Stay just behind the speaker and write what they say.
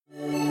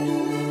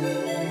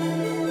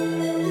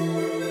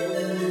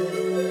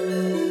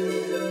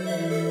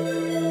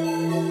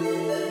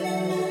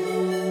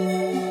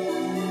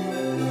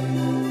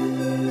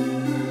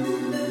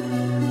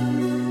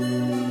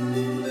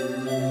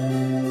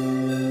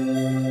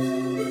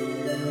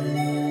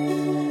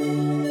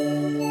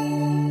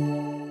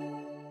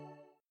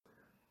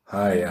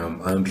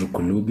I'm Andrew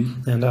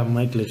Kulubi. And I'm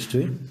Michael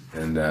Htui.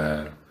 And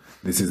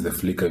this is the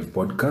Flicker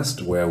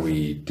podcast where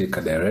we take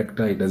a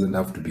director. It doesn't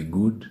have to be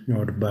good.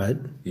 Not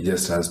bad. He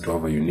just has to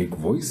have a unique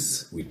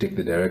voice. We take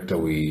the director,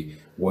 we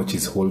watch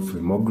his whole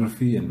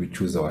filmography, and we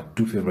choose our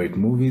 2 favorite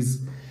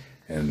movies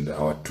and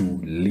our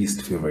 2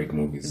 least favorite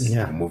movies.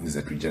 Yeah. Movies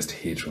that we just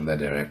hate from that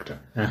director.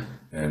 Yeah.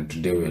 And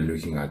today we're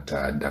looking at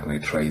Dark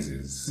Knight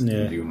Rises.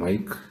 Yeah. Do you,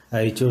 Mike?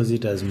 I chose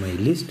it as my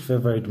least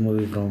favorite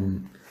movie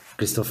from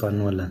Christopher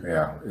Nolan.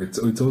 Yeah, it's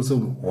also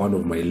one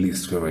of my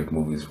least favorite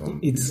movies from.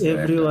 It's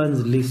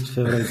everyone's least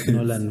favorite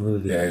Nolan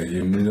movie. Yeah,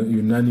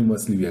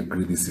 unanimously we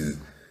agree this is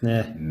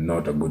Yeah.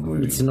 not a good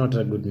movie. It's not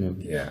a good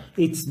movie. Yeah.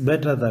 It's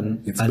better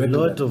than It's a better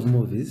lot than- of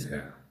movies,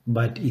 Yeah,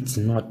 but it's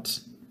not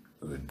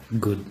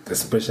good.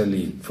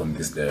 especially from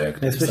this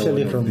director. Especially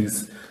Someone of from-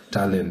 this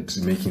talent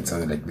making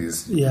something like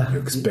this. Yeah. You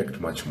expect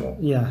much more.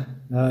 Yeah.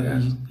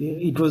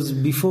 It was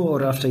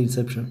before or after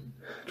Inception?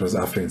 It was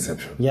after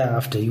Inception. Yeah,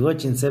 after you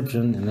watch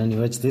Inception and then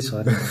you watch this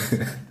one.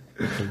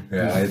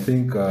 Yeah, I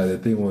think the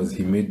thing was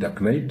he made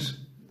Dark Knight,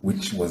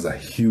 which was a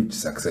huge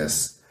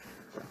success.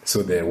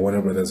 So the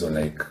Warner Brothers were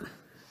like,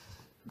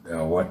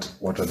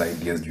 what other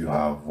ideas do you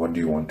have? What do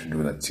you want to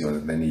do that's yours?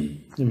 And then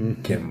he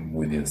came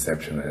with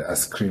Inception, a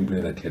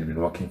screenplay that he had been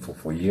working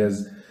for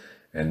years.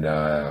 And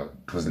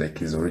it was like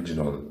his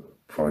original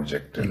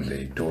project. And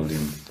they told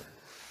him,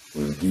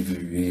 we'll give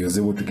you, he was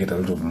able to get a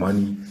lot of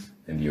money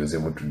and he was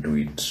able to do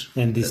it.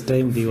 And this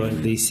time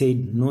they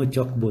said no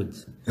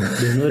chalkboards.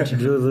 Do not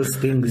draw those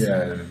things.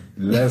 Yeah,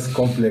 less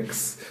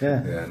complex.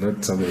 Yeah.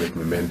 Not something like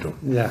Memento.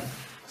 Yeah.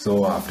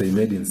 So after he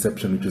made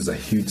Inception, which was a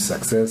huge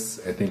success,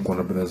 I think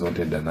Warner Brothers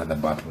wanted another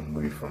Batman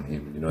movie from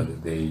him. You know,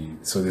 they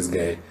saw this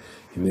guy,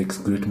 he makes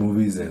great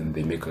movies and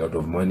they make a lot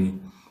of money.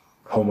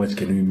 How much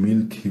can we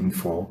milk him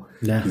for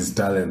his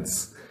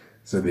talents?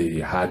 So they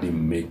had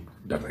him make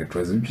Dark Knight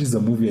Rises, which is a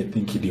movie I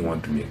think he didn't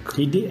want to make.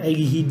 He did.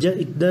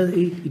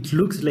 It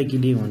looks like he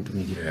didn't want to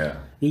make it. Yeah.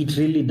 It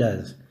really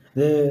does.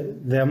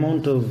 The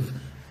amount of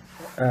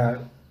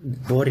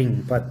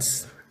boring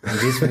parts in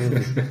this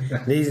movie.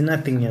 There is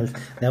nothing else.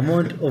 The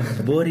amount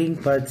of boring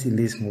parts in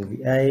this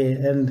movie.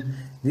 And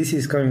this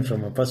is coming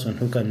from a person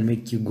who can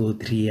make you go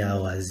 3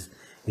 hours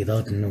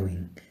without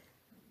knowing.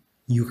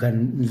 You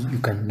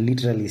can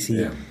literally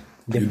see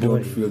the You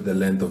boring. don't feel the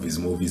length of his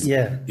movies.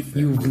 Yeah, if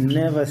you've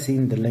never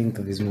seen the length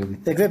of his movie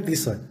except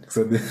this one.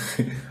 So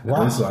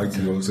Wow. also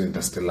argue also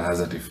Interstellar has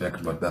that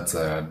effect, but that's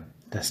a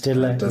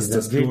Interstellar that's is the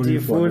a story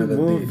beautiful for another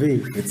movie.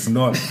 day. It's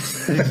not.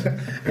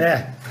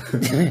 Yeah,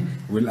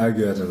 We'll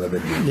argue that another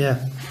day.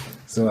 yeah.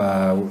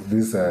 So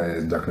this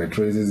Dark Knight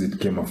Rises, it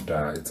came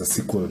after, it's a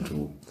sequel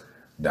to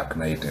Dark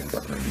Knight and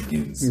Batman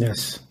Begins.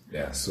 Yes.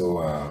 Yeah,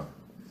 so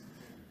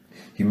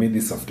he made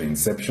this after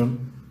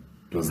Inception.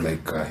 It was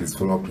like his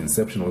follow-up to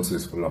Inception, also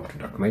his follow-up to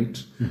Dark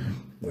Knight.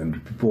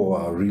 And people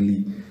were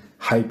really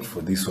hyped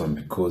for this one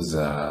because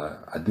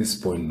at this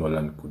point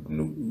Nolan could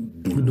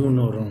do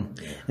No wrong.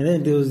 And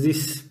then there was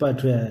this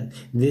part where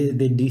the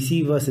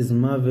DC versus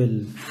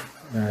Marvel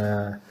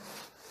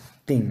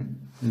thing,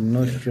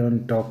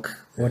 notion, talk,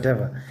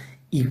 whatever.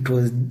 It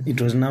was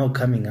now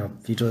coming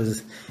up.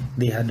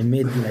 They had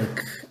made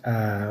like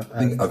I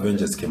think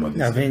Avengers came out this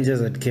year. Avengers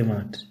that came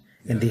out,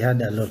 and they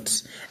had a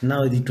lot.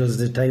 Now it was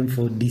the time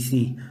for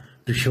DC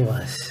to show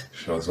us.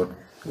 Show us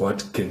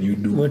what can you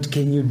do? What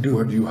can you do?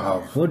 What do you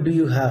have? What do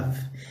you have?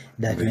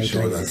 Dark They Knight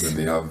showed us that Rises.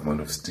 they have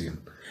Man of Steel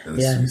and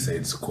Yeah.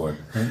 Suicide Squad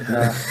and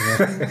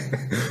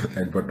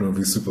Batman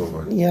v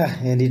Superman, Yeah,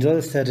 and it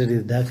all started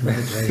with Dark Knight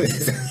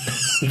Rises.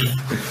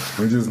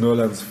 which is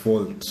Nolan's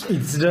fault.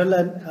 It's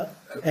Nolan,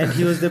 and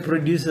he was the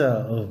producer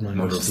of Man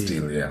Man of of Steel.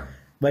 Steel, yeah.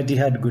 But he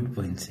had good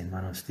points in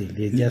Man of Steel.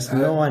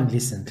 No one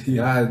listened. He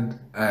had,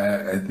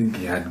 I think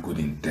he had good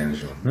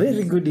intention.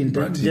 Very good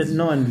intent. But Just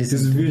no one his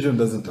listened. vision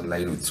doesn't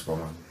align with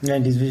Superman.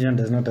 And his vision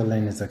does not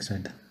align with Zack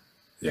Snyder.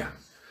 Yeah.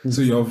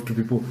 So you have 2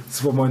 people,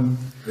 Superman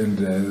and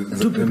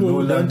Two people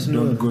who Nolan don't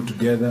know. go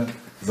together.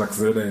 Zack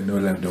Snyder and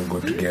Nolan don't go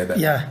together.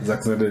 Yeah.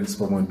 Zack Snyder and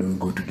Superman don't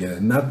go together.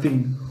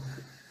 Nothing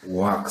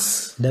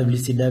works.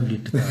 WCW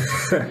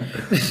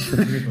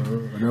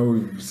 2000. Now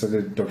we've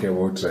started talking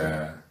about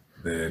the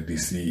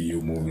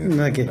DCU movies.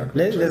 Okay, Dark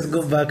Knight let's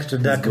go back to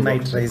Dark go back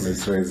Knight to Dark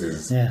Rises. Knight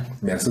Rises. Yeah.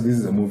 Yeah, so this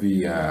is a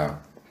movie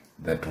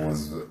that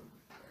was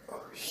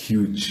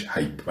huge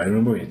hype. I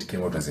remember when it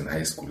came out, I was in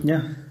high school.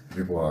 Yeah.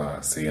 People were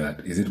saying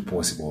that, is it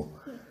possible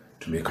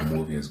to make a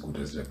movie as good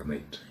as Dark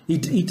Knight?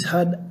 It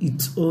had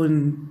its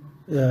own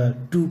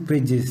 2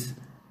 pages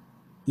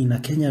in a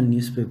Kenyan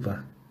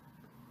newspaper,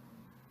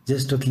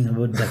 just talking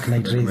about Dark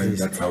Knight Rises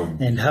That's how-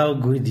 and how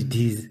good it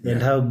is,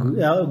 and how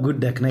good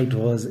Dark Knight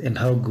was, and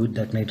how good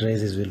Dark Knight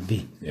Rises will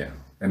be. Yeah.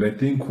 And I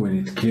think when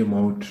it came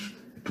out,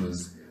 it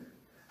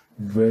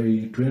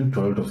went to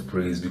a lot of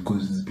praise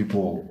because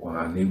people were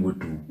unable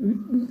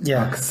to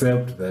Yeah,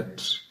 accept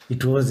that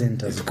it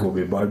wasn't as it's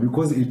Kobe, but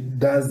because it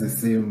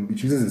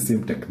uses the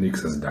same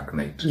techniques as Dark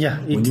Knight. Yeah,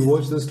 When you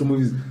watch those 2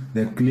 movies,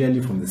 they're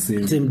clearly from the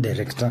same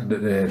director. the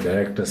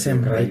director,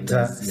 Same writer,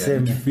 writers. Yeah,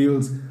 same- it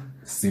feels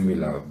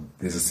similar.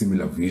 There's a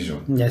similar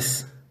vision.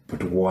 Yes.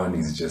 but one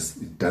is just,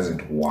 it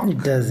doesn't work.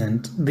 It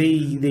doesn't.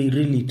 They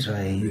really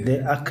try.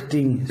 The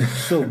acting is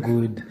so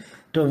good.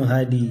 Tom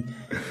Hardy.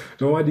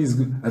 Tom Hardy is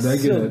good. And I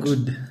get So that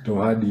good. Tom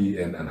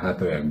Hardy and Anne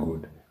Hathaway are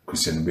good.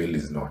 Christian Bale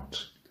is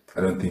not.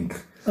 I don't think.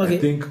 Okay. I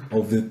think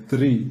of the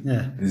three,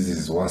 Yeah. this is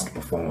his worst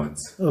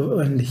performance. Oh,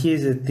 and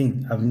here's the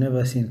thing. I've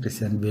never seen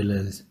Christian Bale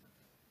as...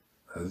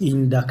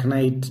 In Dark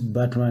Knight,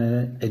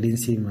 Batman, I didn't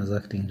see him as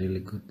acting really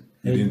good.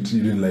 You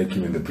didn't like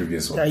him in the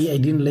previous one. I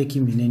didn't like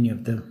him in any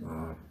of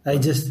them. I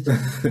just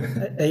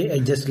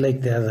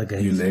liked the other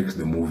guys. You liked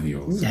the movie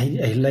also.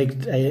 I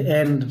liked,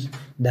 and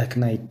Dark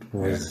Knight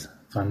was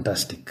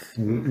fantastic.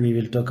 We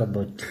will talk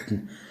about it,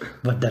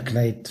 but Dark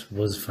Knight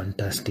was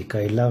fantastic.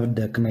 I loved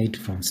Dark Knight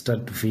from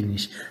start to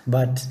finish,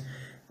 but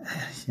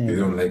You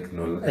don't like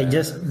Nolan. I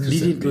just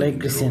didn't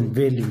like Christian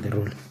Bale in the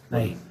role.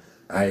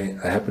 I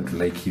happen to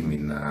like him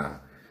in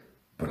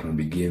Batman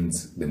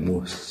Begins the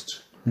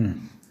most.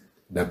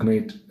 Dark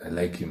Knight, I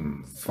like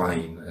him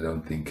fine. I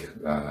don't think.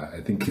 I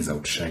think he's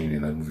outshined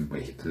in that movie by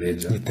Heath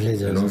Ledger.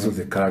 And also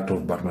the character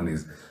of Batman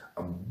is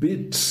a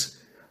bit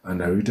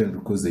underwritten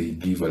because they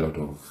give a lot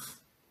of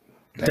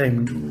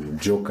time to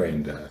Joker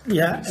and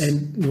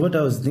and what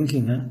I was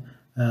thinking,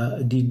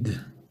 did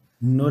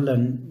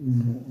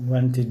Nolan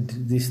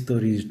wanted these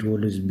stories to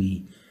always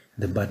be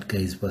the bad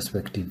guy's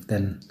perspective?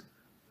 Then,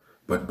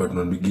 but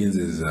Batman Begins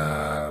is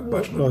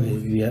Batman. Okay,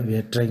 movie. we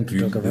are trying to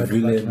talk about the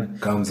villain Batman.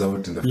 comes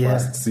out in the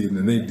first scene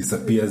and then he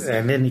disappears,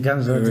 And then he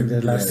comes out in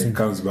the last He scene.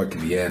 comes back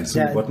in the end.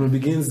 So Batman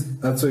Begins.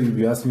 That's why if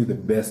you ask me the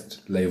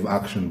best live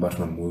action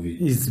Batman movie,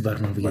 It's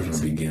Batman Begins.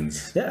 Batman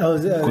Begins. Yeah,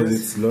 Because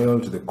it's loyal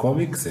to the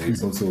comics and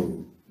it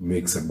also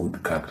makes a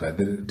good character.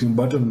 The Tim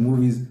Burton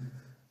movies,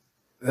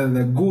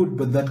 they're good,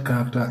 but that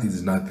character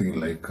is nothing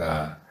like.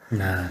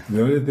 Nah.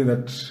 The only thing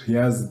that he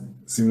has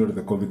similar to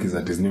the comic is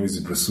that his name is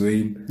Bruce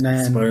Wayne. Nah.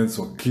 His parents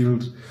were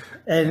killed.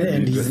 And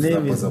he his dresses name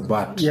up is as a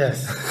bat.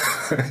 Yes.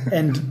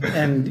 and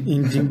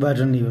in Tim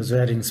Burton he was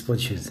wearing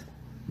sports shoes.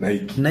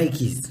 Nike.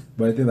 Nikes.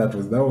 But I think that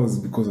was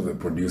because of the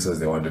producers.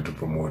 They wanted to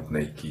promote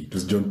Nike. It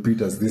was John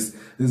Peters. This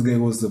guy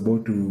was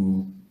about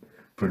to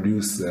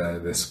produce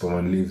the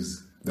Superman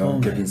Lives.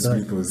 Now Kevin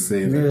Smith was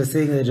saying. They were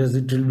saying that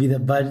it will be the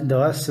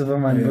worst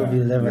Superman movie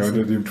you'll They ever see.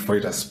 wanted him to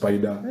fight a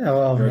spider.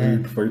 Oh, they wanted man.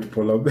 him to fight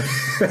polar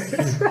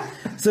bear.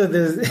 So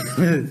there's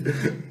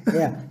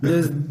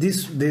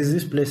there's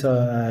this place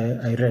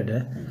I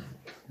read.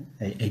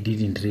 I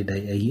didn't read.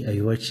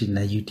 I watched in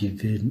a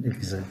YouTube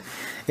episode.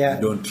 Yeah.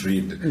 I don't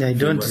read. I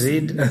don't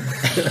read. I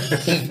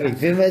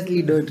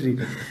famously don't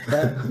read.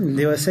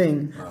 They were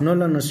saying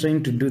Nolan was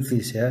trying to do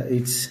this. Yeah,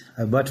 it's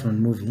a Batman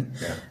movie,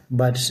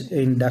 but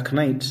in Dark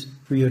Knight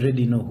we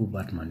already know who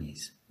Batman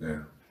is.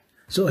 Yeah.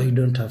 So I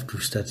don't have to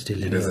start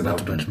telling He you doesn't about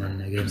have to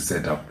Batman again.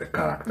 set up the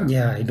character.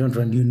 Yeah, I don't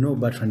want. You know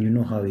Batman. You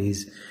know how he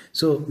is.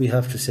 So we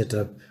have to set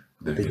up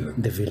The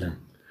villain.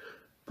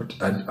 But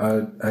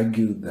I'd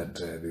argue that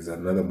there's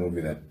another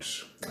movie that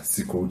a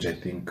sequel, which I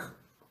think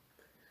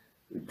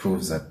it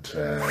proves that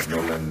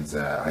Nolan's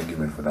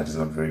argument for that is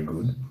not very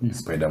good.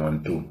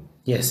 Spider-Man 2.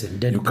 Yes, and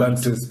then You can't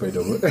say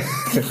Spider-Man.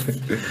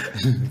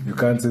 You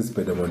can't say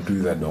Spider-Man 2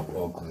 is a Doc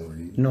Ock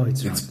movie. No,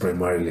 it's It's not.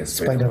 primarily a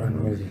Spider-Man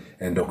Spider-Man movie.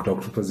 And Dr.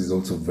 Octopus is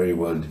also very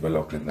well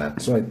developed in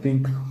that. So I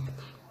think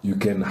you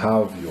can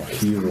have your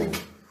hero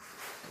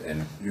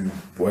and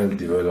well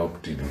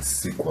developed in a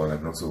sequel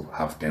and also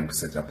have time to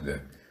set up the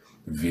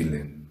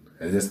villain.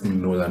 I just think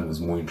Nolan was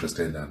more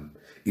interested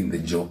in the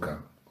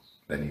Joker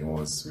than he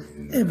was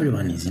in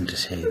everyone is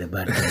interested in the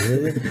bad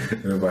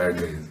guy. the bad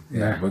guys.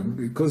 Yeah, but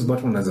because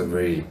Batman has a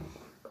very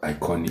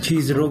iconic.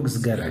 He's Rogue's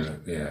Gallery.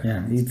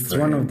 Yeah, it's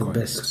very one of the iconic,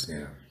 best.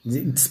 Yeah.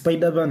 It's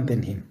Spider-Man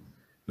than him.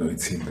 No,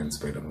 it's him and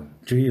Spider-Man.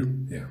 To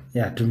you? Yeah.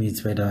 Yeah, to me it's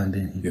Spider-Man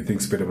than him. You think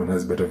Spider-Man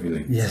has better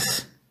villains?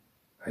 Yes.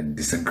 I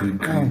disagree Oh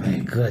my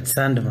completely. God,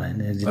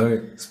 Sandman.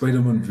 Okay,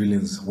 Spider-Man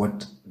villains,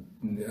 what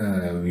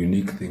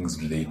unique things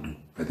do they do?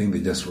 I think they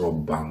just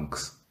rob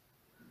banks.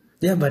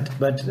 Yeah, but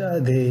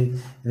they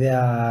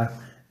are.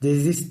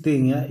 There's this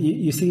thing.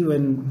 You see,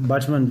 when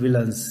Batman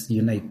villains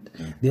unite,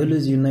 they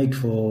always unite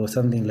for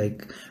something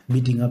like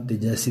beating up the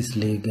Justice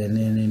League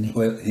and.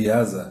 Well, he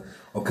has a.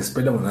 Okay,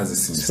 Spider-Man has a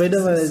Sinister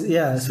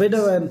Six.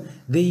 Spider-Man.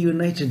 They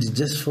united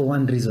just for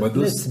one reason. But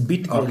those- Let's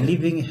beat the okay,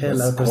 living hell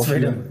that's out of obvious,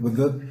 Spider-Man. But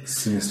that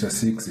Sinister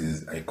Six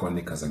is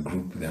iconic as a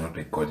group. They're not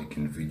iconic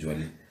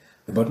individually.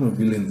 The Batman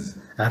villains,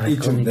 Are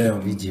each of iconic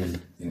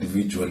them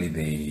individually,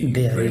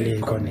 They are very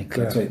really iconic,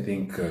 That's yeah. why I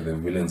think the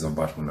villains of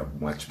Batman are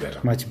much better.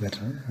 Much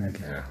better.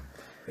 Okay. Yeah.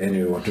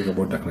 Anyway, we're talking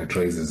about Dark Knight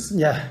Rises.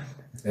 Yeah.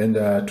 And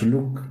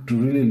to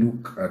really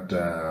look at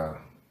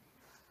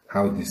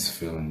how this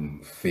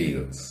film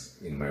fails,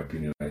 in my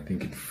opinion, I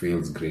think it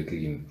fails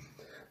greatly in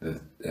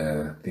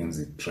the things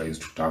it tries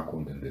to tackle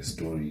and the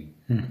story.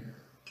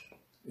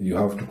 You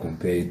have to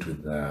compare it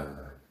with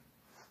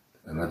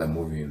another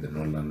movie in the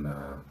Nolan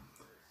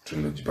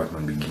trilogy,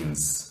 Batman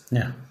Begins,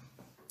 Yeah.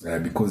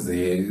 because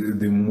they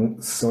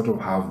sort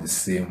of have the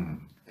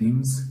same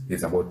themes.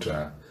 It's about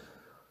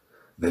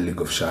the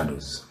League of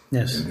Shadows.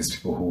 Yes. And these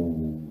people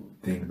who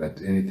think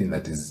that anything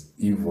that is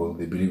evil,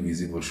 they believe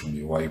is evil, should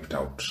be wiped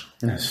out.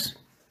 Yes.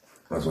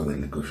 That's what the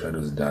League of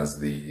Shadows does.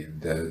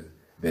 The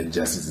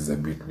justice is a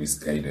bit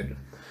misguided.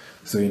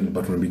 So in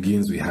Batman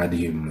Begins, we had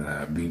him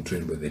being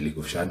trained by the League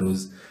of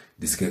Shadows,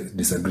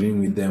 disagreeing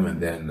with them,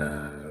 and then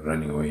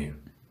running away,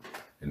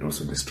 and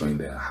also destroying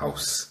their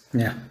house.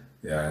 Yeah.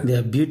 Yeah.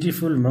 Their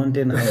beautiful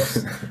mountain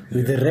house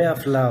with the rare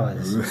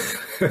flowers.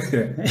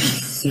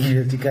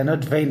 You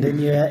cannot find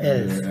anywhere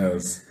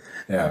else.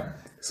 Yeah.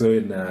 So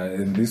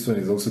in this one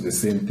is also the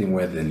same thing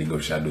where the League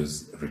of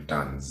Shadows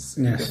returns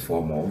in the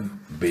form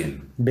of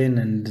Bane. Ben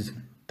and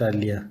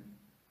Talia.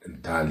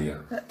 And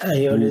Talia.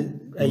 I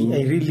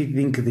really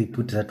think they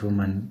put that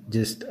woman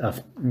just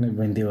after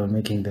when they were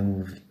making the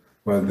movie.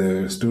 Well,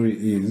 the story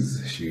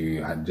is she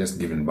had just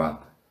given birth,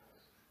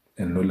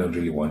 and Nolan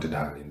really wanted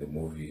her in the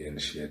movie,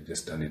 and she had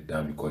just turned it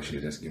down because she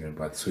had just given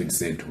birth. So it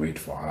said to wait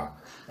for her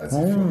as he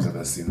films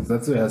other scenes.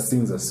 That's why her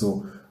scenes are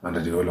so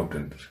underdeveloped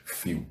and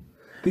few.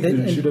 I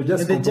think they should have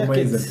just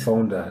compromised and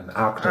found an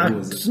actor who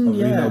was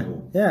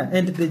available. Yeah,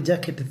 and the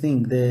jacket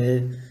thing,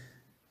 the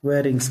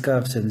wearing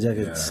scarves and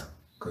jackets. Yeah,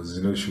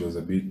 because she was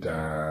a bit.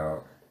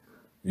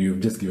 You've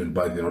just given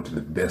birth. You're not in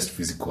the best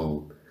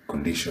physical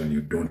condition.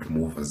 You don't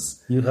move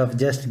as. You have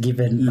just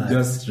given birth. You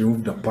just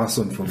removed a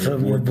person from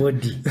your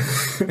body.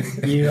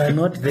 You are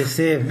not the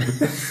same.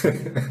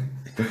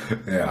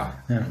 Yeah.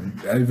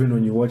 Even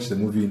when you watch the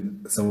movie,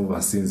 some of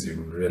her scenes, you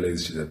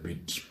realize she's a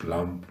bit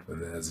plump,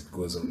 and then as it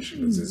goes on, she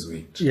loses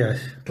weight. Yes.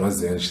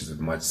 Towards the end, she's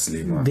much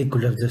slimmer. They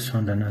could have just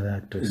found another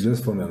actress. They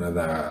just found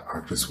another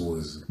actress who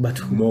was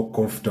more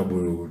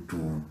comfortable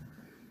to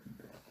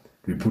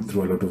be put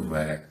through a lot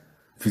of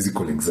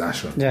physical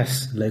exertion.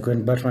 Yes, like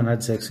when Batman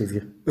had sex with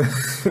you.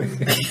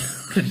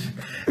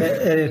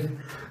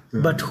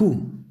 But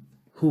who?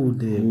 Who would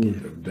they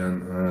have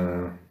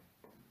done?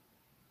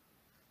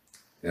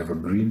 Eva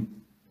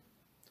Green.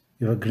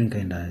 Eva Green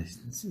kind of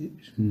is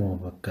more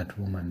of a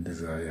Catwoman.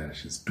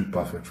 She's too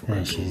perfect for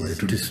Catwoman. She's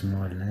too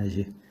small. I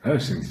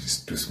don't think she's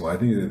too small. I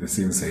think they're the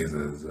same size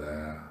as.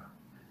 I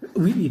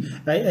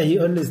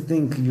always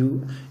think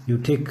you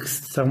take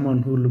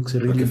someone who looks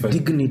really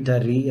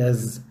dignitary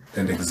as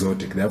and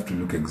exotic. They have to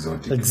look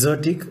exotic.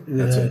 Exotic.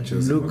 That's why I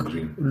chose Eva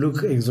Green.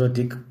 Look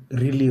exotic,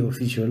 really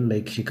official.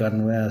 Like she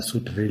can wear a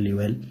suit really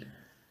well,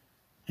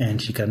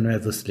 and she can wear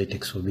those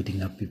latex for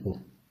beating up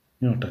people.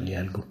 Talia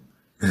Al Ghul.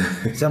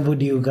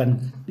 Somebody who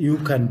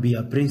can be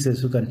a princess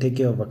who can take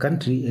care of a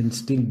country and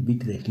still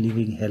beat the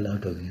living hell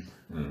out of you.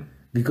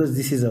 Because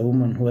this is a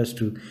woman who has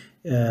to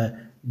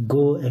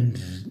go and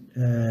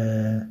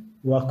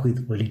work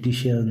with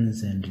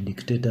politicians and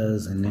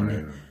dictators and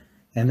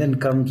then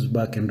comes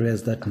back and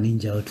wears that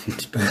ninja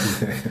outfit.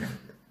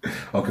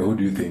 Okay, who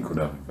do you think would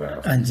have...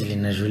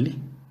 Angelina Jolie.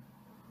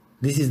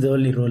 This is the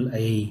only role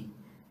I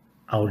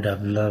would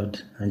have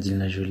loved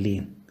Angelina Jolie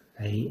in.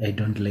 I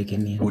don't like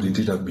any. Wouldn't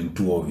it have been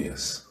too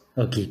obvious?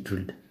 Okay, it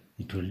would.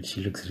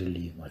 She looks really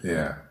evil.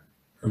 Yeah.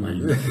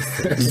 The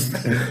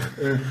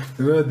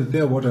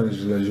thing about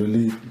Angelina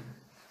Jolie,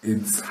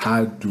 it's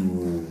hard to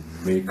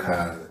make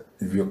her.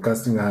 If you're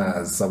casting her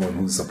as someone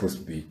who's supposed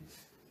to be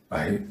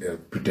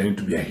pretending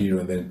to be a hero,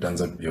 and then it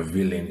turns out to be a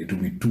villain, it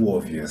will be too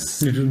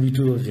obvious. It will be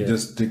too obvious.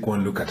 Just take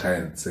one look at her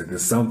and say,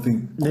 "There's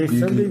something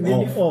really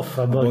off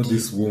about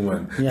this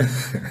woman." Yeah.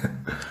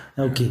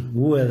 Okay.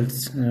 Who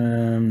else?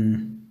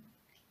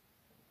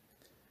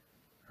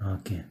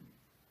 Okay.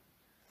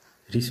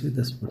 Reese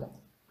Witherspoon.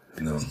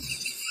 No.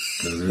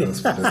 Reese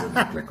Witherspoon doesn't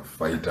look like a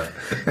fighter.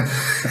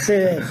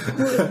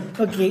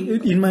 Okay,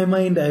 in my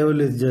mind, I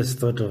always just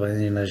thought of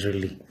Angelina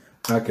Jolie.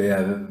 Okay,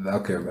 yeah,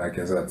 okay, I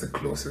can say that's the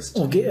closest.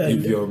 Okay,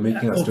 if you're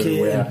making a story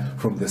where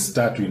from the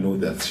start we know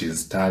that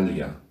she's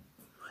Talia.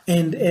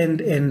 And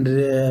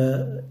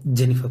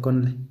Jennifer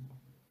Connelly.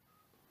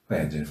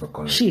 Yeah, Jennifer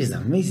Connelly. She is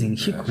amazing.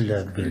 She could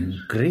have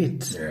been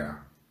great. Yeah.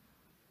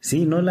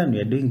 See, Nolan,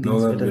 we are doing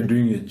things better. You're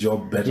doing your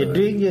job better. You're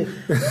doing it.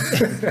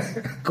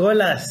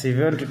 Call us if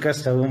you want to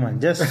cast a woman.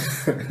 Just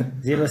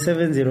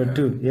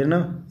 0702,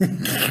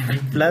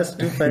 plus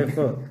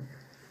 254.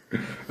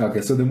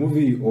 Okay, so the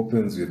movie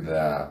opens with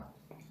a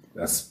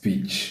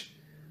speech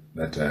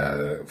that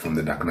from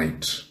The Dark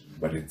Knight,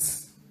 but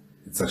it's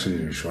actually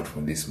really short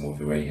from this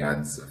movie, where he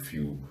adds a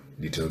few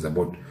details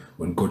about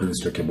when Gordon is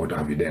talking about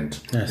Harvey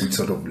Dent, which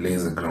sort of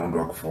lays the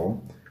groundwork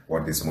for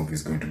what this movie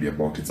is going to be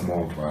about. It's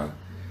more of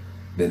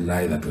the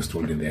lie that was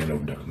told in the end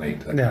of Dark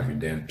Knight, that Harvey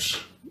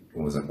Dent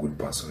was a good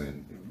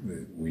person,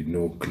 and we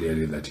know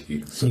clearly that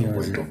he sort of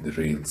went off the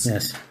rails.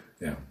 Yes.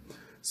 Yeah.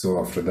 So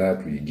after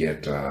that, we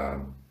get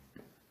the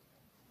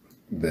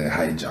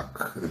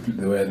hijack,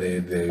 where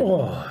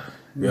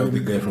we have the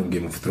guy from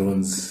Game of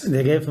Thrones.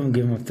 The guy from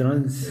Game of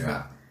Thrones.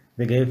 Yeah.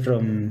 The guy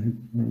from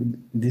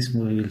this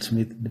movie, Will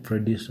Smith, the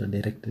producer,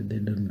 directed, I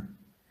don't know.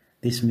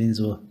 This means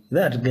what?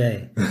 That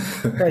guy.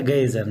 That guy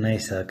is a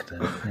nice actor.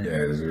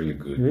 Yeah, he's really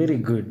good. Very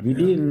good. We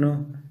didn't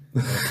know.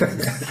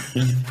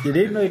 You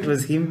didn't know it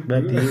was him,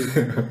 but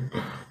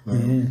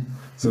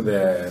So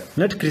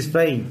not Chris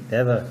Pine,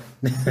 the other.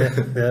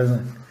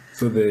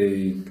 So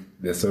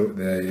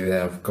they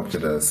have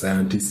captured a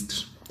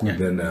scientist Yeah.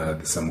 And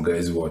then some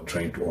guys who are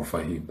trying to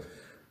offer him,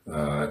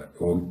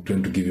 or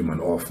trying to give him an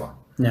offer.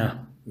 Yeah.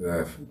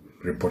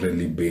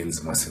 Reportedly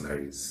Bane's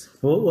mercenaries.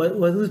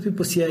 Were those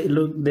people CIA?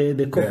 Look,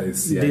 the cop, Yeah,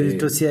 it's CIA.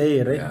 it was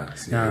CIA, right? Yeah,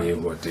 CIA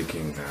who are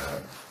taking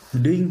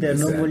Doing their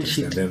normal research,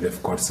 shit. and then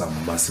they've caught some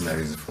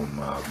mercenaries from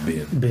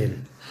Bane.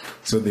 Ben.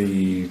 So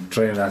they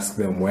try and ask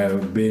them where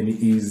Bane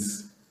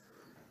is.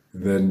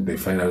 Then they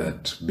find out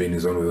that Bane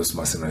is one of those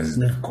mercenaries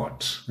they've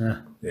caught.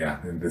 Yeah.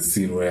 And the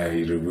scene where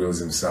he reveals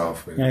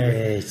himself. And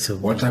It's so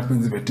what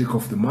happens if I take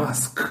off the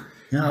mask?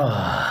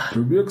 Ah. It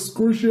will be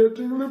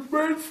excruciatingly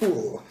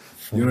painful.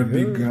 You're a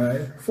big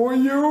guy. For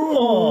you.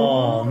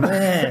 Oh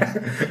man,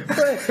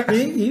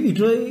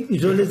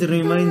 it always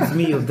reminds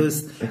me of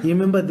those. You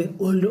remember the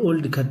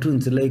old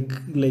cartoons like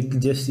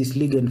Justice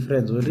League and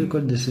Friends? What do you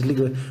call Justice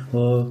League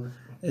or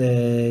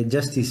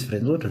Justice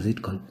Friends? What was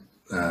it called?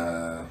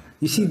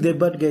 You see the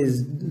bad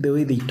guys, the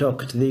way they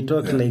talked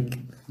like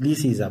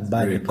this is a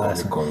bad Very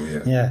person.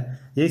 comical, Yeah,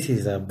 this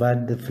is a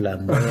bad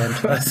flamboyant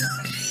person.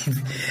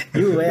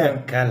 You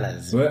wear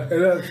colors. Well,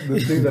 the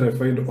thing that I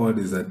find odd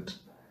is that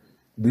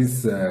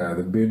this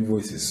the Bane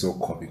voice is so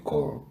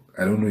comical.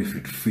 I don't know if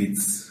it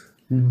fits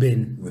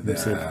Ben with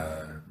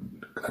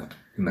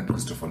in a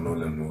Christopher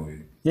Nolan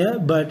movie. Yeah,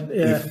 but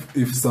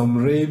If Sam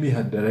Raimi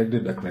had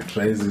directed Dark Knight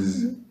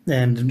Rises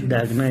and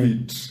Dark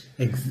Knight,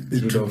 it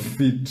would have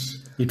fit.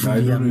 It would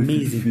I be don't know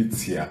amazing. if it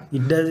fits here.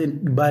 It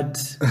doesn't, but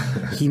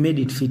he made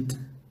it fit.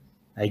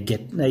 I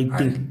think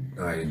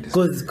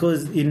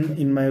because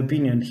in my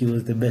opinion he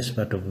was the best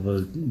part of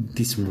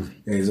this movie.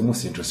 Yeah, it's the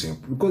most interesting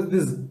because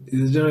this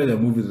is generally a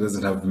movie that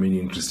doesn't have many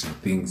interesting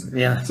things.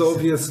 Yeah. So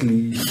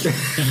obviously,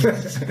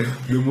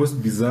 the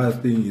most bizarre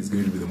thing is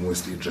going to be the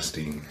most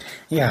interesting.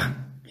 Yeah,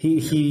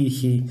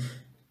 he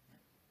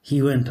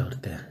went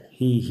out there.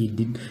 He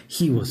did.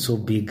 He was so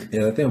big.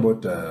 Yeah, the thing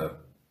about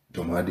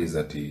Tom Hardy is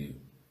that he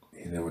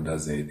never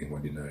does anything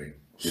ordinary.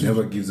 He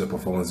never gives a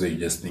performance where you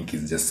just think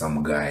he's just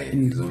some guy.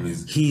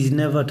 He's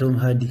never Tom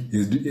Hardy.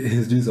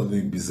 He's doing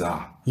something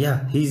bizarre.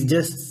 Yeah, he's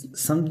just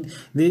some.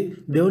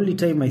 The only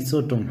time I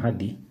saw Tom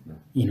Hardy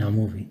in a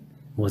movie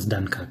was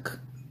Dunkirk,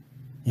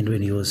 and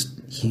when he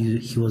was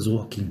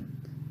walking.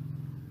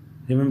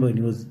 Remember when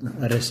he was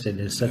arrested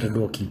and started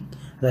walking?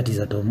 That is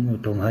a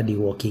Tom Hardy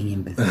walking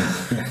in this.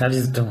 That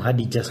is Tom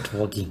Hardy just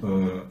walking.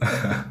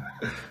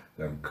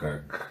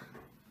 Dunkirk.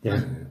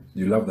 Yeah.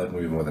 You love that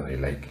movie more than I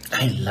like it.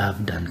 I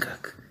love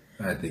Dunkirk.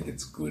 I think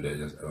it's good. I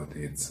don't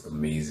think it's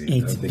amazing.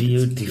 It's I think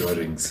beautiful.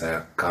 It's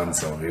curing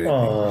cancer or anything.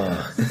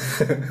 Oh,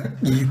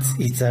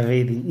 it's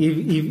amazing.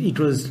 If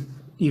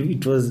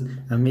it was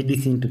a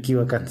medicine to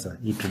cure cancer,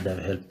 it would have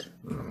helped.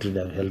 It would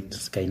have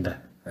helped,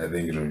 kinda. I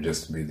think it would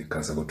just be the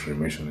cancer go to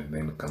remission and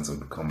then the cancer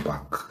would come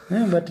back.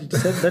 Yeah, but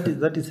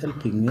that is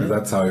helping. Yeah?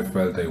 That's how I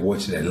felt. I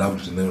watched it. I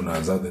loved it. And then when I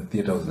was out the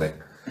theater, I was like,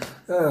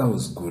 that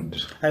was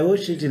good. I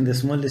watched it in the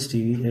smallest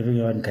TV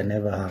everyone can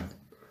ever have.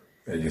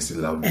 I just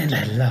loved And it.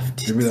 I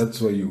loved it. Maybe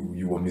that's why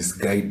you were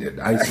misguided.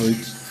 I saw it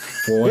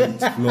for all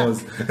its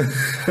flaws.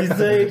 You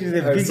saw it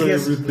in I saw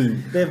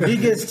everything. the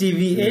biggest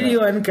TV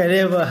anyone can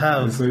ever I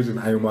have. saw it in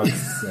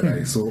IMAX and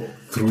I saw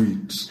through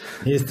it.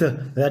 You saw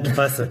that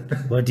person.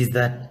 What is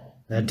that?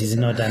 That is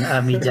not an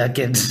army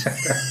jacket.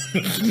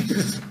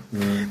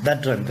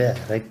 That one there,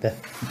 right there.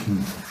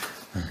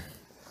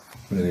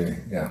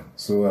 Anyway, yeah.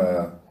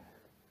 So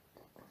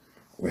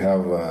we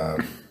have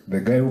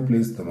the guy who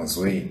plays Thomas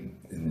Wayne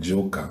in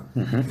Joker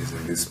is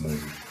in this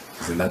movie.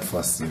 He's in that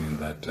first scene in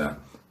that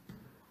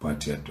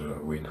party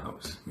at Wayne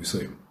House. You saw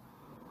him.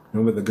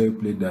 Remember the guy who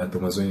played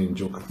Thomas Wayne in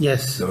Joker?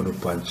 Yes. The one who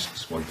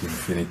punched Joaquin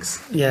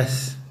Phoenix.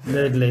 Yes.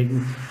 That like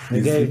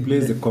the guy He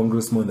plays the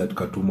congressman that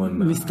Catwoman.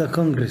 Mr.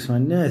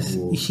 Congressman, yes.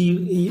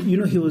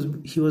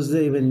 He was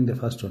there even in the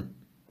first one.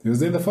 He was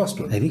there in the first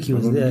one. I think he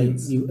was there.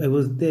 I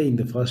was there in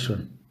the first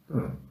one.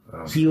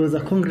 He was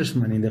a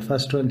congressman in the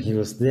first one. He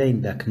was there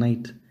in Dark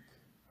Knight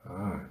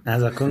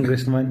as a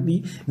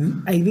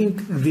congressman. I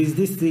think there's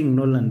this thing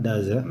Nolan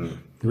does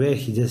where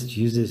he just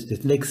uses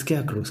this, like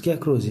Scarecrow.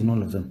 Scarecrow is in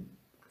all of them.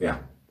 Yeah.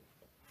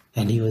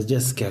 And he was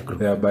just Scarecrow.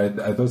 Yeah, but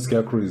I thought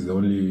Scarecrow is the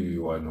only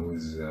one who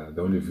is the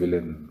only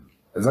villain.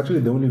 It's actually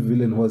the only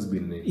villain who has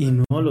been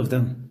in all of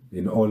them.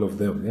 In all of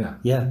them, yeah.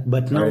 Yeah,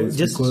 but now it's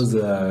just because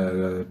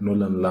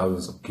Nolan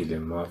loves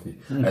Cillian Murphy.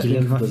 I Cillian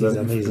think Murphy is if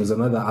amazing. it was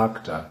another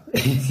actor,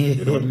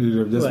 it would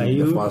have just been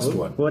the first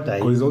one. What are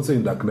you? Because he's also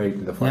in Dark Knight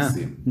in the first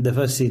scene. The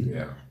first scene.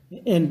 Yeah.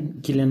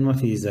 And Cillian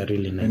Murphy is a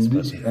really nice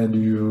person. And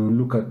you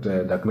look at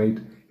Dark Knight,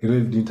 he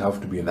really didn't have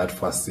to be in that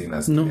first scene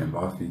as Cillian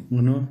Murphy.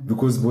 No.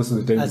 Because most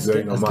of the time he's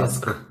wearing a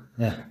mask.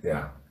 Yeah.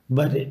 Yeah.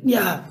 But it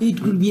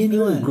could be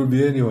anyone. It could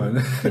be anyone.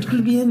 It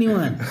could be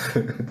anyone.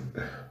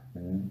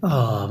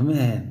 Oh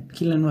man,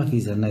 Cillian Murphy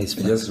is a nice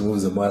He person. just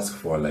removes the mask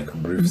for like a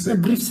brief second.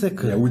 A brief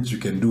second. Yeah, which you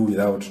can do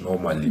without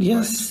normally.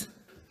 Yes.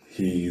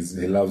 He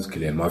loves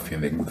Cillian Murphy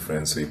and they're good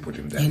friends, so he put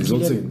him there. And He's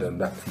also in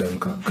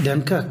Dunkirk.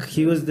 Dunkirk.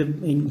 He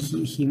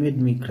made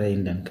me cry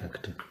in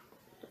Dunkirk too.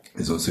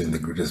 He's also in the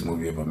greatest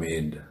movie ever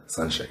made,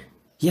 Sunshine.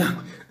 Yeah.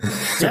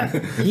 Yeah.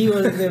 He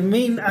was the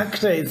main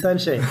actor in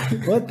Sunshine.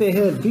 What the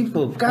hell?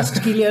 People cast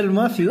Cillian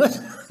Murphy. What?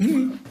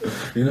 You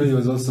know, he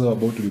was also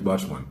about to be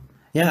Batman.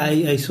 Yeah,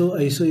 I saw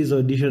his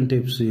audition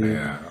tapes.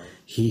 Yeah.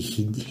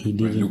 He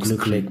didn't looks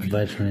look creepy. like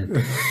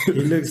Batman. He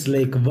looks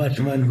like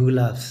Batman who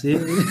laughs. Yeah,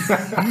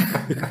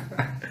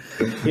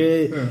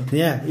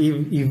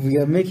 if we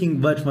are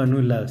making Batman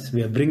who laughs,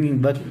 we are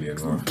bringing back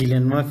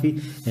Cillian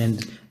Murphy and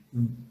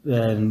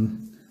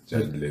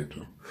Jared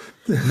Leto.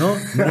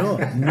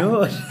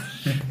 no.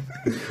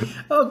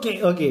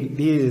 Okay.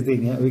 Here's the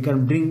thing. Yeah? We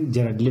can bring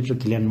Jared Leto,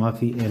 Cillian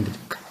Murphy, and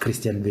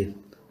Christian Bale.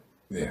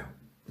 Yeah.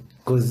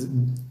 Because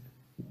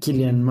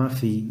Cillian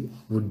Murphy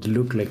would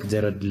look like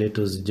Jared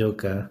Leto's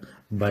Joker,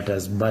 but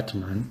as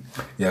Batman,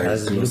 Yeah,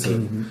 as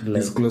looking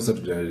like, he's closer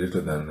to Jared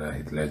Leto than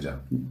Heath Ledger.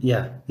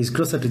 yeah, he's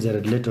closer to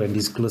Jared Leto and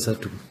he's closer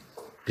to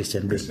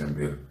Christian Bale. Christian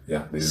Bale.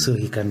 Yeah. So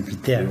he can be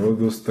there. All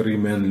those three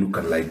men look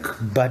alike.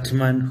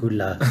 Batman who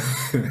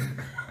laughs.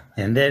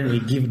 And then we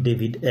give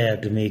David Ayer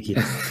to make it.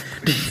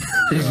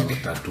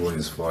 That one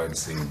is fine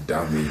saying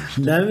damage.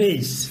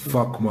 Damage.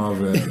 Fuck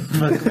Marvel.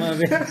 Fuck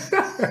Marvel.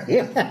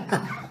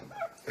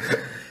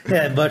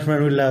 Yeah,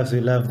 Batman who laughs, we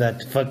love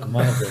that. Fuck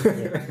Marvel.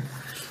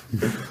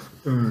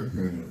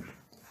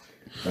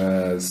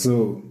 Yeah.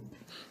 So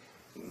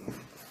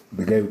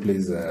the guy who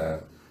plays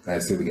the guy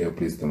who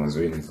plays Thomas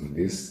Wayne is in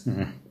this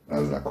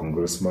as a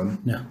congressman.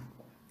 Yeah.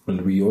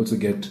 And we also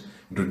get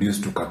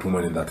introduced to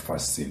Catwoman in that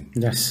first scene.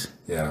 Yes.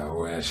 Yeah,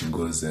 where she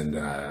goes and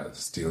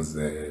steals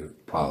the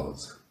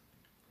pearls.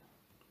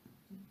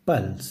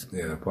 Pearls.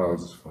 Yeah, the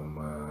pearls from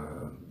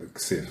the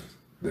safe.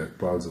 The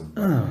pearls of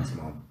Batman's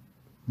mom.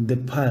 The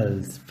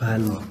pearl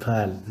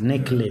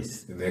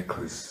necklace. The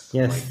necklace.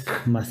 Yes, Try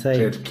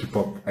Masai. to keep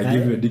up. I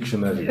gave you a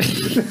dictionary. I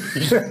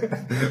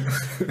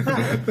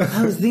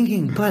was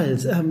thinking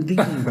pearls. I'm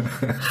thinking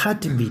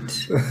heartbeat.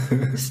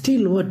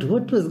 Still, what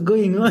was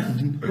going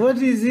on? What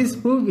is this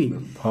movie?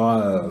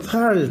 Pearls.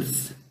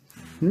 Pearls,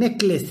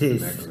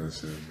 necklaces,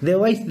 Necklaces. the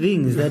white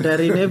things that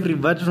are in every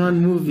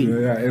Batman movie.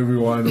 Yeah, every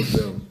one of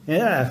them.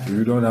 Yeah, If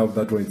you don't have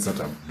that one, it's not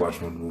a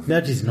Batman movie.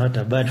 that is not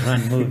a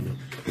Batman movie.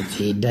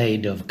 He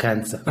died of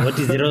cancer. What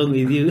is wrong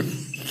with you?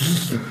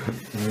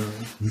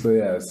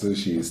 So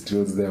she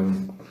steals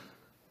them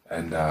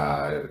and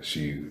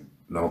she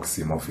knocks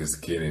him off his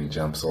cane and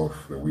jumps off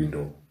the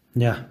window.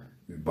 Yeah.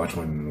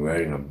 Batman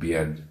wearing a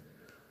beard.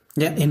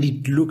 Yeah, and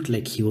it looked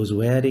like he was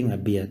wearing a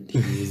beard.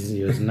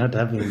 He was not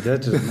having,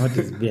 that was not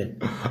his beard.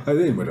 I think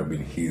it might have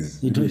been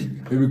his. It was-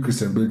 Maybe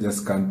Christian Bale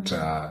just can't.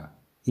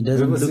 He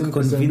doesn't Have you ever look seen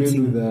Christian Bale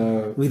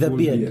convincing with a full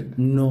beard.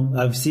 No,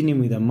 I've seen him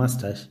with a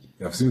mustache.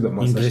 I've seen the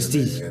mustache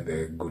Prestige. and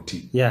the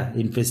goatee. Yeah,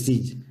 in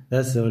Prestige.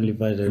 That's the only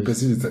part. In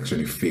Prestige, it's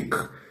actually fake.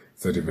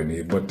 It's not even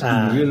here. But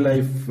Ah. in real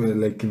life,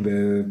 like in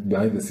the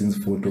behind the scenes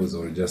photos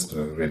or just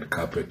a red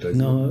carpet.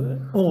 No.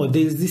 Oh,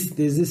 there's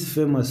this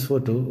famous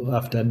photo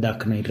after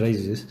Dark Knight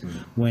Rises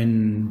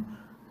when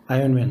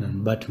Iron Man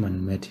and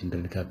Batman met in the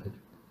red carpet.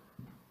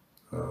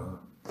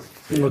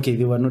 Okay,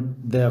 they were not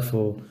there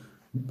for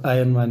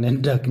Iron Man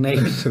and Dark Knight.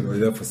 They were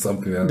there for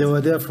something else. They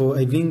were there for,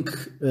 I think,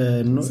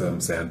 no, Some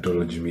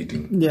Scientology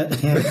meeting. yeah.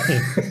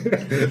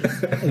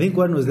 I think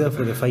one was there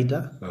for The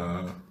Fighter,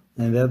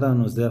 and the other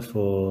one was there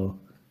for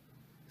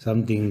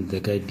something the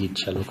guy did,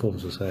 Sherlock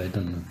Holmes or so, I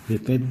don't know. They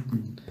paid,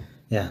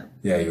 yeah.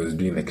 Yeah, he was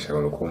doing like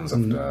Sherlock Holmes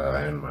after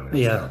Iron Man. and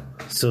Yeah,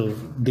 stuff. so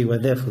they were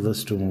there for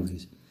those two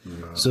movies.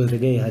 So the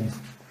guy had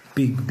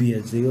big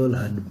beards. They all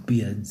had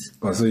beards.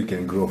 Oh, so you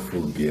can grow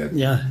full beard.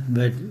 Yeah,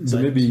 but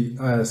Maybe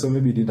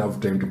he didn't have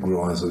time to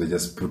grow one, so they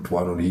just put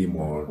one on him,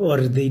 or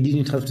they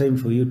didn't have time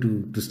for you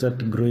to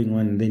start growing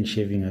one and then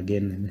shaving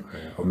again.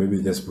 maybe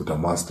they just put a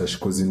mustache.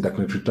 Because in Dark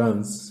Knight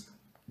Returns,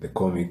 the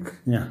comic,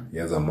 Yeah, he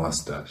has a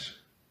mustache.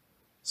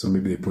 So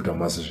maybe they put a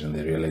mustache and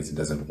they realize it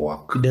doesn't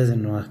work it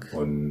doesn't work.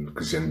 on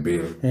Christian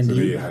Bale. And so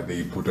he-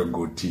 they put a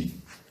goatee.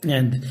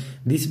 And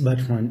this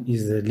Batman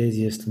is the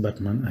laziest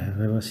Batman I have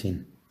ever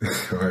seen.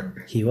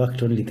 He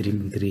worked only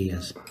 3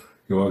 years.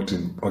 He worked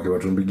in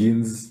Batman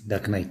Begins.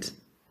 Dark Knight.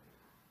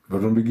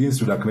 Batman Begins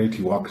to Dark Knight,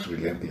 he worked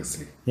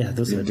relentlessly. Yeah,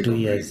 those were Didn't take 2 a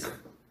years. break.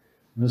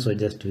 Those were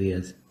just 2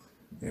 years.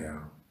 Yeah,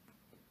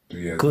 2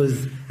 years.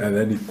 'Cause- And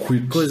then he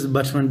quit. Because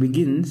Batman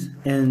Begins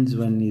ends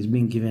when he's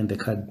being given the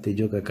card, the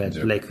Joker card.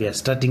 Like, we are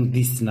starting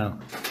this now.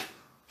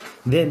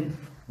 Then,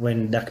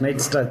 when Dark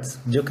Knight starts,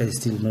 Joker is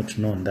still not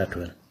known that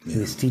well.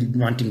 He's still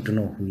wanting to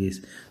know who he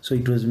is. So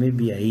it was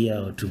maybe a year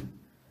or 2.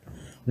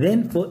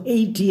 Then for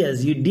 8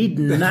 years, you did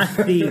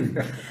nothing.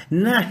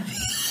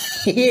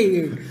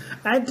 Nothing.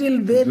 Until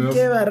Ben Just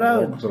came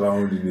around. walked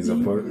around in his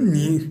apartment.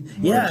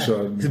 Yeah,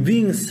 Mugshot,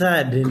 being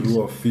sad.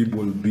 grew a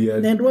feeble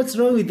beard. And what's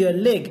wrong with your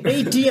leg?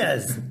 8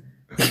 years.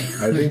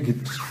 I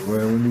think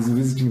when he's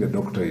visiting the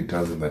doctor, he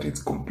tells him that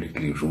it's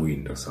completely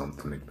ruined or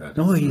something like that.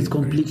 No, he's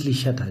completely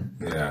shattered.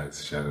 Yeah,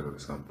 it's shattered or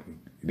something.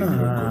 He didn't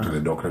even go to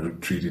the doctor to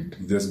treat it.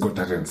 He just got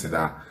at it and said,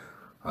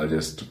 I'll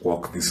just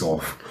walk this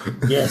off.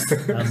 Yes,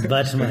 I'm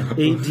Batman.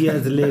 8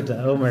 years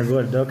later, oh my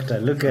God, doctor,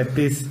 look at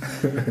this.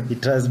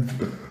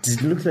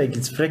 It looks like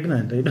it's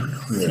pregnant. I don't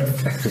know. Yeah.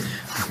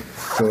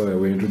 So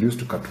we're introduced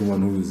to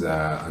Catwoman, who's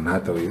Anne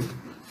Hathaway.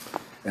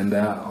 And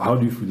how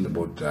do you feel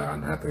about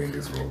Anne Hathaway in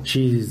this role?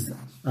 She's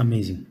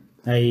amazing.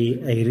 I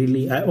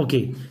really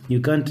okay.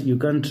 You can't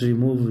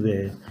remove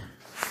the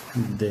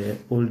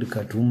old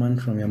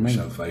Catwoman from your mind.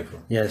 Michelle Pfeiffer.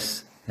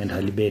 Yes, and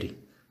Halle Berry.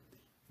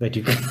 But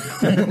you can't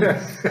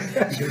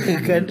you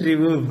can't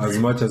remove. As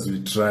much as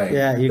we try.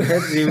 Yeah, you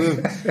can't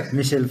remove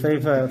Michelle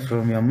Pfeiffer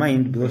from your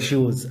mind because she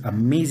was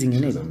amazing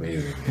in it.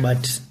 Amazing.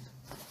 But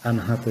Anne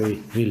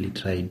Hathaway really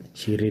tried.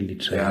 She really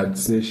tried. Yeah, I'd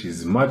say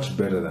she's much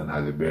better than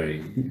Halle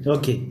Berry.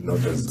 Okay.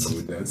 Not as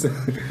good as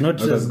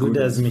Not as good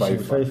as Michelle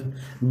Pfeiffer.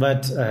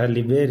 But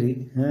Halle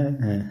Berry,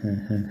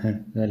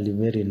 Halle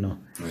Berry, no.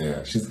 Yeah,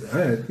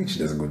 I think she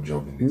does a good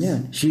job in this.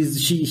 Yeah, she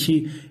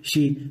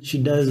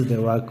does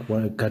the work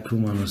what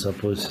Catwoman was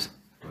supposed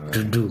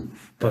to do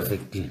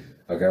perfectly.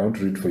 Okay, I want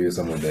to read for you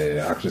some of the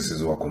actresses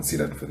who are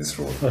considered for this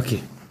role.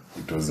 Okay.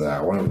 It was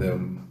one of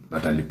them,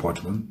 Natalie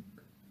Portman.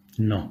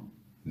 No.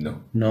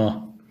 No.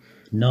 No.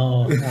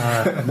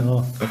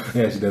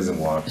 Yeah, she doesn't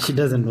work. She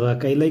doesn't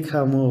work. I like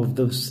her more of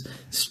those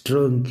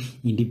strong,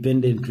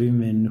 independent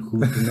women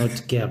who do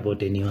not care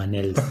about anyone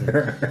else.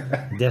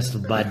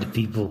 Just bad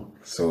people.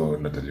 So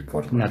Natalie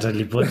Portman.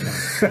 Okay,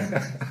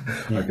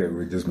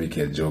 we're just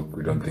making a joke.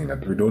 We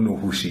don't know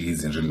who she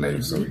is in real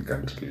life, so we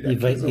can't. Really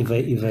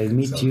if I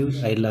meet you,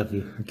 I love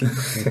you.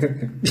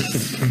 Okay.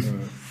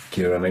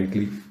 Keira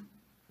Knightley.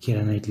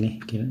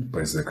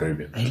 Pirates of the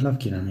Caribbean. I love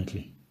Keira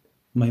Knightley.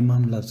 My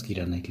mom loves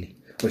Keira Knightley.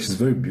 But she's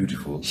very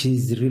beautiful.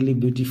 She's really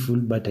beautiful,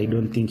 but I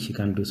don't think she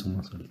can do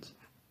somersaults.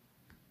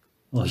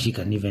 Or she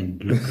can even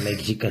look like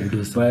she can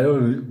do something. But I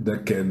don't think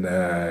that can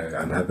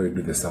Anne Hathaway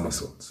do the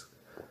somersaults.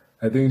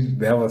 I think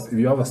if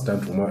you have a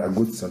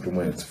good stunt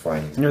woman, it's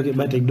fine. Okay,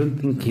 but I don't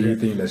think. Do you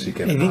think that she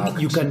can? I think act?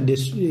 you can.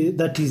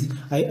 That is,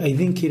 I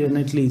think Keira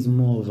Knightley is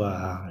more of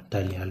a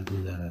Talia al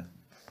Ghul.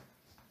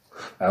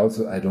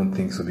 I don't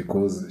think so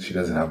because she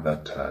doesn't have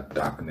that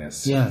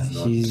darkness. Yeah,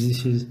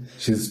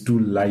 she's too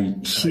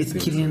light. She's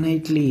Keira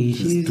Knightley.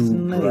 She's too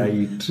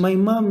bright. My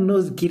mom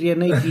knows Keira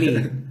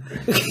Knightley.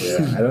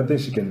 Yeah, I don't think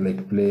she can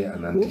play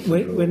an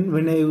anti-hero.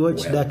 When I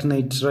watched Dark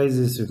Knight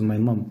Rises with my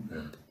mom,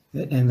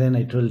 and then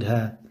I told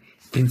her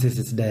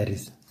Princess's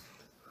Diaries,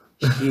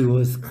 she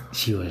was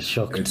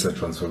shocked. It's a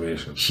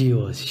transformation. She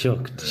was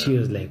shocked. Yeah. She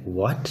was like,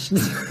 "What?"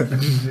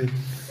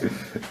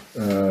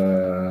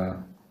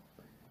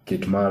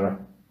 Kate Mara.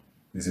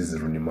 This is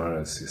Rooney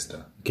Mara's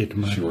sister. Kate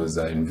Mara. She was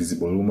an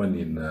Invisible Woman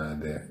in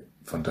the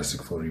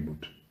Fantastic Four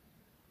reboot.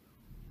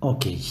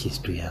 Okay, she's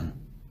too young.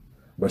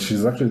 But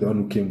she's actually the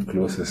one who came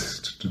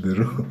closest to the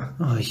role.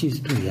 Oh,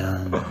 she's too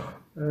young.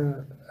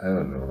 I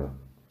don't know.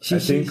 I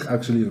think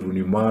actually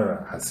Rooney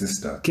Mara, her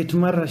sister. Kate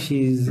Mara,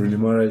 Rooney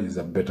Mara is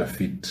a better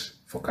fit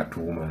for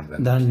Catwoman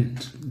than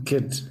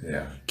Kate.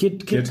 Yeah.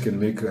 Kate can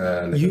make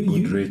a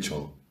good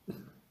Rachel.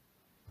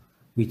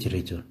 Which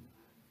Rachel?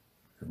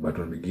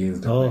 Batman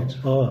Begins. That's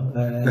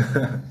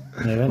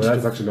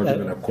actually not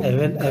even a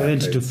common. I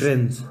went to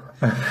Friends.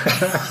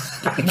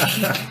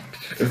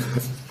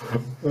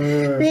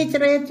 Which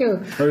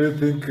Rachel? How do you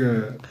think?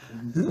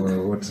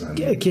 What's her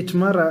name? Kate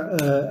Mara,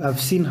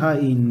 I've seen her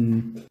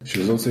in. She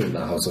was also in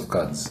House of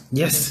Cards.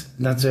 Yes,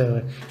 that's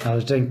what I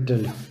was trying to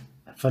tell you.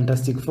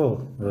 Fantastic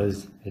Four I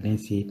didn't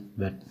see it,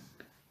 but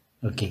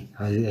okay,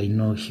 I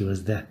know she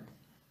was there.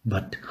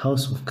 But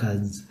House of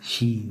Cards,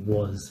 she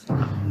was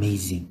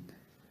amazing.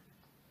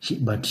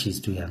 But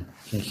she's too young.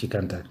 She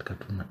can't act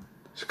Catwoman.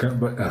 She can't.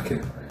 But okay,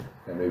 fine.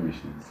 Yeah, maybe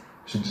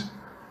she's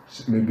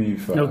maybe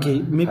if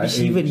maybe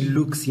she even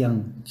looks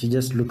young. She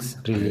just looks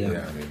really young.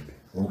 Yeah, maybe.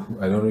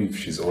 I don't know if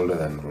she's older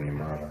than Rooney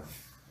Mara.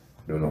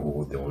 I don't know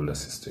who the older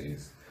sister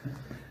is.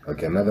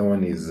 Okay, another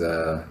one is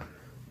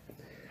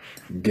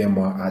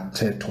Gemma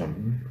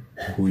Arterton,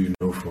 who you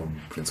know from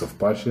Prince of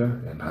Persia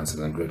and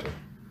Hansel and Gretel.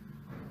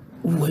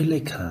 Oh, I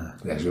like her.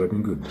 Yeah, she's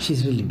looking good.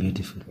 She's really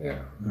beautiful.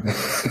 Yeah.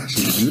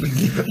 She's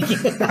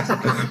beautiful.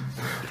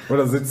 What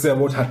does it say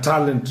about her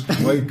talent,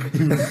 Mike?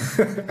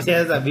 She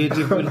has a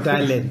beautiful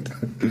talent.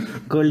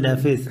 Cold her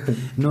face.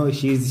 No,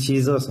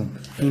 she's awesome.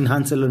 In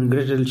Hansel and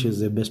Gretel, she was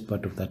the best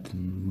part of that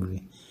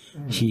movie.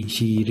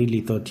 She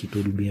really thought it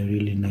would be a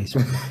really nice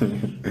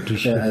movie to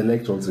show. Yeah, I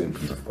liked also in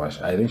Prince of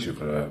Persia. I think she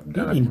could have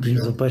done in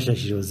Prince of Persia,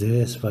 she was the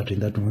best part in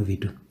that movie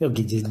too.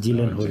 Okay, just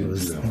Gyllenhaal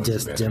was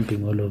just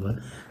jumping all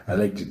over. I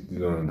liked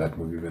Gyllenhaal in that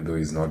movie, even though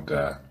he's not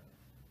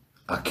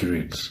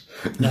accurate.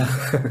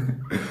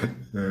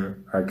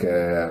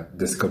 Okay,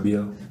 Jessica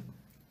Biel.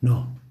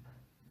 No,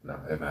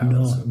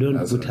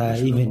 don't put her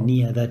even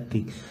near that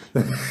thing.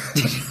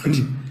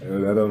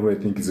 Another one I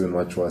think is even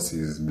much worse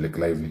is Blake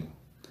Lively.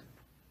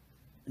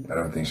 I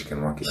don't think she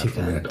can work in that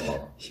movie at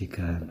all. She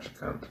can't.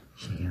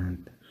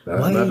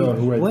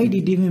 Why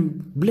did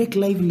even Blake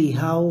Lively?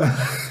 How?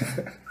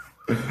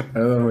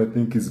 Another one I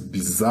think is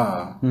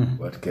bizarre,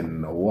 but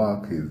can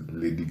work is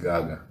Lady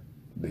Gaga.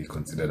 They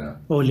consider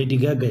her. Oh, Lady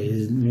Gaga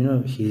is,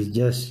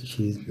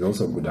 she's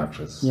also a good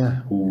actress.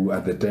 Yeah. Who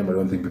at the time I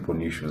don't think people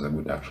knew she was a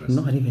good actress.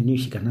 No one even knew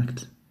she can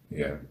act.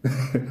 Yeah.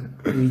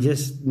 We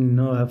just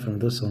know her from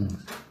those songs.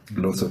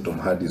 And also Tom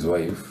Hardy's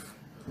wife.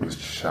 Who's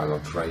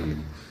Charlotte Riley?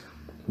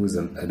 I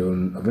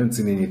haven't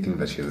seen anything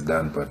that she has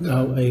done, but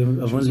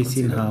I've only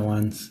seen her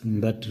once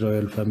in that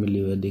royal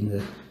family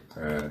wedding.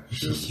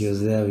 She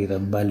was there with a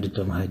bald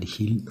Tom Hardy.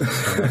 He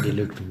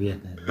looked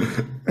weird.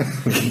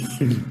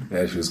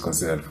 Yeah, she was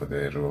considered for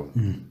the role.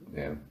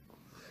 Yeah,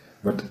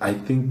 but I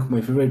think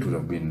my favorite would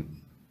have been.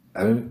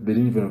 They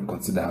didn't even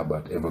consider her,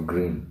 but Eva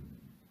Green.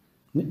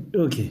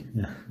 Okay,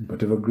 yeah.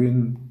 But Eva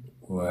Green,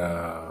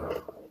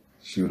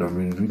 she would have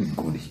been really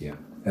good here,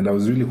 and I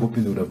was really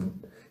hoping they would have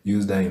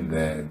used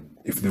her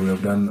if they would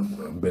have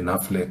done Ben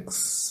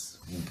Affleck's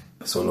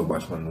solo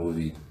Batman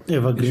movie.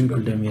 Eva Green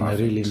could have been a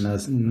really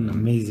nice,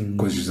 amazing.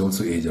 Because she's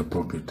also age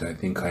appropriate. I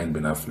think her and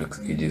Ben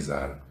Affleck's ages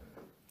are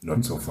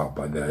not so far,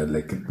 but they're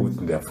like both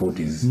in their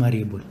 40s.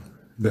 Marriable.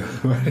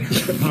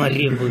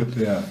 Marriable.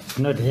 Yeah.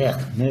 Not here.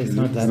 No, it's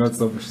not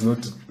that. She's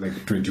not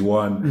like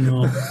 21.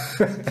 No.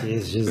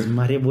 She's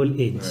marriable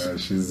age.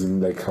 She's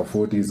in like her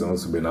 40s.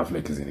 Also, Ben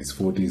Affleck is in his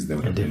 40s.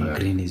 And Eva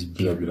Green is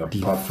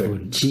beautiful.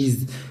 Perfect.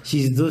 She's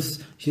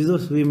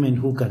those women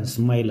who can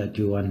smile at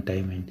you one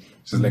time and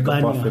she's like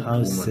burn a perfect your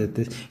house.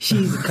 woman.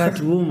 She's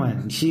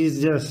Catwoman.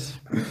 She's just.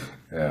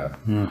 Yeah.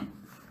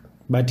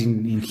 But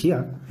in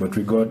here, but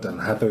we got Anne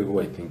Hathaway, who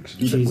I think she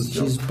did a good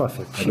job. She's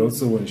perfect. And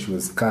also when she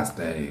was cast,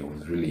 I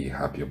was really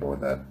happy about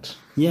that.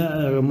 Yeah,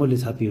 I'm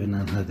always happy when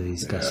Anne Hathaway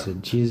is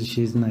casted.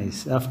 She's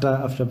nice.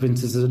 After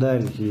Princess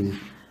Diaries,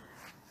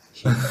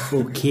 she's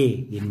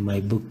okay in my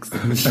books.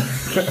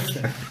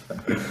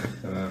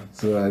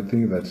 So I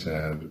think that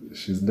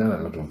she's done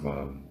a lot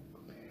of.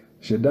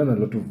 She had done a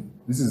lot of.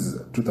 This is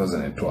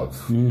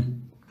 2012.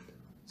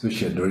 So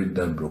she had already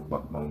done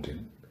Brokeback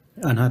Mountain.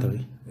 Anne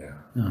Hathaway. Yeah.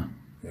 Oh.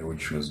 Yeah,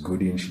 which she was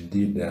good in. She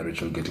did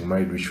Rachel Getting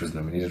Married, which was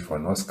nominated for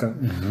an Oscar.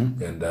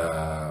 And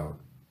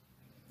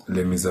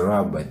Les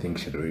Miserables, I think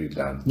she had already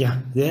done.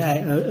 Yeah.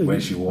 When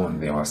she won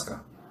the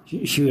Oscar.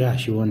 She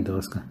won the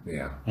Oscar.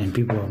 Yeah. And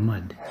people were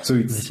mad. So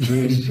it's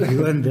strange. She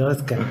won the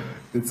Oscar.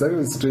 It's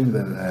actually strange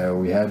that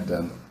we had,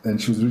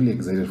 and she was really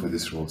excited for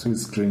this role. So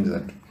it's strange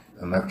that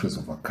an actress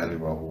of her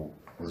caliber who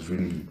was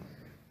really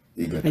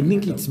eager. I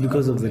think it's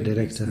because of the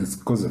director. It's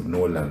because of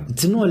Nolan.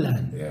 It's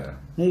Nolan. Yeah.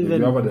 Even if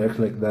you have a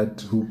director like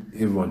that who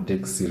everyone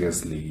takes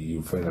seriously,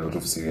 you find a lot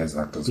of serious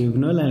actors. If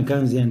Nolan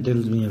comes here and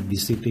tells me I'll be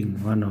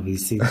sweeping one of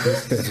his scenes,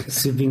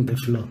 sweeping the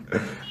floor,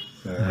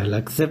 I'll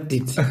accept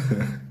it.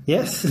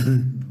 Yes.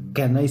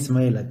 Can I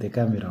smile at the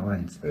camera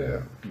once?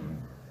 Yeah.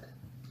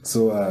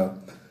 So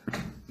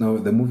now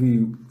the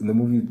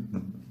movie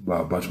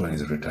Batman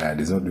is retired.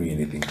 He's not doing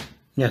anything.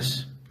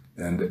 Yes.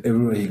 And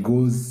everywhere he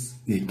goes,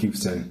 he keeps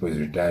telling people he's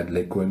retired.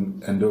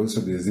 And also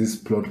there's this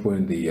plot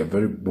point, a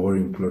very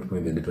boring plot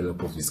point, the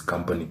developer of his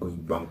company going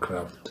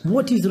bankrupt.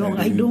 What is wrong?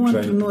 I don't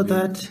want to know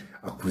that.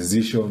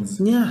 Acquisitions.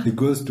 Yeah. He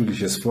goes to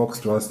Lucius Fox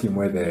to ask him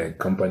why the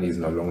company is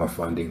no longer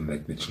funding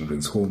like the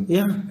children's home.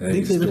 Yeah. And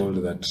he's told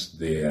that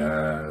they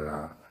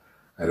are,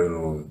 I don't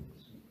know,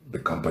 the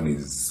company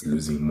is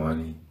losing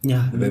money.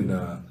 Yeah. And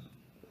then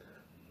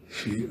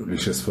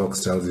Lucius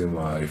Fox tells him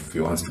if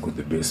he wants to go to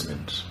the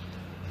basement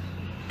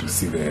to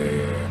see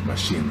the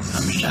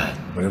machines.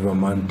 Whenever a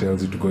man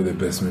tells you to go to the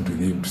basement with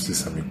him to see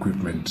some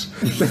equipment.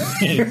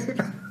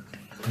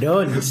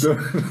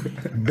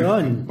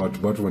 Don't.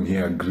 But when he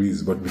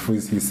agrees, but before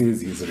he says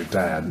he's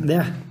retired.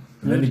 Yeah.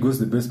 And then he goes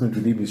to the basement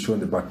with him, he's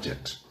shown the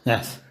budget.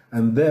 Yes.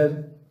 And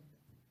then,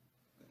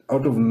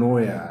 out of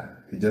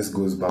nowhere, he just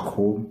goes back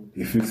home,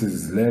 he fixes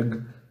his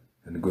leg,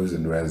 and goes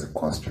and wears a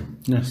costume.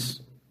 Yes.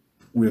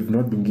 We have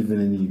not been given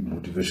any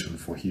motivation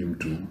for him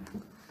to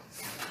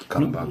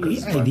come back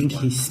as I think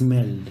he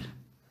smelled.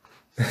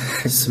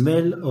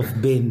 Smell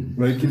of Bane.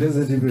 Like he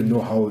doesn't even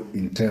know how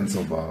intense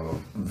of a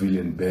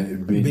villain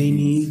Bane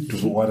is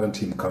to warrant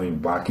him coming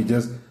back. He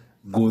just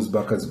goes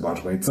back as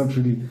Batman. It's not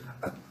really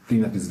a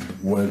thing that is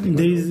well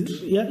developed.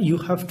 You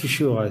have to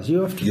show us.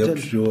 You have to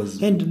show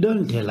us. And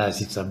don't tell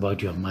us it's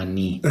about your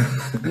money.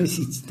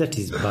 That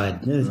is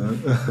bad.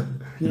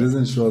 He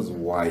doesn't show us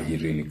why he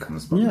really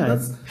comes back. Yeah.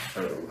 That's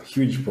a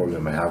huge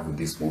problem I have with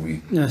this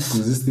movie. Yes.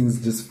 Because these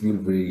things just feel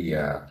very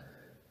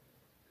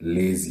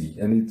lazy.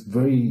 And it's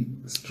very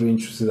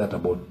strange to say that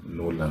about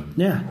Nolan.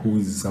 Yeah. Who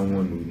is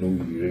someone who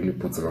really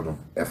puts a lot of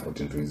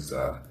effort into his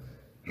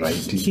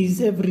writing.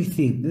 He's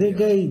everything. The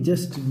guy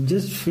just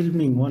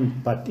filming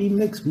one part. He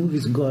makes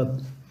movies go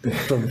up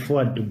from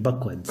forward to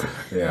backwards.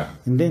 Yeah.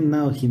 And then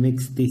now he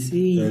makes this.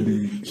 He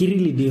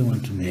really didn't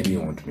want to make it. He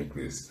didn't want to make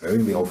this. I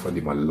think they offered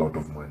him a lot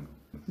of money.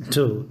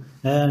 So,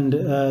 and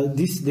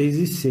there's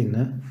this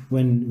scene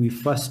when we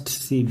first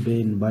see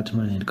Bane,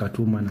 Batman, and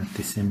Catwoman at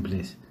the same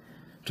place.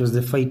 It was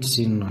the fight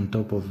scene on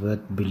top of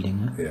that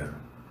building. Yeah.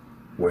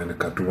 When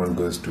Catwoman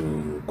goes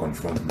to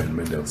confront Ben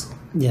Mendelsohn.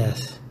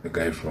 Yes. The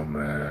guy from,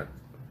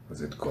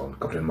 what's it called?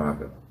 Captain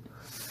Marvel.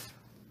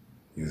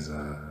 He's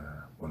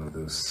one of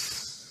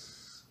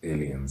those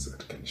aliens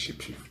that can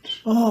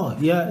shapeshift. Oh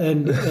yeah,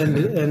 and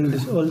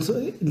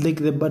also like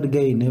the bad guy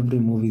in every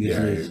movie.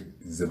 Yeah,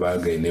 he's the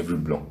bad guy in every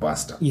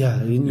blockbuster.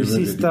 Yeah, when you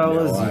see Star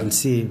Wars, you'll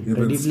see him.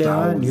 Ready Player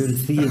One, you'll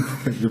see him.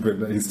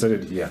 He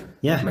started here.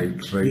 Yeah,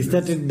 he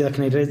started Dark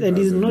Knight Rises, and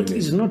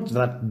he's not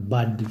that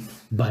bad,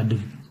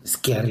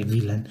 scary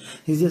villain.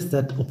 He's just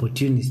that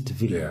opportunist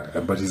villain.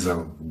 Yeah, but he's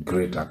a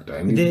great actor,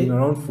 and he's been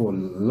around for a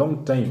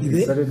long time.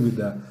 He started with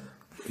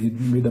he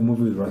made a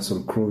movie with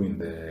Russell Crowe in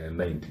the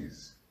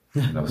 90s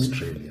in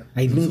Australia.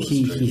 I think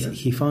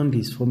he found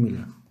his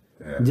formula.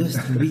 Yeah.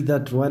 Just be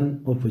that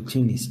one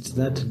opportunist.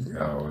 That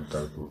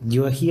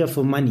you are here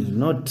for money,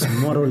 not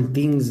moral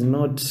things,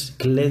 not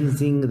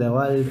cleansing the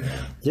world.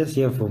 Yeah. Just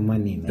here for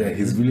money. Man.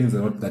 His villains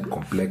are not that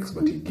complex,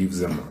 but he gives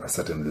them a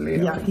certain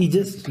layer. Yeah, he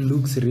just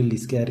looks really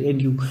scary, and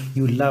you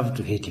love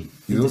to hate him.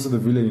 He's also the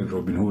villain in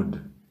Robin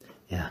Hood.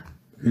 Yeah.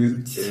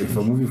 If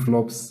a movie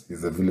flops,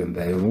 he's the villain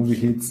there. If a movie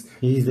hits,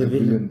 he's the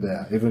villain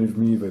there. Even if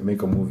I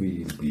make a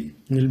movie,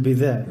 he'll be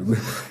there.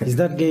 He's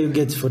that guy who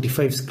gets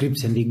 45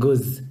 scripts and he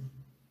goes,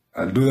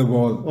 I'll do them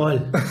all.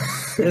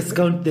 Let's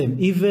count them.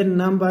 Even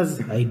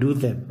numbers, I do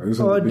them.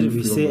 Or did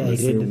we say I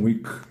read them?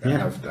 Week, I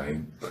have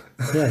time.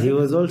 Yeah, he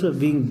was also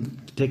being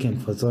taken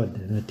for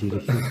sword. Not he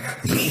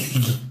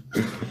refused.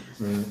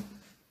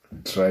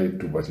 Tried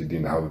to, but he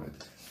didn't have the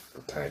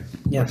time.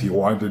 Yeah. But he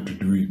wanted to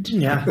do it.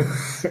 Yeah.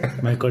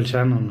 Michael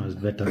Shannon was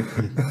better.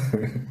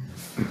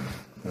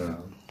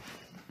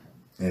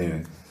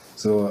 Anyway,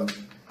 so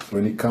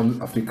after he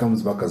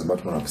comes back as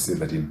Batman, I've said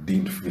that he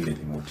didn't feel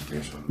any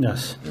motivation.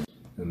 Yes.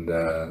 And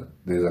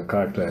there's a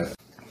character,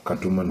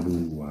 Catwoman,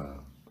 who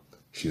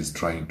she's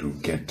trying to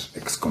get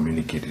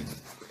excommunicated,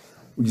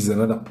 which is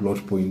another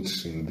plot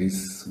point in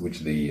this,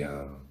 which they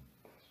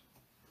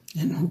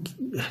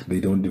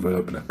don't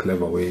develop in a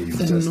clever way.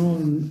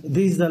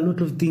 There's a lot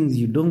of things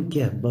you don't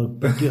care about,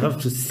 but you have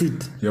to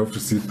sit. You have to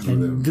sit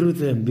through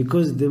them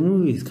because the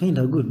movie is kind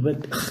of good.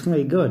 But oh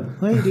my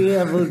God, why do you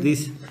have all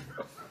this?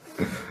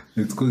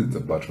 It's because it's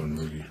a Batman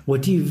movie.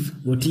 What if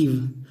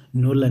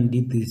Nolan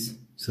did this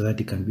so that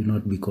it can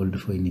not be called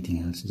for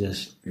anything else?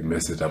 Just you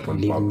mess it up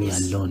on leave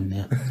purpose. Me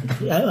alone.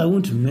 Yeah. I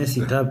want to mess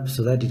it up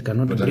so that it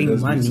cannot bring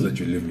money. So that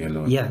you leave me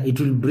alone. Yeah, it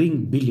will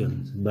bring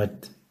billions,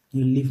 but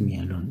you leave me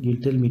alone.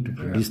 You'll tell me to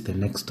produce the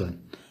next one.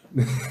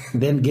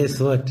 Then guess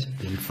what?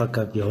 You'll fuck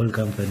up your whole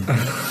company.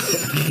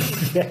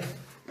 Yeah,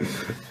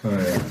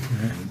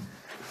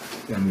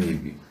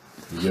 maybe.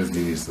 You just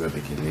did it so that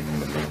they can leave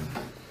him alone.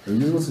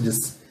 You also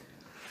just.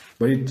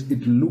 But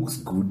it looks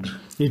good.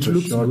 It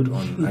looks shot good.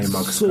 On it's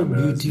IMAX so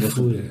cameras.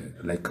 beautiful.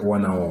 Like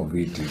 1 hour of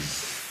it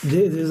is.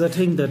 There's a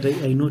time that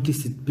I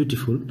noticed it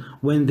beautiful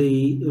when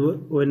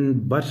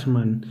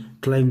Batman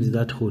climbs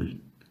that hole.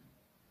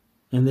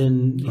 And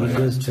then he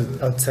goes to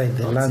outside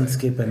the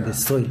landscape and the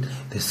soil.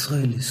 The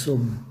soil is so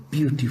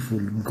beautiful,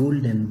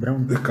 golden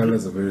brown. The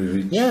colors are very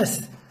rich.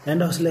 Yes.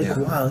 And I was like,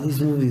 wow, this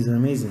movie is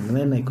amazing. And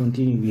then I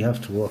continue, we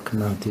have to walk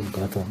now till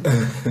Gotham.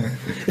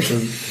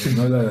 Because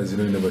Nolan, as you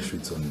know, he never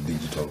shoots on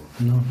digital.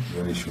 No. He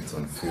only shoots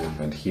on film.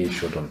 And he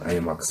shot on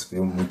IMAX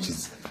film, which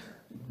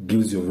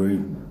gives you a very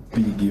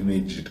big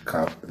image.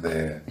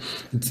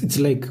 It's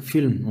like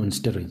film on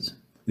steroids.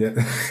 Yeah,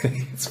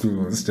 it's film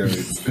on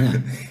steroids.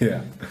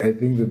 Yeah. I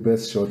think the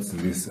best shots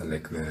in this are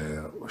like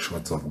the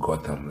shots of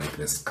Gotham, like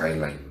the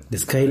skyline. The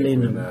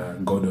skyline. Like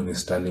when Gordon is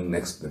standing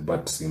next to the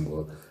bat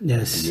symbol.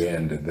 Yes. Yeah,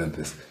 and then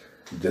you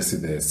just see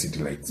the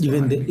city lights.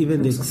 Even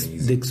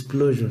the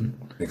explosion.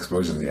 The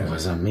explosion, yeah. It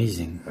was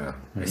amazing. Yeah.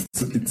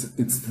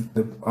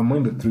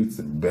 Among the three, it's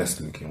the best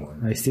looking one.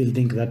 I still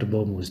think that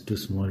bomb was too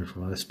small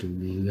for us to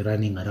be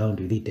running around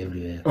with it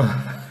everywhere.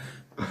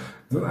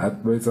 But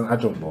it's an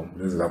atom bomb. It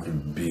doesn't have to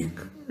be big.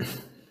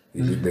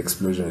 The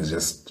explosion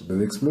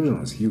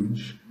was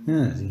huge.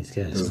 Yeah,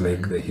 it was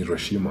like the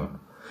Hiroshima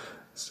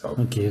stuff.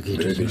 Okay.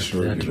 They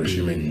show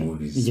Hiroshima in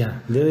movies. Yeah,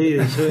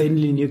 they show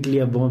any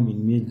nuclear bomb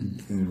in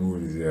movies. In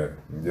movies, yeah.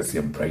 You just see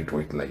a bright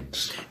white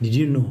light. Did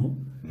you know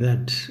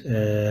that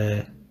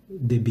the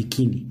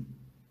bikini,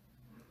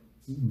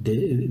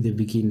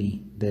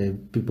 the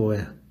people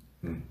wear,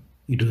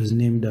 it was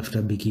named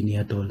after Bikini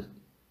Atoll.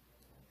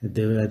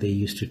 Where they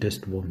used to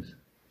test bombs,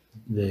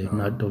 the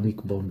atomic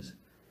bombs.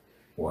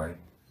 Why?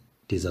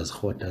 It is as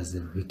hot as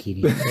the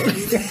bikini.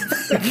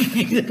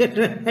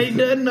 I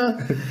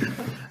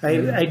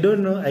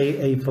don't know.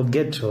 I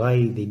forget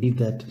why they did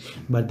that,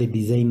 but the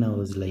designer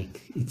was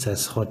like, it's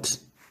as hot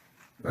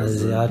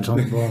as the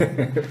atom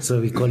bomb,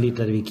 so we call it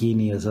a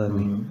bikini or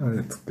something.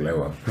 That's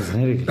clever. It's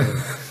very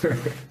clever.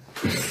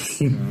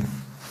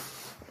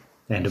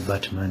 And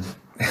Batman.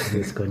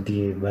 Let's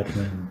continue.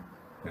 Batman.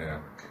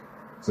 Yeah.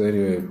 So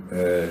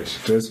anyway, she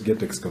tries to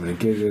get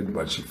excommunicated,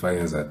 but she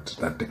finds that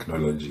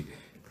technology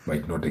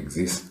might not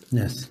exist.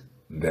 Yes.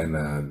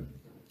 Then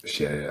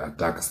she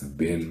attacks the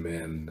Bane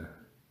men.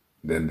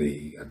 Then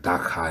they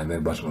attack her, and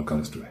then Batman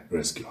comes to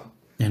rescue her.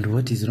 And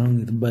what is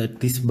wrong with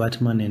this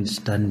Batman and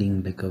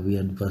standing like a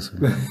weird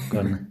person?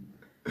 The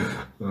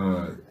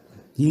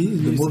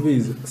movie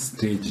is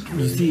staged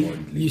very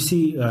oddly. You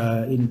see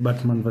in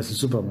Batman vs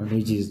Superman,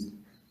 which is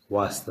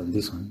worse than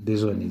this one.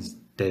 This one is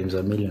times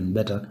a million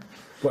better.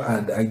 But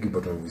I'd argue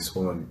Batman v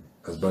Superman,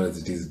 as bad as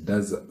it is,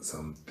 does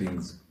some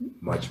things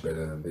much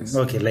better than this.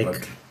 Okay, like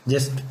But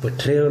just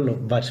portrayal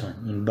of Batman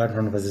in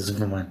Batman vs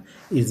Superman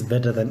is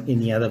better than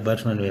any other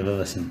Batman we've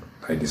ever seen.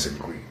 I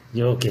disagree.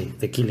 Yeah, okay,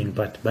 the killing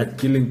part, but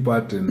Killing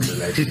part and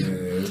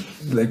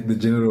like the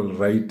general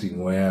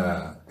writing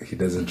where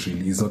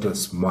he's not a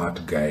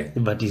smart guy.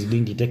 he's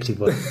doing detective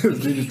work. He's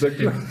doing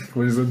detective,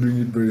 but he's not doing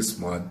it very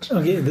smart.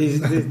 Okay,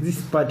 there's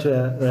this part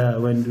where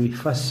when we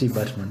first see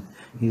Batman,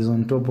 he's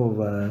on top of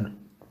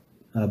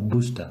a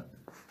booster.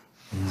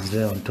 He's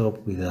there on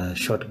top with a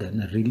shotgun,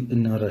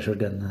 not a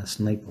shotgun, a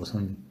sniper or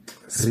something.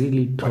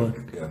 Really tall.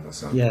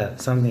 Yeah,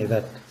 something like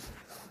that.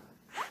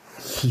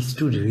 He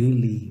stood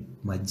really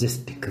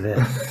majestic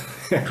there.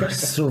 It was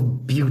so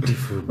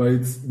beautiful. But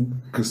it's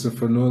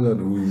Christopher Nolan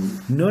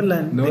who...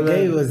 Nolan, the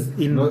guy was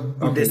in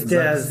the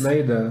stairs, Zack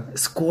Snyder,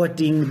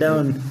 squatting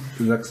down.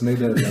 Zack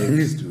Snyder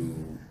likes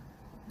to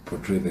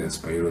portray the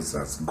Spyros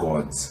as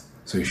gods.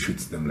 So he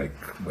shoots them like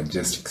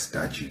majestic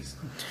statues.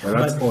 But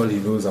that's all he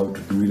knows how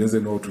to do. He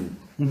doesn't know to...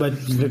 But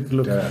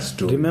look, tell a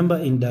story. remember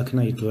in Dark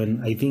Knight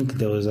when I think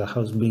there was a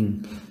house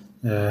being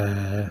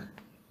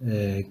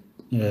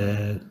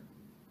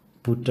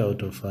put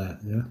out of fire,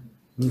 yeah?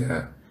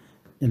 Yeah.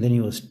 And then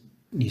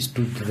he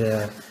stood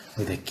there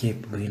with a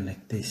cape going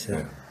like this.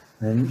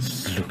 And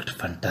he looked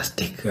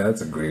fantastic. Yeah,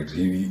 that's a great...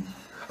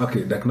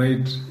 Okay, Dark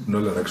Knight,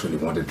 Nolan actually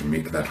wanted to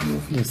make that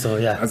movie. So,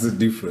 yeah. That's the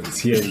difference.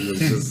 Here, he was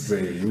just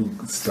say, you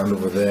stand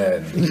over there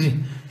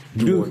and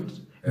do what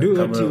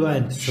you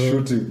want.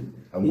 Shoot him.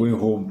 I'm going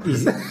home.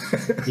 Is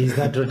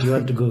that what you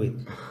want to go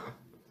with?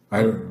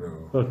 I don't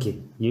know.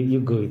 Okay, you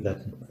go with that.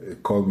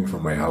 Call me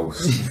from my house.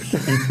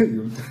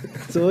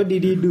 So what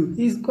did he do?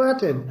 He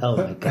squatted. Oh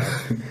my God.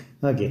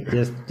 Okay,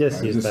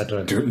 just use that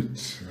one. Do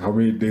it. How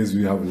many days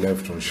we have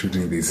left on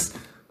shooting this?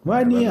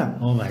 1 year.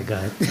 Oh my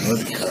God.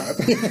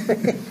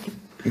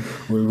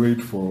 We'll wait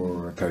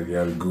for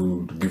Talia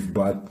Ghul to give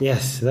birth.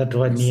 Yes, that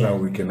 1 So year.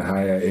 we can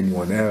hire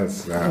anyone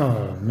else.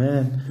 Oh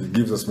man. It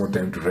gives us more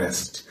time to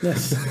rest.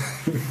 Yes.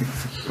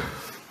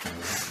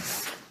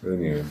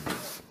 Anyway.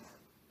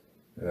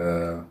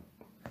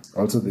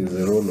 Also, there's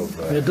a role of...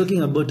 We're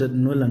talking about a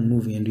Nolan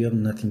movie and you have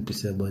nothing to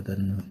say about that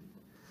movie.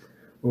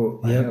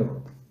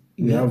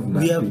 We have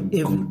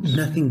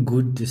nothing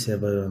good to say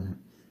about it.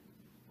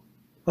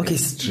 Okay,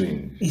 It's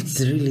strange. It's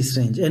really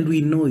strange. And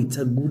we know it's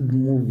a good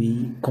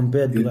movie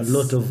compared to a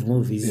lot of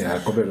movies. Yeah,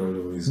 compared to all of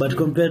movies. But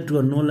compared to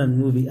a Nolan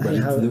movie, But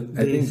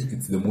I think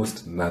it's the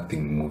most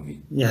nothing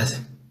movie. Yes.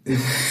 I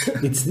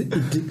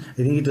think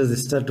it was the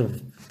start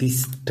of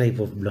this type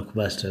of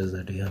blockbusters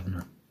that we have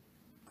now.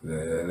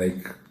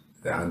 Like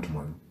the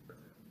Ant-Man.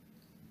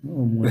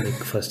 Or more like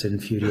Fast and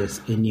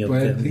Furious, any of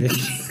But I them.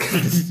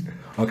 think-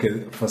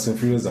 Okay, Fast and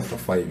Furious after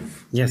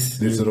 5. Yes.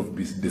 They sort of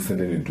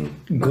descended into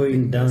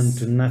Going down nothingness.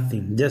 to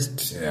nothing.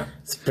 Just Yeah.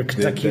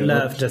 spectacular They're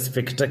not- after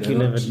spectacular,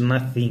 they're not but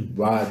nothing.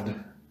 Bad,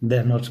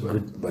 They're not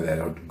good. but they're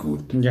not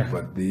good. Yeah.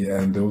 But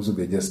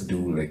they just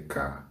do like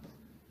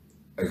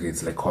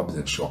it's like Hobbs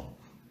and Shaw.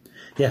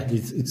 Yeah,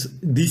 it's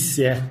this.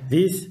 Yeah,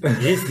 this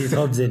is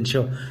Hobbs and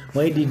Shaw.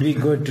 Why did we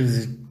go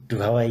to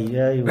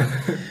Hawaii?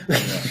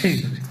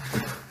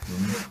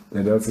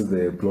 And that's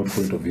the plot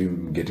point of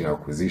him getting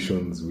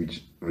acquisitions,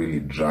 which really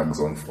drags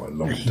on for a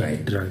long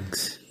time.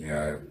 Drugs.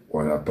 Yeah,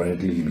 well,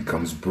 apparently he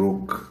becomes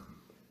broke.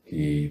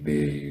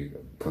 They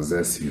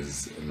possess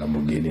his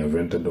Lamborghini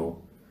Aventador,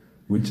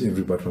 which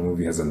every Batman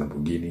movie has a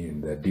Lamborghini,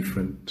 and they're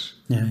different.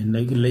 Yeah, and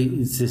like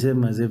it's the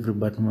same as every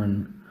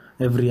Batman,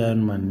 every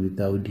Iron Man with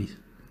Audi.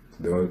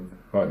 They all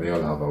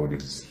have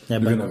Audis. Yeah,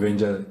 Even but-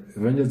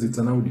 Avengers, it's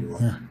an Audi.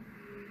 Yeah.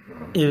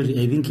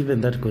 I think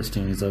even that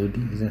costume is Audi.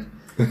 Isn't it?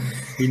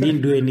 He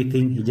didn't do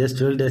anything. He just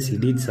told us he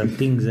did some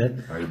things. I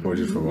bought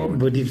it from Audi.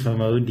 Bought it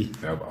from Audi.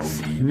 They have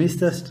Audi.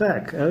 Mr.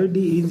 Stark,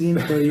 Audi engine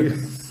for you.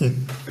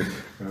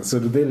 So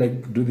do they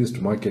do this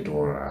to market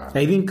or?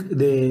 I think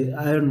the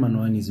Iron Man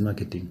one is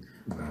marketing.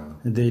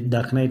 The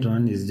Dark Knight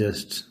one is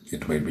just...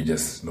 It might be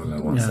just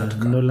Nolan wants that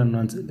car. Nolan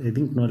wants... I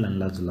think Nolan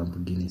loves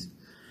Lamborghinis.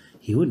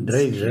 He would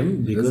drive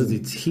them because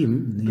it's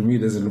him. To me, it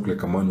doesn't look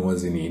like a man who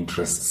has any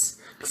interests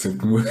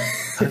except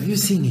Have you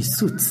seen his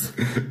suits?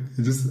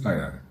 just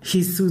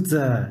His suits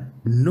are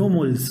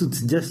normal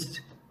suits.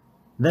 Just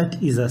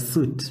that is a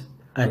suit.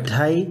 A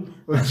tie,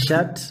 a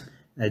shirt,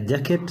 a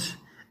jacket,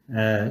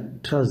 a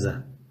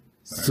trouser.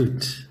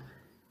 Suit.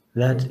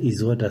 That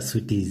is what a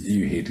suit is.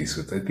 You hate his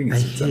suits. I think I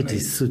it's hate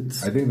his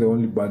suits. I think the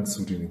only bad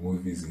suit in the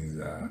movies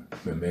is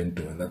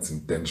Memento, and that's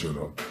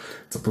intentional.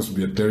 It's supposed to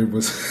be a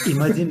terrible suit.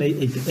 Imagine, I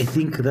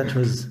think that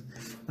was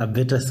a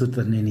better suit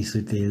than any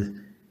suit there is.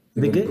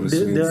 Bruce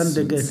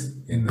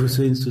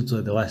Wayne suits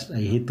were the worst.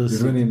 I hate those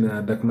Even suits.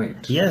 in Dark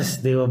Knight. Yes,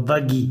 they were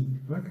baggy.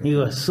 Okay. They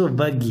were so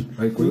baggy.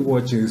 Like we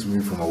watching this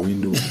movie from a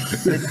window.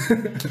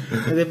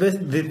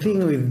 The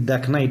thing with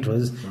Dark Knight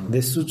was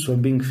the suits were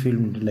being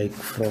filmed like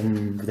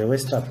from the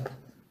west up,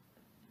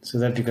 so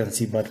that you can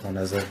see Batman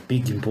as a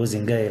big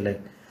imposing guy.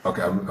 Like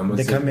Okay, I'm not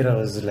the saying camera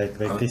was like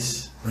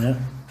this. Yeah.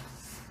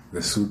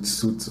 the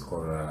suits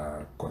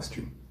or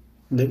costume.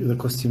 The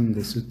costume,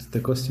 the suit, the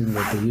costume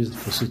that they used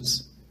for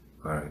suits.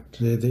 All right.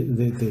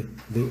 The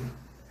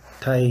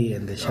tie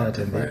and the shirt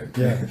and right.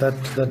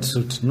 that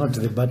suit, not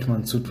the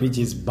Batman suit, which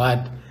is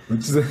bad. We'll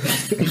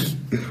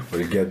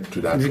get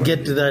to that. We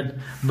get to that,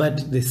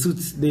 but the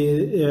suits,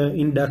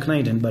 in Dark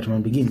Knight and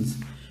Batman Begins,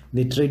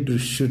 they tried to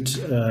shoot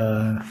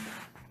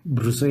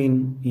Bruce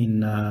Wayne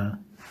in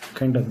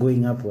kind of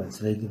going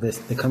upwards, like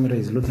the camera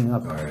is looking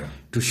up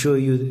to show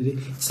you.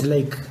 It's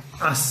like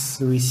us,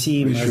 we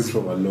see him we shoot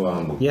from a low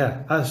angle.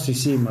 Yeah, us we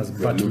see him as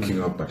We're Batman.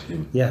 looking up at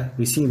him. Yeah,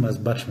 we see him as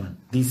Batman.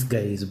 This guy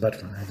is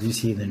Batman. As you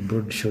see the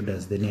broad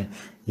shoulders, the neck.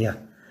 Yeah,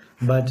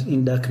 but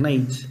in Dark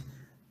Knight, it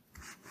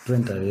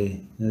went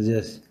away.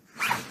 It's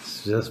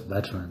just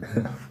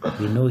Batman.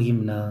 We know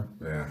him now.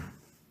 Yeah.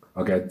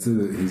 Okay, so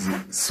his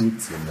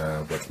suits in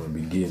Batman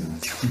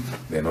Begins,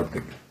 they're not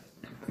the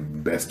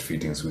best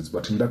fitting suits,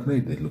 but in Dark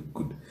Knight they look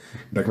good.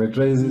 Dark Knight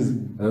Rises,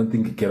 I don't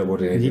think he cared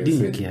about anything. He I didn't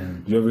said, care.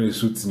 Do you have any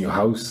suits in your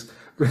house?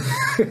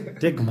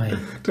 Take mine.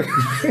 Take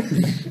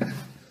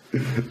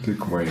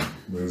mine.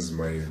 This is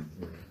my.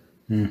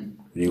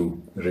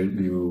 You tell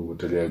you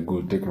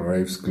good. Take my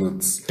wife's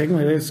clothes. Take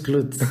my wife's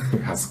clothes.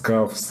 Her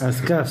scarves. Her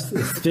scarves,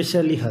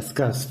 especially her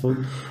scarves.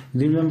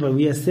 Remember,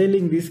 we are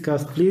selling these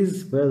scarves.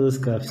 Please wear those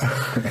scarves.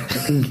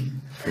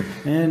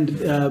 And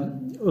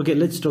okay,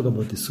 let's talk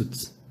about the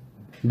suits.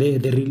 The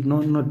real,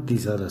 not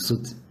these other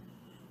suits.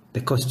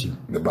 The costume.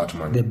 The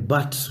Batman. The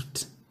bat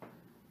suit.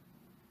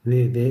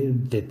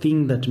 The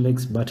thing that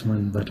makes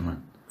Batman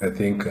Batman. I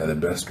think the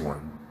best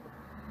one.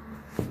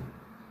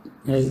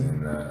 Is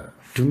in,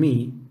 to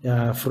me,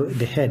 for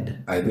the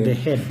head,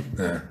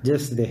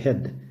 just the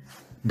head,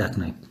 Dark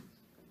Knight,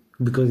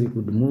 because he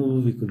could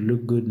move, he could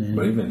look good.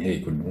 But even here,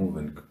 he could move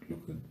and could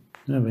look good.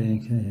 No,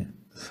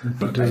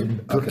 but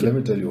okay, let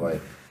me tell you why.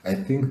 I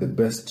think the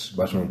best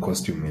Batman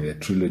costume in the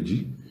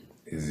trilogy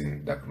is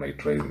in Dark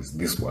Knight Rises.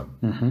 This one.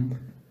 Mm-hmm.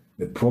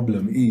 The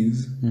problem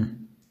is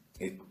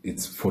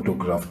it's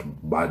photographed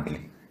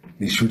badly.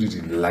 They shoot it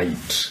in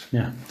light.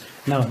 Yeah.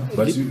 Now,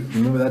 but you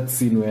remember that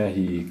scene where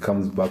he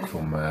comes back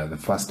from the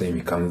first time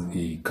he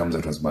comes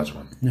out as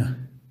Batman. Yeah.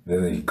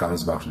 Then he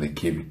comes back to the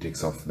cave. He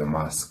takes off the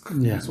mask.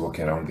 Yeah. He's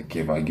walking around the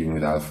cave arguing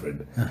with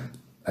Alfred. Yeah.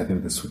 I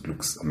think the suit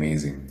looks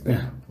amazing.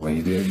 Yeah. When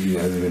he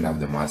doesn't even have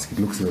the mask, it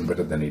looks even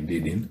better than it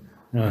did in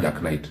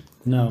Dark Knight.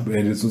 No.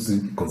 And it's also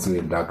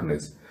considered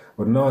darkness.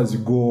 But now as you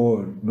go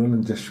on,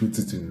 Nolan just shoots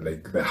it in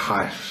like the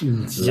harsh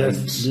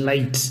just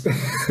light.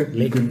 Like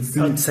you can see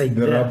outside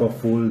the there. rubber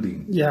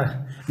folding.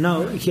 Yeah.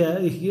 Now,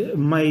 here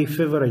my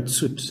favorite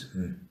suit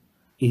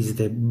is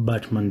the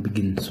Batman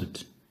Begins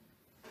suit.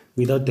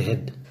 Without the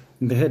head.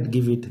 The head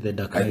give it the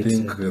Dark Knight. I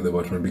think the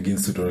Batman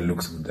Begins suit only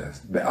looks good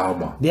as the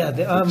armor. Yeah,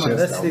 the armor.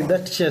 That's armor.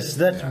 that chest,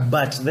 that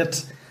bat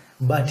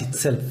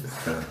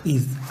itself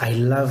is. I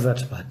love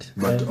that bat.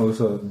 But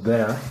also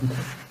there,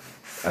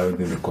 I don't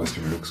think the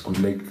costume looks good.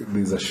 Like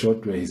there's a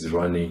shot where he's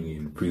running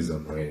in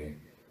prison where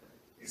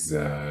he's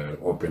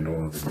opened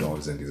all the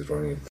doors and he's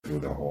running through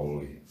the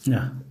hallway.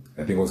 Yeah.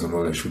 I think also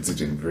Nolan shoots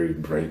it in very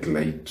bright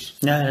light.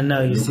 Yeah, and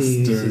now you Looks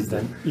see terrible. he's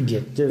an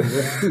idiot.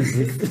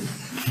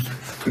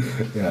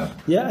 Yeah.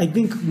 Yeah, I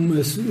think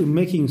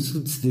making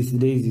suits these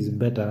days is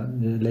better.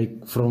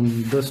 Like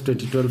from those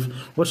 2012,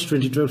 what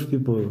 2012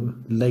 people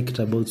liked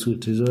about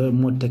suits is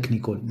more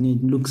technical.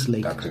 It looks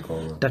like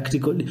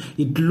tactical.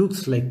 It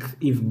looks like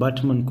if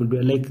Batman could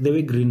be like the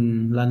way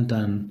Green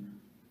Lantern,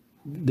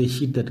 the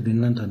shit that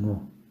Green Lantern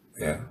wore.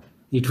 Yeah.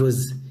 It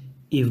was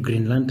if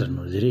Green Lantern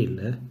was real.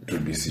 It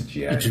would be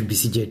CGI. It would be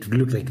CGI. It would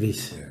look like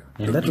this. Yeah.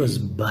 And that was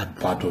bad.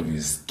 Part of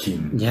his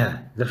skin. Yeah.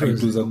 That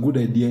It was a good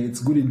idea. It's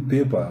good in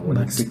paper. When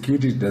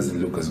executed, it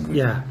doesn't look as good.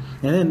 Yeah.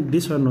 And then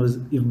this one was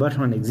if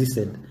Batman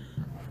existed,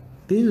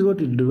 this is what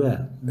it would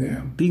wear.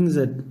 Yeah. Things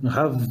that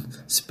have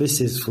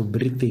spaces for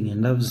breathing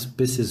and have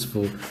spaces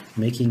for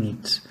making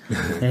it.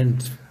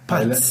 And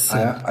parts.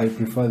 I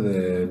prefer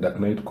the Dark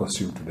Knight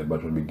costume to the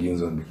Batman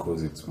Begins one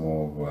because it's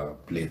more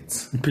of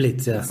plates.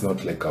 Plates, yeah. It's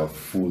not like a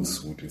full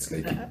suit. It's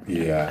like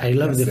I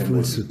love the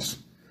full suit.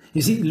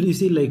 You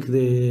see, like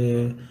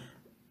the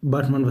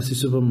Batman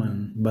vs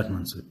Superman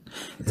Batman suit.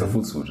 It's a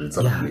full suit. It's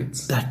a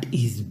plates. That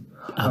is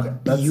a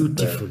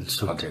beautiful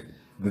suit. Okay.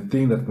 The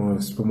thing that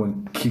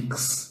Superman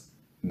kicks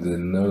the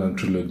Nolan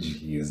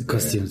trilogy is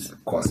costumes. The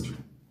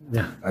costume.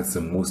 Yeah. That's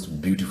the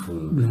most beautiful.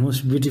 The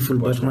most beautiful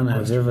Batman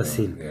I've ever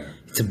seen. Yeah.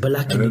 It's a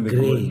black and and then they go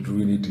grey. and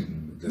ruin it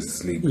in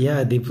Justice League.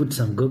 Yeah, they put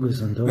some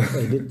goggles on top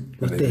of it.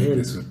 What And the they make hell?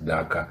 the suit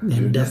darker. And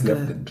They just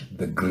darker. left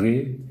the grey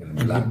and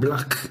And black. the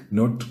black.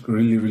 Not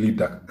really, really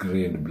dark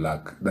grey and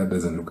black. That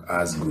doesn't look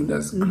as good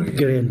as grey.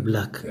 Grey and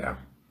black. Yeah.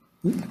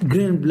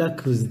 Grey and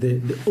black was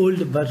the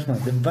old Batman.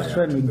 The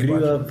Batman we The grew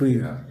Batman, up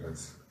with. Yeah,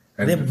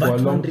 and The for a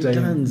Batman long time,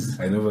 Returns.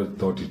 I never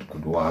thought it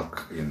could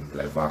work in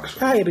live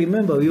action. I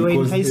remember we were in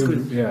Because high school.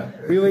 yeah.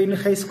 We were in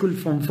high school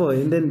from 4,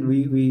 and then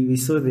we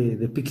saw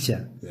the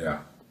picture. Yeah.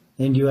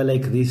 And you were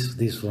like,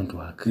 this won't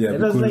work. Yeah,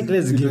 and I was because like,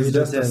 let's it give was it a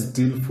just a chance.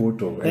 still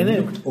photo. And And it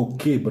then- looked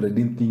okay, but I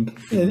didn't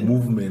think the and-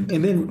 movement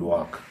and then- would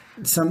work.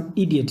 some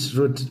idiot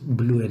wrote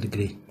blue and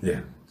grey.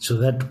 Yeah. So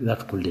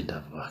that couldn't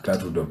have worked.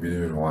 That would have been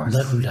even worse.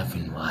 That would have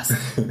been worse.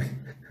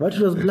 But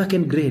it was black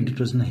and grey and it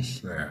was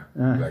nice. Yeah,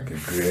 black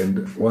and grey.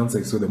 And once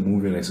I saw the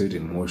movie and I saw it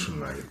in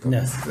motion, I thought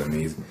this is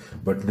amazing.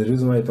 But the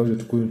reason why I thought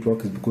it couldn't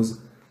work is because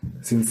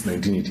since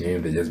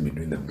 1989, they've just been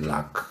doing the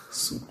black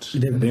suit. I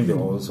think they're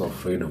also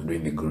afraid of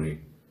doing the grey.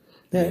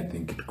 Yeah. I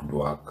think it could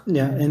work.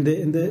 Yeah, and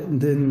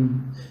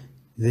then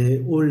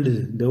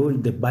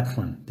the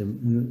Batman,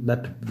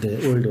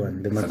 the old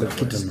one, the Michael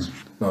Keaton one.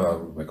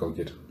 No, Michael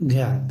Keaton.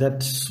 Yeah,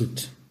 that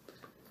suit,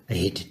 I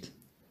hate it.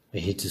 I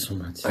hate it so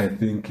much. I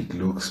think it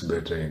looks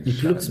better in It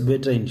shadow. looks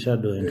better in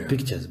shadow and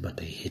pictures, but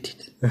I hate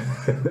it.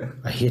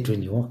 I hate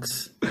when he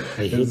walks.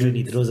 I hate when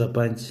he throws a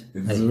punch.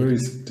 It's very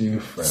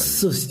stiff. And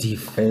So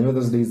stiff. I know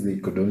those days they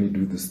could only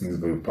do these things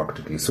very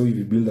practically. So if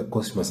you build a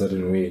costume a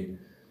certain way,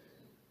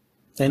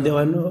 And there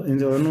were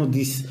no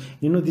this.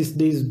 These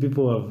days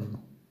people have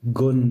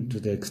gone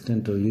to the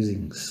extent of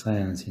using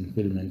science in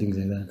film and things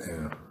like that.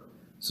 yeah.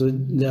 So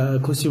the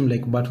costume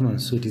like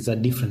Batman's suit is a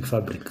different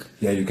fabric.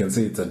 Yeah, you can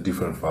say it's a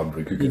different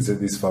fabric. You can say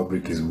this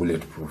fabric is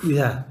bulletproof.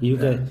 Yeah, you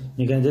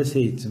can just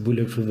say it's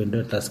bulletproof and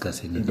don't ask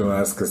us anything. Don't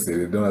ask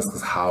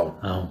us how.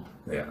 How?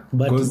 Yeah.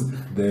 But- because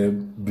the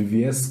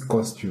BVS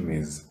costume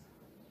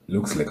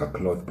looks like a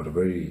cloth, but a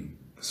very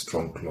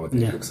strong cloth.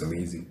 Yeah. It looks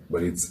amazing.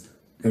 But it's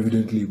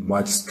evidently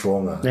much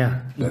stronger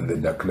than the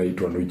Dark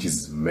Knight one, which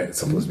is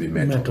supposed to be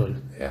metal.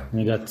 Yeah.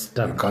 You got You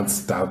stabbed. can't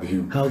stab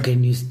him. How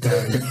can you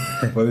stab?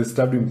 Well, they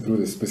stabbed him through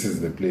the spaces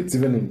in the plates.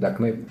 Even in Dark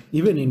Knight,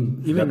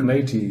 Dark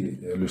Knight,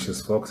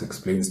 Lucius Fox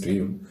explains to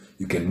him,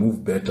 you can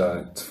move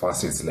better, it's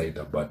faster, it's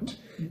lighter, but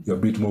you're a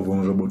bit more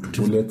vulnerable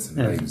to bullets and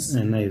knives.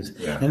 And knives.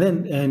 Yeah. And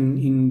then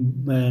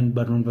in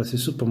Batman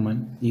vs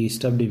Superman, he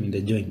stabbed him in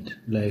the joint,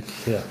 like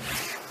here.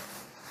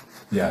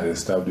 Yeah, they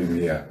stabbed him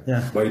here.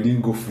 Yeah. But he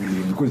didn't go fully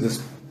in because he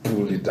just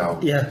pulled it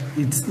out. Yeah,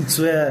 it's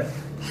where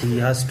he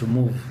has to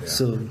move. Yeah.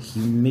 So he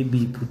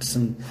maybe put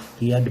some.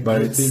 He had But I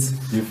plates.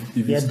 think if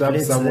He you had stab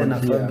plates, someone then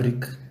a here,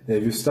 fabric.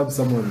 if you stab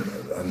someone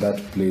on that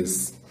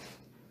place,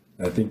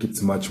 I think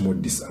it's much more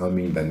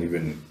disarming than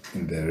even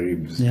in the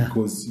ribs Yeah.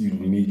 because you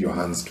need your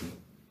hands to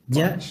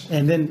punch. Yeah,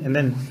 and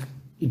then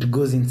it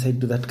goes inside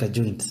to that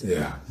joint.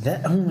 Yeah.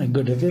 That, oh my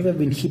God, have you ever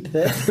been hit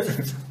there?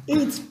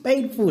 It's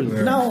painful.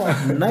 Now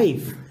a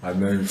knife. A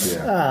knife,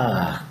 yeah.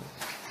 Ah.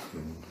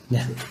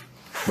 Yeah.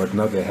 But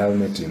now the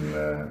helmet in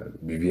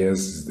BVS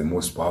is the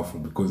most powerful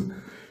because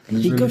He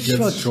literally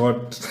got gets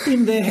shot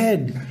in the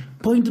head,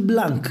 point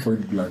blank.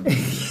 point blank.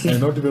 And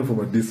not even from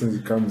a distance,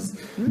 he comes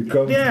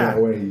Yeah.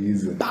 to where he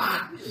is and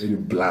he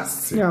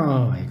blasts him.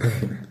 Oh my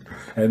God.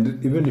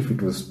 And even if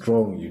it was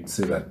strong, you'd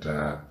say that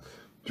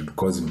it would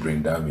cause him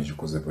brain damage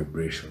because of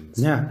vibrations.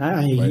 Yeah, But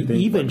I he think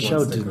even Batman's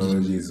shouted.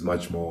 technology is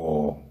much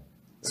more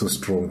so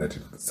strong that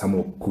it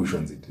somehow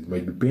cushions it. It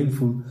might be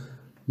painful.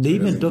 They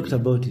even talked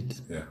about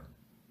it. Yeah.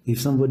 If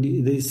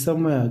somebody, there's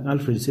somewhere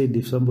Alfred said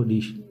if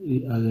somebody shoots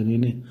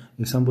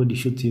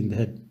you in the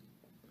head.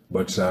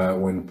 But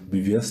when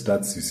BVS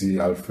starts, you see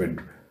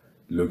Alfred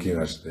looking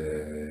at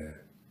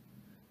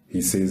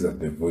he says that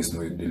the voice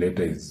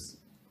modulator is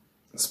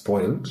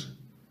spoiled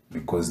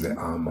because the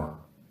armor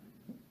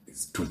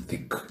is too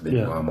thick. The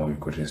new armor we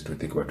got is too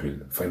thick, but we'll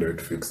find a way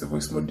to fix the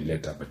voice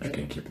modulator, but you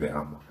can keep the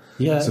armor.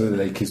 Yeah. So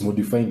like he's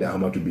modifying the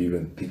armor to be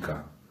even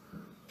thicker.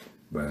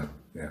 But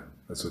yeah,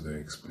 that's what they're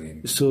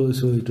explaining. So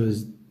it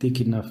was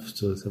thick enough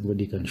so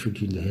somebody can shoot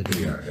you in the head.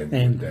 Yeah,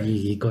 and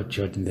he got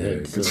shot in the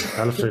head. So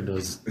Alfred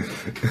was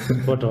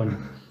spot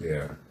on.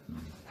 Yeah.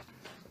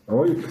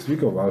 Oh,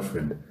 speak of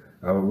Alfred,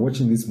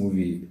 watching this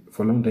movie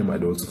for a long time,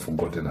 I'd also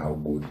forgotten how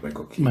good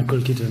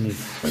Michael Keaton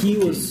is. He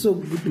was so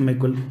good.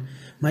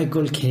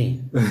 Michael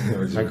Caine.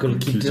 Michael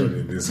Keaton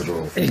in this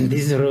role. In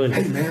this role.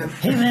 Hey man.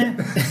 Hey man.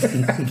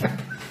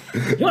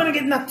 You want to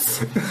get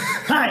nuts?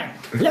 Hi,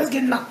 let's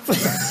get nuts.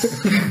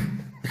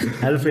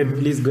 Alfred,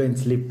 please go and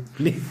sleep.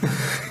 Please.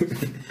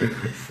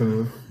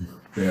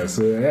 Yeah,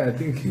 so yeah, I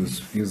think he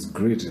was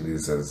great in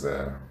this as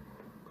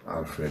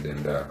Alfred,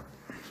 and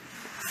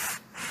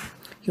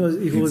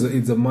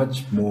it's a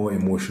much more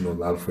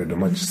emotional Alfred, a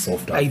much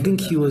softer. I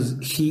think he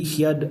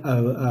had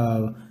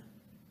a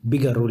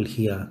bigger role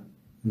here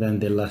than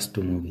the last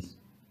two movies.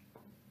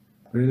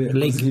 Really,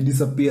 like he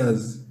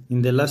disappears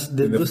in the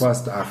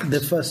first act. The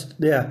first,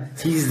 yeah,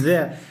 he's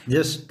there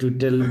just to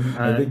tell.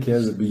 I think he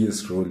has the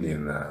biggest role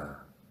in.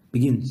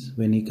 Begins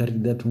when he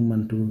carried that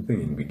woman to. I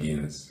think it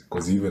begins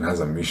because he even has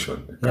a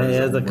mission. Yeah, he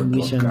has a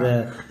mission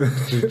there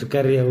to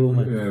carry a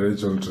woman. Yeah,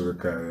 Rachel to the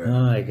car. Yeah.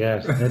 Oh my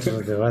God, that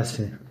was the worst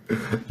thing.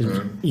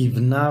 If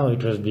now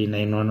it was be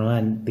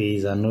 911, there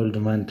is an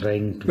old man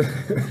trying to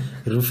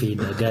roofie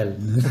the girl.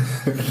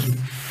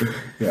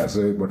 Yeah,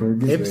 so but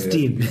when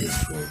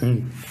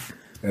Epstein.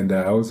 And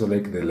I also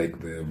like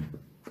the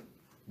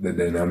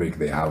dynamic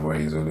they have where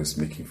he's always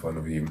making fun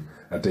of him.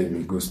 At time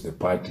he goes to the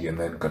party and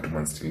then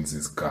Catwoman steals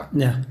his car.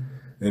 Yeah.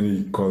 Then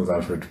he calls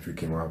Alfred to pick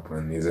him up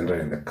and he's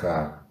entering the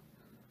car.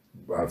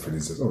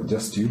 Alfred says, "Oh,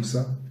 just you,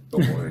 sir?"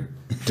 Don't worry.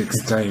 It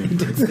takes time.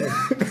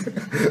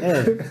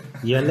 Hey,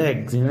 your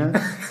legs, you know?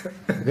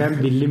 You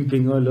can't be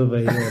limping all over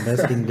here and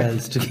asking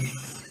girls to.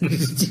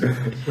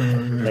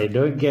 I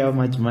don't care how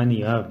much money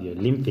you have, you're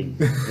limping.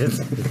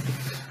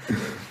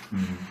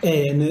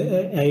 Hey, and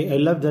I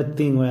love that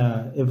thing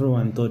where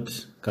everyone thought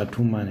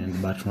Catwoman and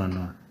Batman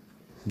were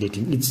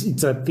dating.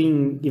 It's a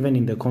thing even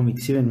in the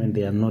comics, even when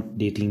they are not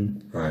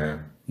dating. Oh, yeah.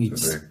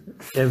 It's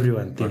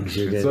everyone thinks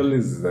you It's get.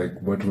 always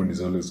like Batman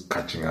is always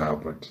catching her,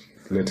 but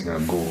letting her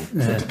go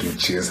so he can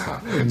chase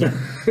her.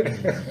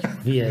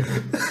 Weird.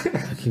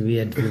 Fucking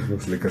weird people.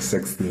 It's like a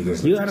sex thing.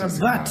 Just You like are a chasing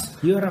bat.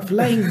 You are a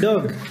flying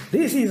dog.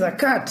 This is a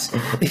cat.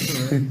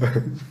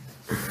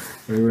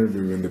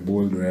 When the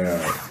bold where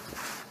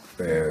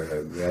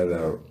the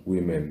other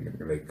women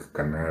like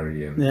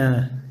Canary and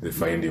Yeah. they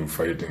find him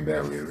fighting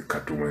there with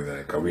Catwoman, they're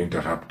like, are we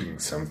interrupting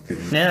something?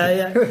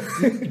 Yeah.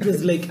 It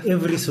was like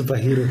every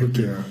superhero who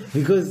came. Yeah.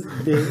 Because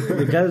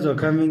the girls were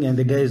coming and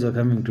the guys were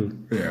coming too.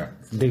 Yeah.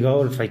 They were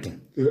all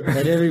fighting.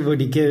 And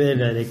everybody came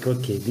in and like,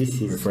 okay, this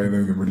They is find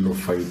them in the middle of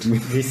fighting.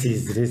 this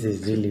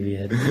is really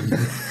weird.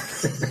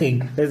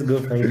 Let's go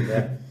find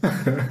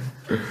that.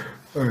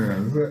 Oh,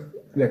 yeah. So,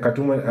 yeah,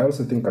 Catwoman. I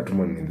also think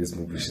Catwoman in this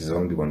movie, she's the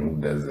only one who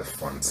does the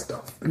fun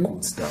stuff, the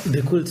cool stuff.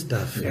 The cool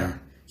stuff. Yeah.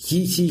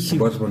 She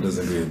Batman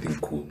doesn't do anything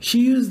cool. She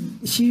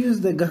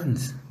used the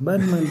guns.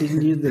 Batman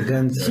didn't use the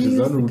guns. Yeah, She she's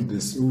the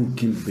used one who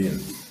killed Bane.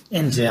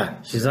 and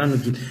yeah, she's the one who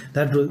killed.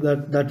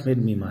 That made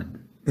me mad.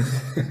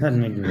 That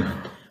made me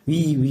mad.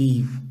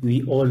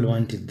 We all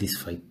wanted this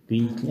fight.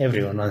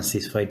 Everyone wants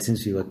this fight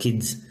since we were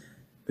kids.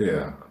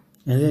 Yeah.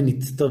 And then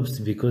it stops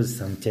because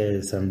some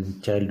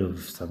child of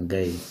some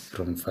guy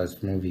from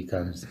first movie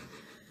comes.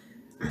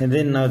 And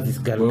then now this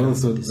girl Well,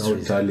 comes. also and now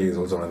destroys. Charlie is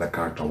also another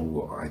character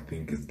who I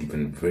think is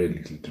given very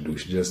little to do.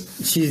 She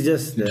She's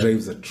just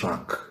drives a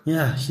truck.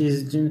 yeah,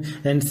 she's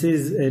and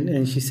says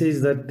and she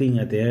says that thing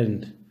at the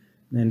end.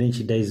 And then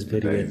she dies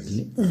very That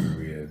is weirdly.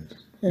 weird.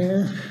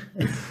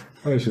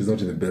 Well, she's not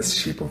in the best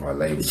shape of her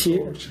life.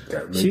 so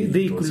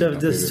They could have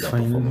just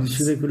find.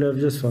 They could have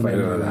just found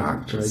Find another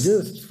actress.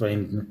 Just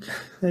find.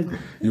 Like,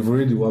 You've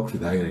already worked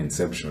with her in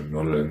Inception,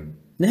 Nolan.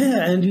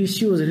 yeah, and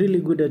she was really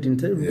good at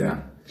interview.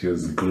 Yeah, she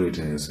was great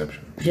in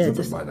Inception. She's Yeah, not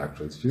just- a bad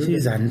actress.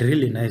 She's a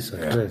really nice she's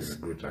actress. a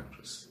great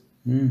actress.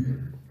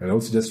 And I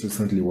also just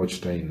recently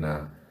watched her in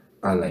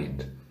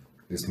Allied,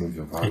 this movie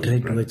of I tried to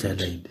Brad watch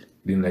Pitt. Allied.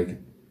 Didn't like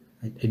it.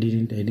 I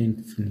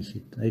didn't finish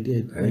it. I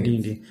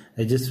didn't.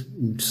 I just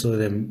saw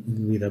them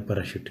with a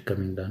parachute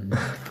coming down.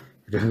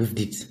 Removed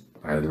it.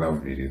 I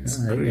loved it. It's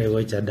I great.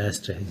 watched Ad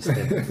Astra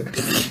instead.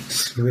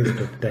 Waste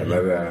of time.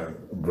 Another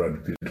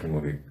Brad Pitt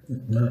movie.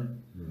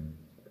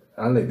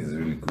 Allied is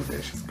really good.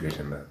 And she's great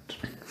in that.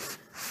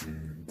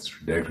 It's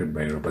directed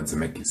by Robert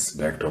Zemeckis,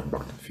 director of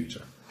Back to the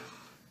Future.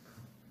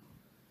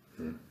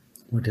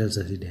 What else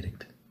has he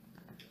directed?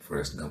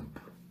 Forrest Gump.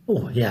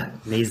 Oh yeah,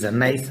 he's a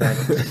nice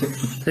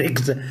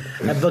director.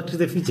 And Back to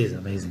the Future is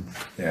amazing.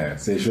 Yeah,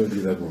 so I showed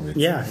you that movie.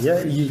 Yeah.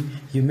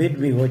 You made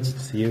me watch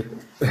it. You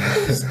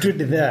stood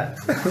there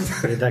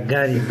with a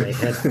gun in my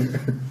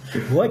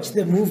head. Watch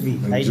the movie.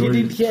 I Enjoy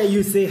didn't it. hear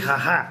you say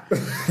haha.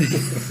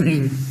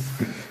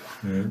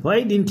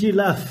 Why didn't you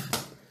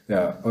laugh?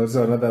 Yeah,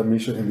 also another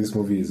mission in this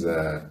movie is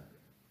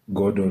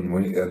Gordon,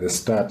 when at the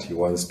start he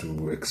wants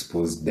to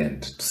expose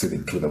Dent, to say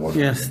the truth about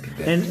Yes,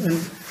 Dent. and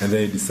And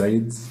then he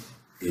decides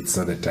it's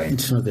not the time.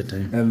 it's not the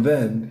time. And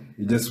then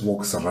he just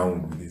walks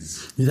around with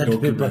his That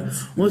paper.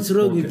 documents in What's his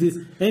wrong with pockets.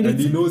 this? And And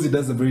he it's- knows he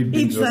does a very It's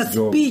dangerous a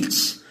job.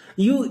 speech.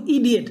 You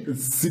idiot.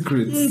 It's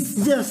secrets.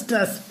 It's just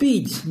a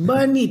speech.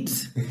 Burn it.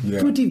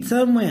 Yeah. Put it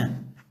somewhere.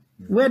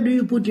 Where do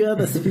you put your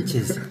other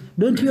speeches?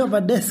 Don't you have a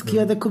desk?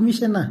 You're the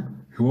commissioner.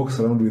 He walks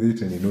around with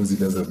it and he knows he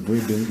does a very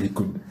he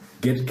could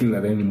get killed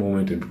at any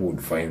moment and people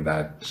would find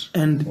that.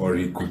 And- or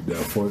he could they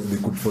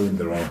could fall in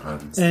the wrong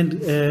hands.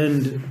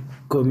 And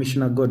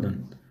Commissioner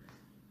Gordon,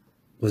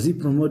 was he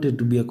promoted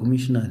to be a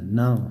commissioner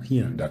now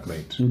here Dark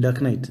Knight. in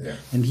Dark Knight? Yeah.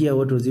 And here,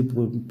 what was he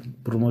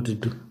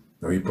promoted to?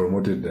 No, he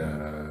promoted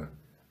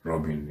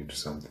Robin into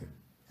something.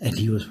 And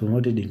he was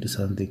promoted into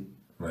something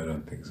I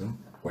don't think so.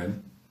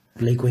 When?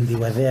 like when they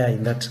were there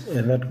in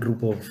that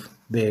group of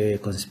the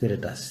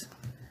conspirators.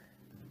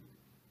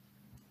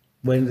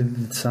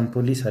 When some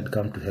police had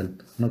come to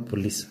help, not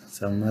police,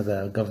 some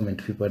other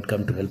government people had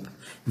come to help.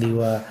 They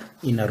were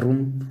in a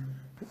room,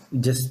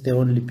 just the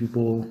only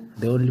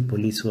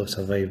police who have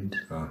survived.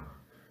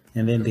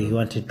 And then they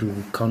wanted to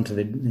count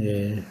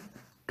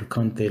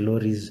the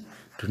lorries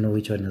to know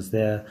which one was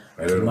there,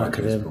 I to don't know mark what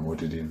he was them.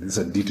 promoted in. These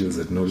are details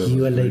that Nolan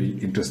You was were very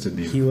like- interested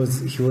in. He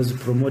was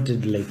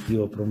promoted like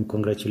you are from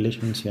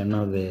congratulations, you are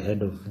now the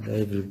head of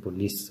every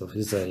police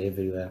officer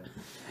everywhere.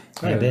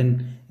 And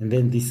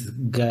then this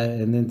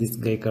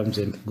guy comes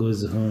and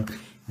goes home.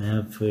 I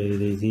have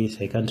this,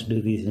 I can't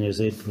do this, and you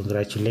said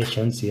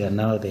congratulations, you are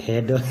now the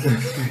head of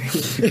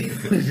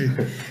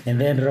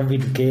and then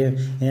Robin came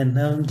and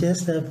I'm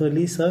just a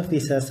police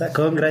officer, sir.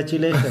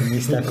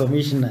 Congratulations, Mr.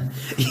 Commissioner.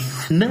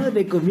 Now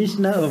the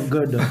commissioner of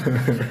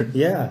Gordon.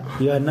 Yeah,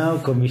 you are now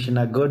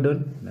Commissioner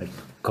Gordon. Like,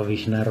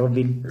 Commissioner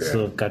Robin.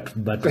 So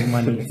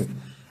Batwoman is,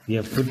 we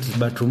have put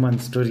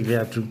Batwoman's story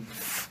there too.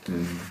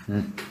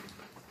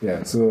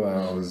 Yeah, so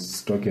I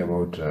was talking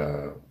about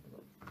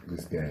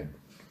this guy,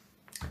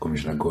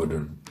 Commissioner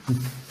Gordon.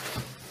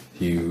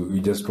 He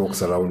just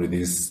walks around with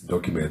these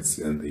documents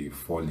and they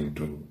fall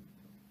into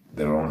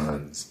the wrong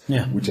hands.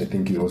 Yeah. Which I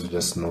think is also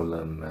just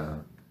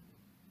Nolan.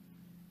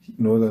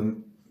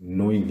 Nolan,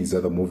 knowing his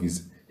other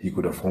movies, he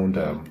could have found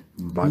a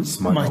much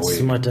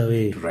smarter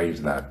way to write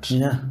that.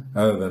 Yeah.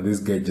 Other than this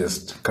guy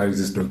just carries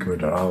this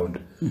document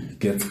around,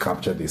 gets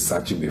captured, they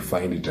search him, they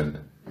find it, and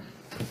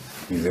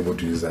he's able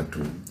to use that to.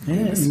 Yeah,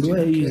 and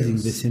why are you using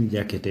the same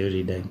jacket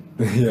every day?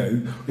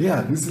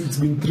 yeah. It's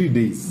been 3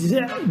 days.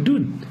 Yeah,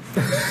 dude.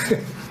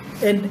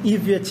 And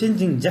if you're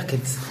changing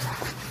jackets,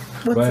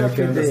 what's But I up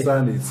can with the...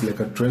 understand it's like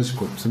a trench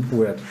coat. Some people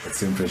wear the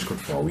same trench coat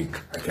for a week.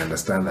 I can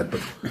understand that,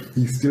 but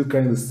he's still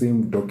kind of the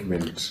same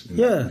document.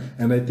 Yeah.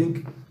 And I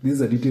think this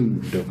is a detail we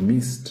would have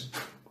missed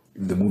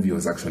if the movie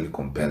was actually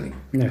compelling.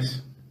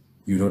 Yes.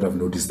 You would not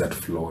have noticed that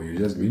flaw. You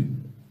just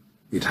been,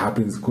 it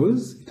happens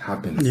because it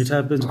happens. It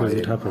happens because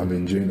it happens. I'm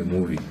enjoying the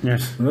movie.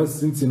 Yes. Not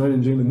since you're not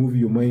enjoying the movie,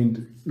 your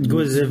mind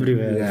Goes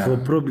everywhere Yeah. for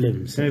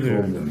problems.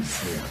 Everywhere.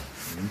 problems. Yeah.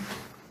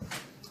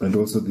 And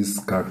also this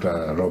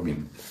character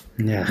Robin.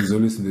 Yeah. He's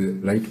always in the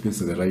right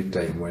place at the right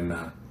time when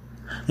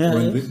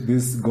Yeah.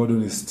 this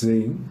Gordon is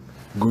saying,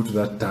 go to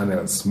that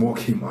tunnel, smoke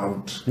him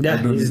out. Yeah,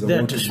 Gordon he's is there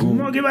about to go.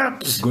 smoke him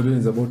out. Gordon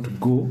is about to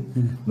go.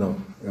 No,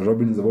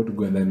 Robin is about to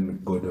go, and then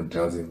Gordon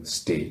tells him,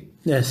 stay.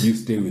 Yes. You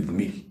stay with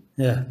me.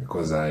 Yeah.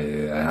 Because I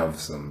have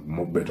some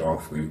more better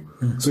off for you.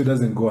 So he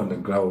doesn't go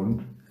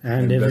underground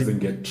And and doesn't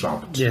get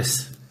trapped.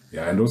 Yes.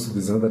 Yeah, and also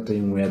there's another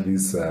time where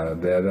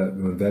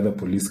the other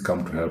police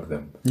come to help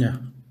them. Yeah.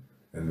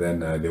 And then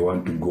they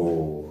want to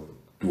go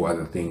do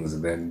other things.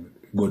 And then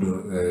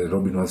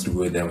Robin wants to go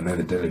with them, and then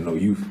they tell him, "No,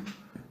 you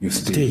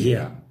stay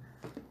here.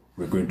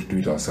 We're going to do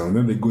it ourselves." And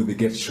then they go, they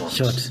get shot.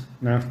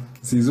 No.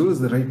 So he's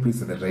always the right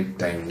place at the right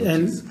time.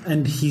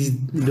 And he's,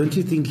 don't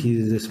you think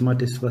he's the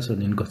smartest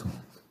person in Gotham?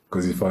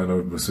 Because he found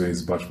out Bruce Wayne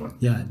is Batman.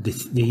 Yeah, the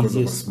Because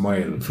of a easiest.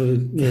 smile.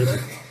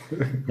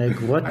 Like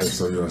what? I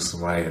saw your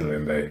smile,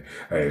 and I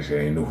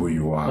know who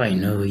you are. I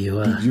know who you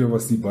are. Did you ever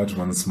see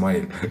Batman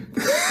smile?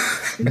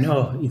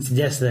 No, it's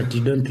just that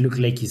you don't look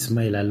like you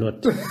smile a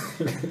lot.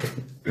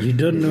 You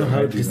don't know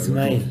how to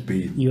smile.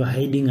 You're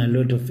hiding a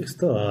lot of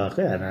stuff.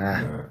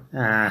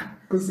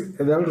 Because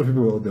there are a lot of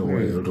people out there who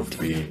are in a lot of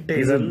pain.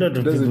 There's a lot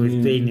of people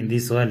with pain in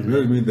this world.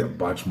 Doesn't mean they're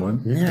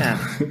Batman. Yeah.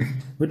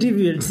 What if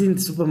you had seen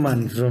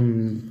Superman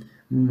from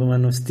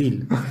Man of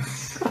Steel?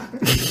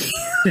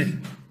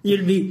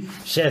 You'll be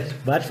shit,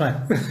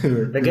 Batman.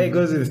 The guy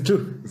goes with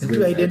two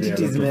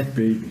identities, man.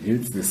 Pain. He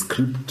hates the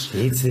script.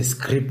 He hates the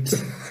script.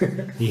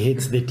 He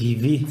hates the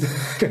TV.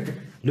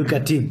 Look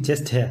at him,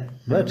 just hair.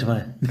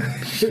 Batman.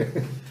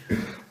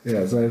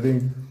 Yeah, so I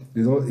think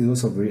he's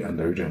also a very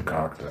underrated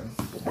character.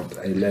 But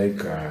I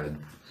like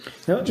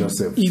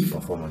Joseph's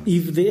performance.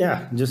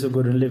 Joseph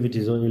Gordon-Levitt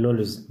will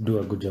always do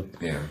a good job.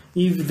 Yeah.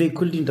 If they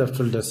couldn't have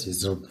told us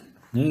his job,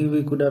 maybe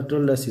we could have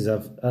told us he's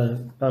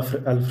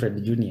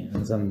Alfred Jr.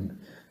 and some.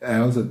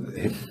 I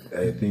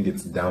think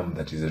it's dumb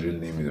that his real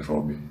name is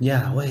Robin.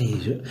 Yeah, why?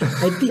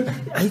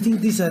 I think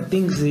these are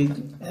things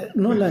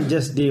Nolan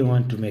just didn't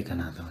want to make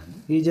another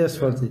one. He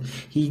just wanted.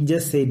 He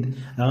just said,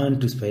 "I want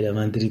to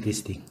Spider-Man 3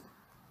 this thing."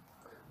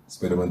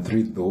 Spider-Man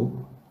 3,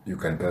 though, you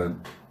can tell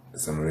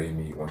Sam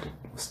Raimi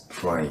was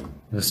trying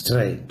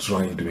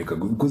to make a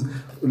good. Because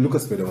look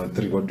at Spider-Man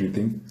 3. What do you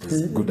think?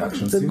 It's good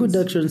action It's a good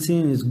action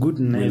scene. It's good.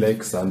 We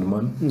like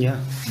Sandman. Yeah.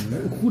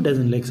 Who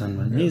doesn't like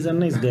Sandman? He's a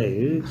nice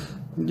guy.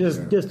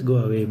 Just go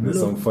away. There's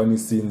some funny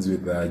scenes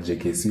with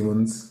J.K.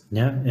 Simmons.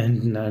 Yeah,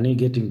 and Nani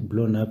getting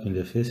blown up in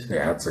the face.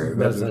 Yeah, that's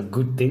a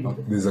good thing.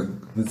 There's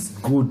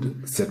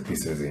good set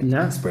pieces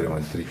in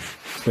Spider-Man 3.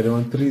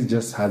 Spider-Man 3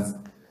 just has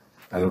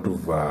a lot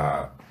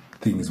of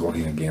things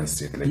working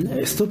against it.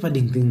 Like, stop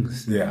adding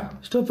things. Yeah.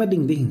 Stop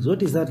adding things.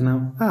 What is that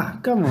now?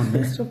 Come on,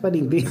 man. Stop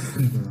adding things.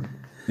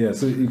 Yeah,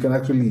 so you can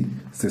actually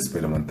say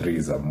Spider-Man 3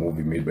 is a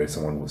movie made by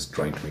someone who was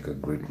trying to make a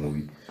great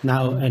movie.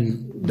 Now,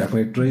 and Dark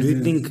Knight Rises, do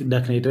you think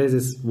Dark Knight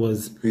Rises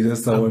was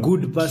a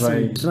good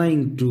person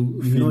trying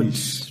to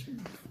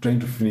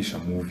finish a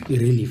movie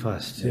really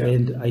fast? Yeah.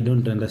 And I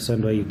don't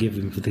understand why you gave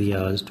him 3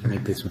 hours to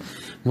make this one.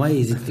 Why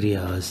is it 3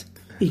 hours?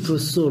 It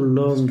was so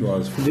long.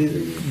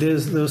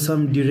 There were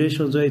some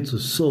durations where it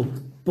was so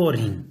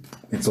boring.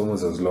 It's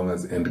almost as long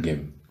as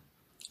Endgame.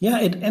 Yeah,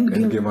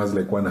 Endgame has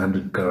like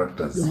 100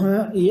 characters.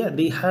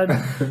 They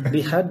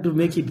had to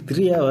make it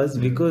 3 hours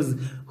because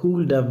who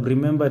would have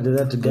remembered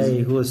that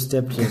guy who was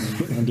stepped in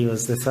and he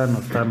was the son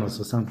of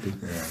Thanos or something?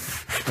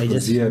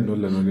 Yeah.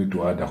 Nolan wanted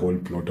to add a whole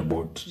plot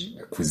about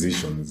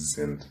acquisitions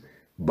and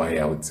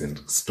buyouts and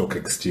stock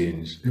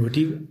exchange.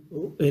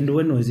 And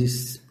when was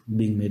this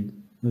being made?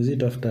 Was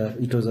it after?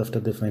 It was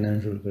after the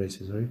financial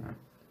crisis, right?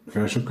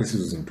 Financial crisis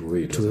was in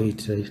 2008.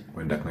 2008, right?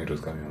 When Dark Knight was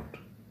coming out.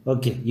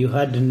 Okay, you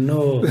had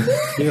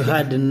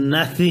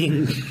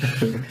nothing.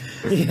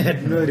 You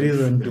had no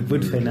reason to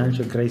put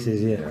financial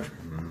crisis here.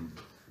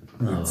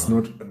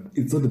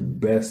 It's not the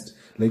best.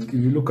 Like if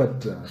you look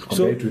at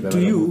compared to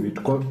to you,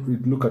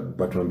 movie, look at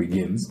Batman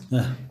Begins.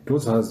 Yeah. It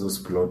also has those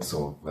plots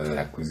of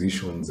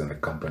acquisitions and a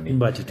company.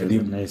 But it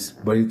was nice.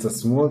 But it's a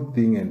small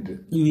thing,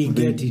 and We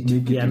get it.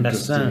 make We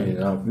understand. interesting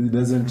enough. It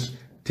doesn't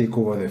take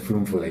over the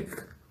film for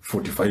like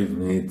 45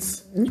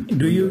 minutes.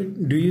 Do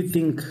you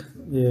think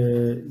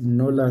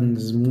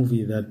Nolan's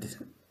movie that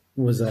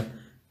was a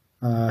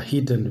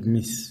hit and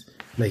miss,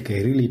 like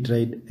I really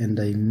tried and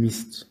I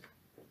missed,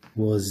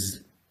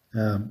 was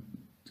the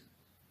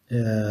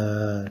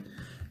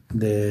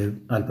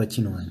Al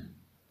Pacino one?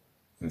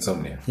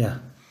 Insomnia. Yeah.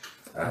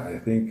 I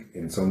think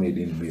Insomnia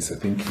didn't miss. I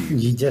think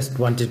He just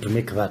wanted to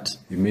make that.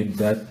 he made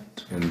that,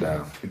 and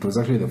it was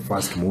actually the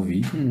first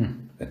movie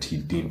that he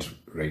didn't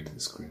write the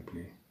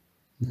screenplay.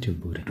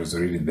 It was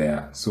already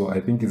there. So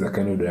I think he's a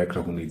kind of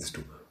director who needs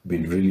to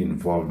be really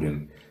involved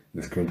in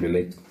the screenplay.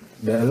 Like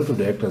there are a lot of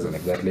directors are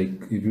like that.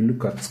 Like if you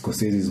look at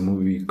Scorsese's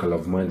movie Color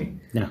of Money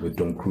with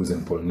Tom Cruise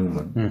and Paul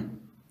Newman,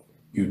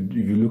 if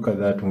you look at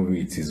that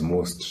movie, it's his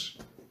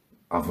most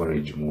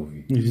average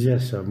movie. It's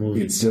just a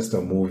movie. It's just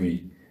a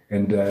movie.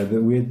 And the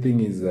weird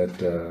thing is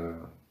that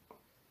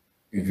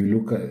if you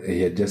look at,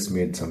 he had just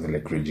made something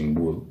like Raging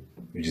Bull,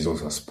 which is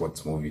also a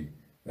sports movie.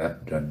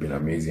 That had been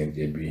amazing.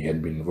 He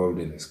had been involved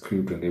in the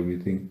script and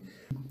everything.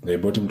 They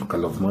brought him to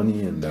Color of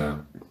Money, and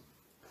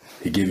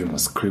he gave him a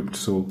script.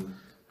 So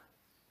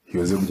he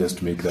was able just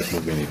to make that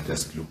movie, and it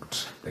just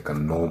looked like a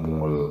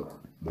normal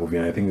movie.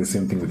 And I think the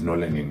same thing with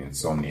Nolan in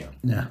Insomnia.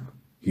 Yeah.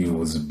 He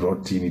was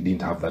brought in, he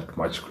didn't have that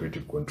much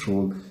creative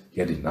control. He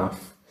had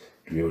enough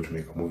to be able to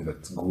make a movie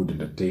that's good,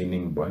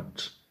 entertaining,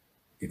 but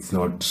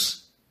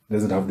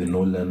doesn't have the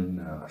Nolan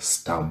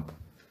stamp.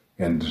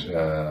 And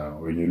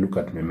when you look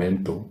at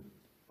Memento,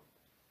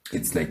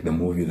 it's like the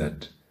movie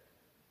that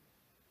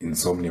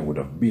Insomnia would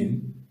have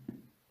been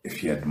if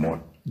he had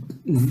more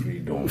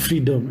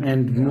freedom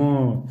and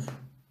more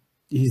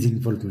his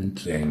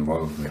involvement. Yeah,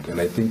 involvement. And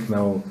I think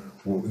now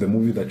the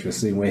movie that you're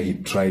saying where he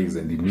tries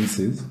and he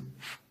misses,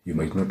 you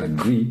might not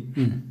agree,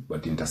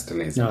 but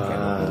Interstellar is the kind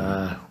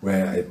of movie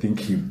where I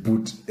think he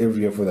put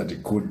every effort that he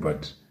could,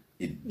 but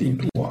it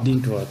didn't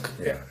work.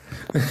 Yeah.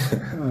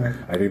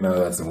 I think now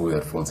that's the movie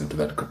that falls into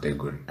that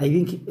category. I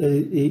think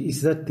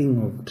it's that thing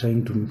of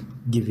trying to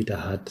give it a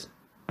heart.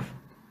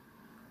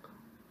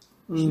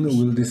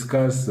 We'll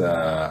discuss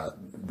the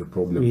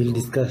problem of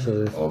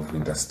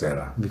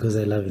Interstellar. Because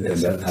I love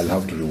Interstellar. And I'll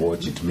have to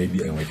rewatch it.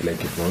 Maybe I might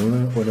like it.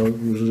 When I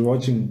was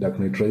watching Dark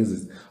Knight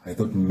Rises, I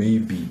thought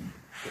maybe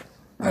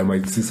I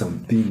might see some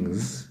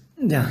things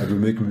that will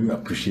make me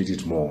appreciate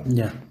it more.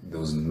 Yeah.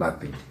 There was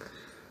nothing.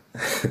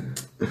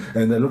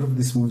 And a lot of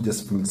this movie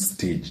just feels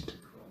staged.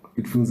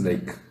 It feels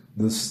like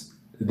this.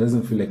 It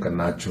doesn't feel like a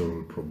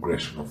natural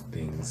progression of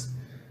things.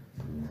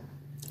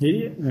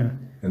 Yeah.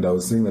 And I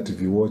was saying that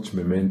if you watch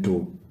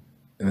Memento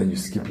and then you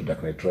skip to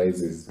Dark Knight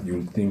Rises,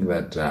 you'll think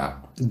that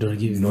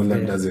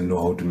Nolan doesn't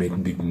know how to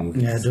make big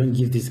movies. Yeah, don't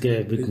give this guy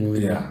a big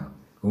movie. Yeah.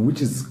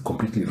 Which is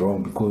completely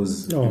wrong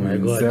because oh my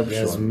God, he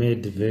has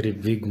made very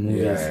big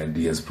movies. Yeah, and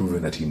he has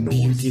proven that he knows.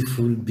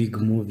 Beautiful big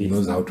movies. He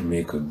knows how to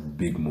make a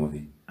big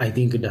movie. I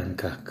think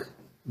Dunkirk.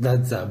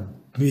 That's a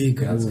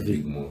big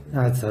movie.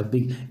 That's a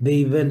big.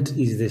 The event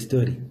is the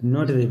story,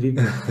 not the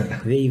people.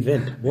 The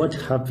event, what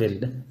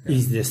happened,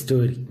 is the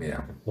story.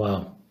 Yeah.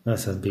 Wow,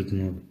 that's a big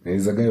movie. And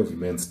he's a guy of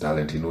immense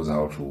talent. He knows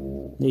how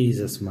to. He's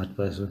a smart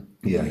person.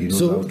 Yeah, he knows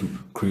how to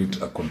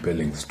create a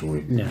compelling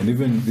story. Yeah. And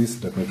even this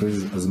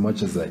documentary, as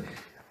much as I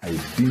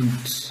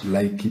didn't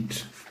like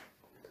it,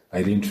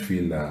 I didn't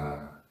feel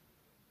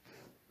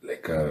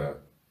like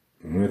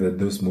that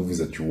those movies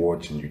that you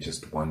watch and you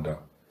just wonder.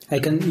 I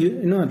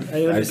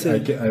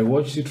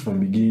watched it from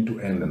beginning to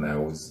end, and I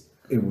was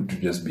able to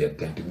just be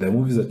attentive. The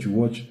movies that you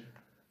watch,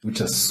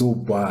 which are so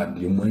bad,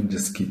 your mind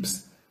just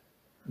keeps.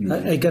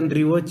 I can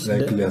rewatch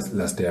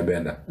Last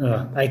Airbender.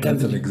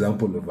 That's an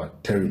example of a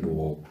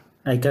terrible.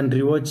 I can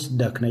rewatch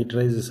Dark Knight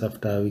Rises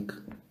after a week.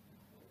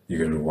 You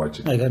can rewatch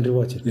it. I can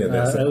rewatch it. Yeah,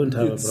 I won't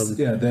have a problem.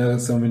 Yeah, there are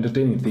some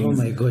entertaining things.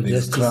 Oh my God,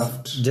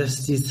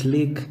 Justice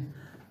League.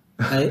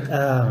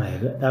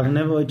 I've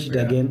never watched it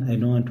again. I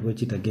don't want to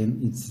watch it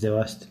again. It's the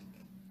worst.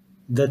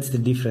 That's the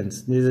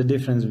difference. There's a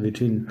difference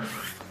between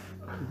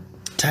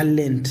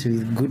talent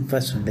with good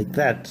person like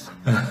that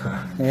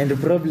and the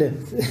problem.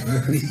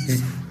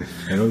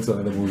 And also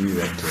another movie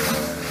that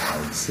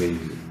I would say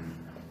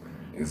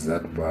is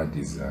that bad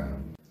is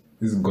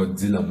this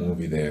Godzilla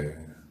movie there.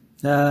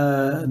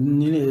 The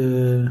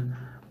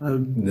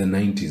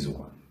 90s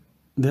one.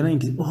 The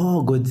 90s.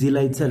 Oh,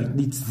 Godzilla itself.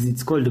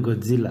 It's called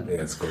Godzilla.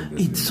 Yeah, it's called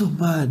Godzilla. It's so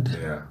bad.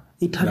 Yeah.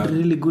 It had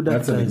really good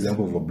actors. That's an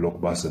example of a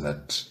blockbuster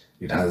that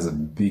it has a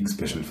big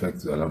special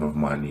effects, a lot of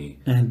money,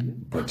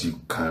 but you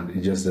can't.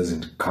 It just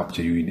doesn't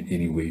capture you in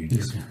any way. You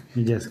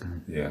just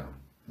can't. Yeah.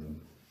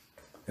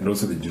 And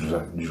also the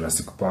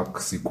Jurassic Park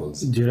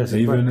sequels.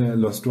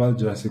 Even Lost World,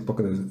 Jurassic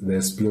Park,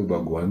 the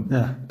Spielberg one.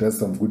 Yeah. It has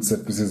some good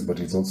set pieces, but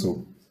it's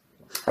also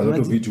a lot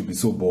of it will be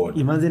so bored.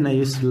 Imagine I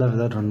used to love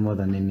that one more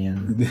than any other.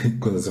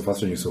 Because it's the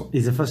first one you saw.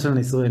 It's the first one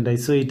I saw, and I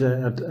saw it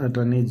at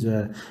an age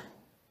where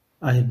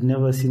I had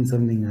never seen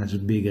something as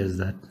big as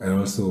that. And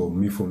also,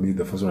 for me,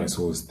 the first one I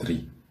saw was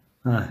 3.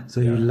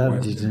 So you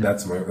loved it.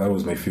 That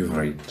was my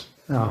favorite.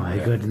 Oh my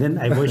god! Then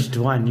I watched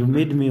 1. You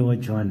made me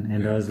watch 1,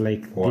 and I was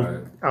like,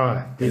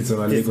 it's on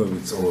a league of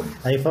its own.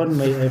 I found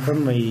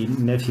my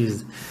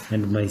nephews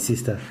and my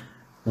sister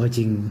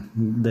watching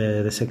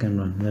the second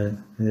one,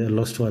 the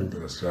Lost World.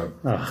 I was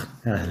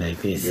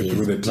like, this is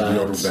threw the TV bad.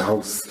 out of the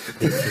house.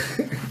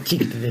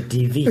 Kicked the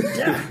TV.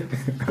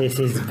 This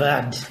is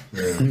bad.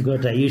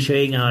 What are you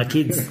showing our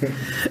kids?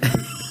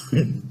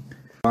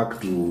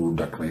 Back to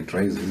Dark Knight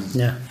Rises.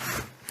 Yeah.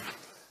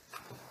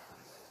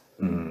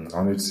 I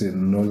wanted to say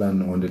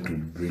Nolan wanted to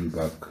bring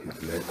back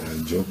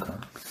Joker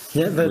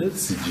with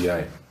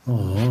CGI.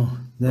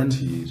 But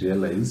he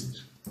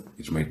realized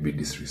it might be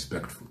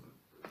disrespectful.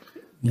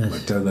 Yes.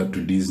 But tell that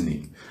to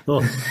Disney.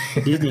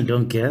 Disney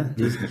don't care.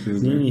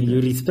 Disney,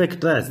 you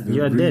respect us.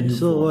 You are dead,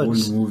 so what?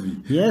 Movie.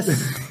 Yes.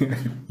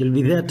 You'll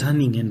be there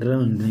turning and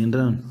round and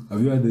round. Have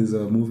you heard there's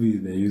a movie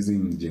they're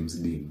using James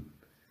Dean?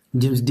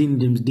 James Dean,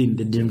 the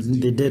dead James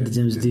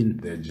Dean.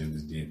 The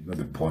James Dean, not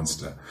the porn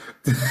star.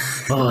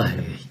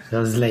 I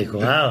was like,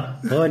 wow,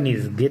 porn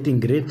is getting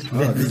great.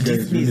 This guy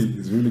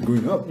is really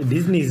going up.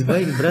 Disney is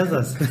buying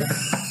brothers.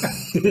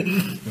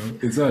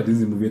 It's not a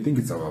Disney movie. I think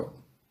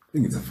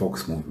it's a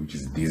Fox movie, which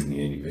is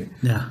Disney anyway.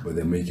 Yeah. But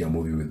they're making a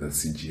movie with a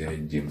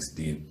CGI James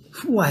Dean.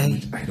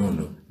 Why? I don't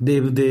know.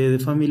 The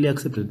family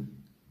accepted.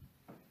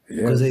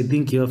 Yes. Because I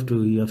think you have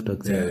to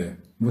accept. Yeah.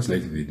 Most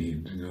likely they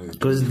did,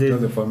 because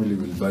the family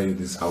will buy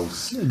this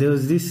house. There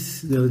was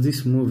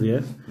this movie.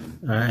 Yeah?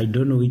 I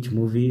don't know which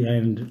movie,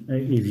 and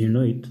if you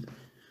know it,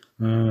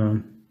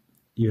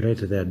 you write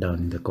it there down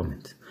in the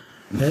comments.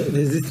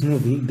 There's this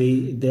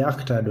movie. The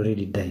actor had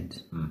already died,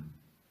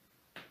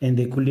 and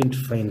they couldn't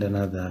find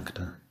another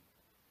actor.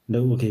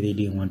 Okay, they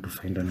didn't want to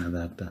find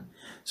another actor,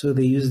 so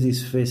they used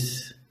this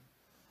face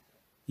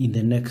in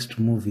the next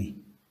movie.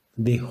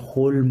 The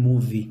whole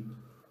movie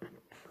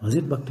was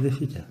it Back to the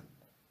Future?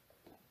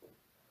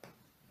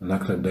 An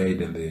actor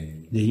died and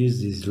they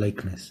used his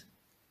likeness.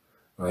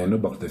 I know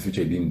Back to the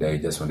Future didn't die,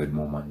 just wanted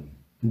more money.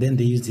 Then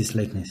they used his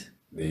likeness.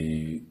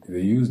 They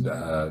used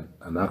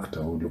an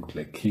actor who looked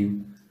like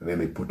him, and then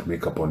they put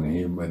makeup on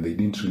him, and they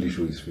didn't really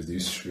show his face. They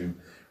used to show him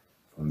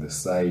from the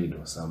side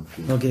or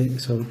something. Okay,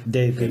 so and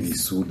he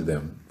sued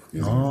them for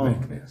using his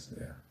likeness.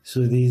 Yeah.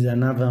 So there's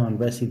another one,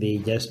 but they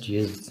just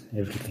used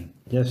everything.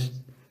 Just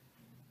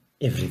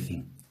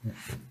everything.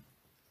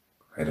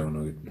 I don't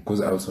know it because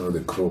I also know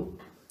The Crow.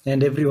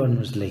 And everyone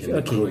was like,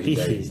 okay, this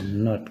died. is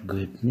not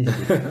good.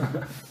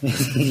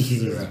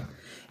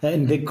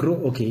 And The Crow,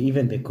 okay,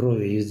 even The Crow,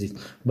 they used it.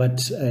 But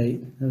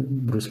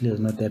Bruce Lee was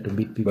not there to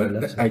beat people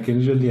up. But I can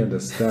usually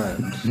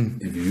understand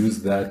if you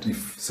use that,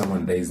 if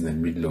someone dies in the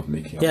middle of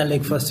making a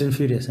like Fast and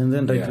Furious, and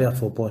then there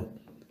for Paul.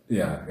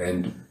 Yeah,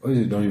 and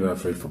also don't even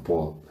afraid for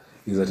Paul.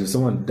 Is that if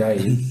someone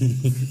dies,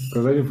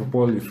 because I think for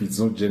Paul, if it's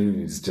not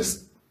genuine, it's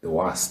just the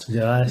worst.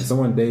 Yeah. If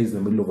someone dies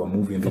in the middle of a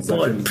movie and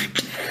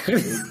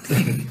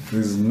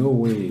there's no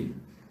way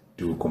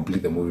to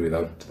complete the movie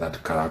without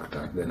that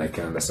character, then I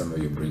can understand why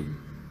you bring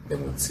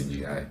them with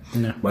CGI.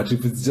 Yeah. But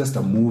if it's just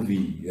a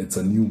movie, it's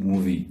a new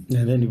movie.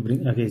 And then you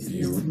bring,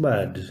 it's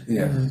bad.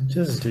 Yeah.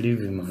 Just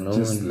leave him alone.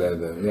 Just let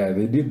them. Yeah,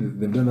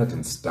 they've done that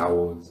in Star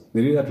Wars.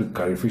 They did that with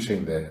Carrie Fisher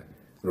in the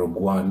Rogue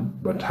One,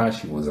 but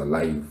she was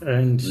alive.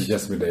 And they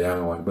just made a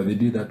young one. But they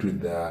did that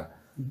with the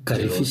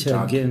Carrie Fisher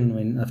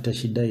again after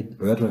she died.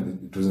 But that one,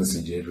 it wasn't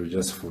CGI, it was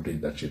just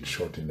footage that she'd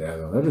shot in the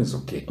other one. That one's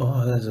okay.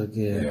 Oh, that's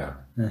okay. Yeah.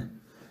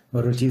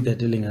 Or what if they're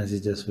telling us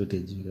it's just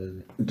footage?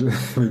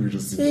 Because maybe it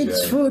was CGI.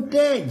 It's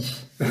footage.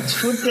 It's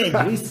footage.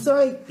 We saw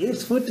it.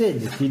 It's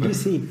footage. Did you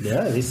see it?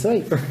 Yeah, we saw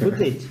it.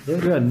 Footage.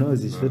 Everyone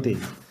knows it's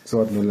footage. So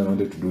what Nolan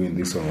wanted to do in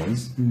this one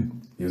was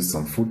use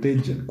some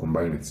footage and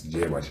combine with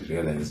CGI, but he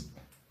realized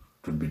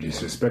it would be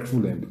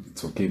disrespectful and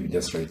it's okay if he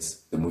just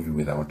writes the movie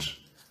without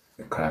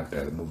the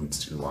character. The movie would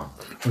still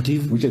work.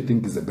 Which I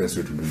think is the best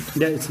way to do it.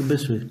 Yeah, it's the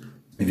best way.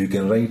 If you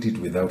can write it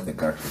without the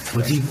character.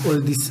 But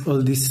if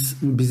all these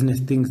business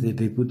things that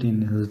they put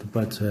in was the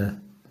parts where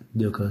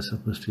Joker was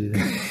supposed to be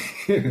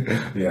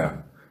there.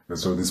 Yeah.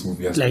 So this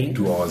movie has like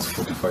 2 hours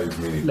 45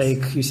 minutes.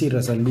 Like you see,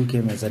 Russell Lee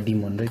came as a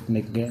demon, right?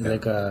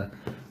 Like a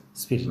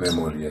spirit.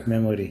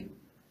 Memory.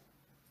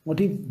 What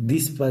if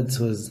this part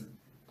was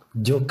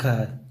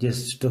Joker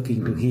just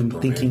talking to him,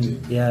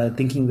 thinking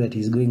that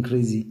he's going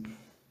crazy?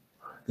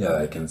 Yeah,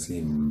 I can see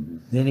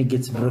him. Then he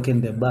gets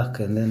broken the back,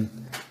 and then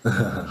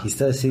he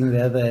starts seeing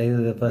the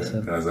other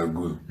person. Ra's al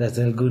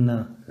Ghul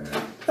now.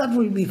 Yeah. That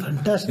would be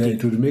fantastic. Yeah,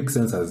 it would make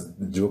sense as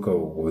the Joker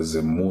was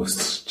the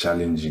most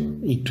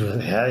challenging. It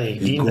was.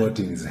 He got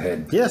in his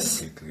head.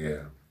 Yes.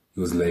 Yeah.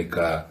 He was like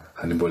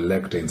Hannibal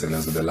Lecter in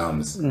Silence of the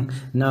Lambs.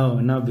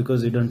 Now,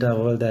 because we don't have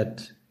all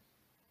that.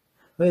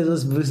 Where are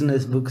those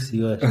business books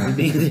you are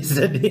reading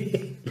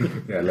yesterday?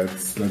 Yeah,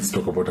 let's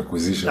talk about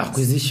acquisitions.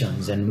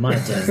 Acquisitions and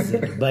mergers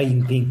and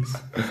buying things.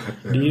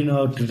 Do you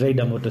know how to ride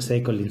a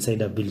motorcycle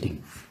inside a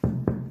building?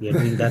 We are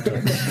doing that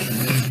one.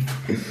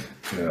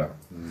 Yeah.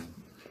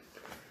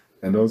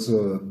 And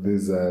also,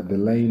 there's the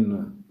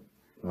line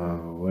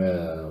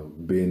where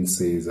Ben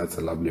says that's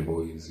a lovely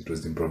voice. It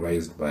was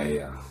improvised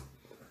by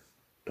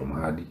Tom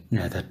Hardy.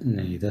 Yeah, that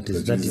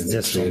is used in the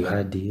just Tom trailer.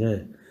 Hardy. Yeah.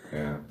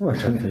 Yeah.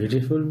 What a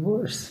beautiful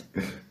voice.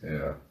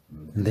 Yeah.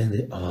 And then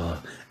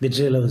the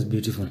trailer was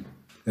beautiful.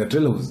 The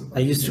trailer was I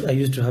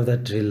used to have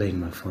that trailer in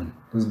my phone.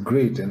 It was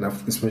great, and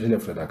especially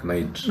after Dark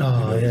Knight.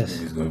 Oh, yes. This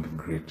movie is going to be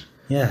great.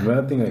 Yeah.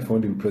 Another thing I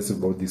found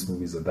impressive about this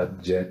movie is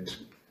that jet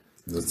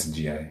is not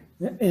CGI.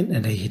 Yeah,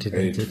 and I hated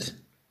It, it.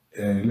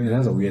 it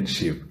has a weird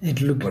shape.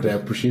 It looked. But I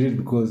appreciate it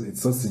because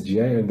it's not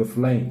CGI and they're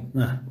flying.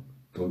 Ah,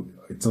 So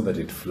it's not that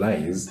it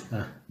flies,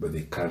 but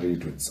they carry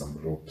it with some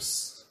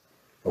ropes.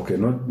 Okay,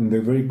 not in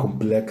the very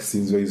complex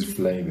scenes where he's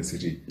flying the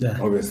city. Yeah.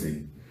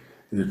 Obviously,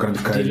 you can't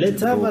carry it let's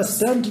with have a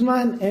ropes.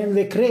 stuntman and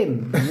the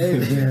crane.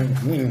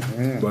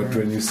 But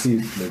when you see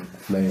it like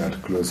flying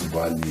at close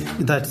value,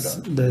 that's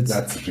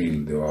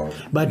real. Though.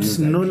 But Use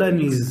that Nolan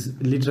trend. is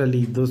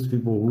literally those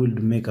people who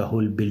would make a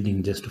whole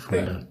building just to fall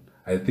Yeah. down.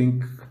 I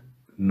think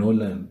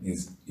Nolan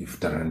is if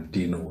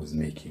Tarantino was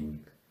making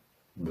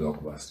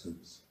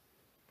blockbusters.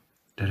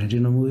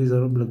 Tarantino movies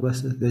are not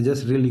blockbusters. They're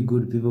just really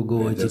good. People go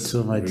watch it Just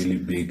so much. really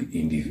big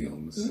indie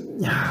films.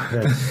 Yeah,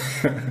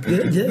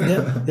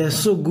 right. they're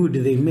so good.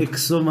 They make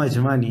so much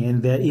money,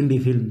 and they're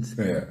indie films.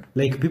 Yeah.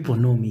 Like people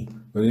know me.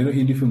 But you know,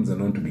 indie films are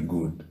known to be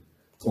good.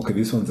 Okay,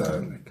 these ones are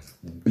like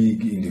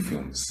big indie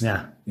films.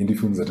 Yeah. Indie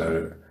films that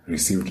are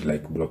received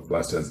like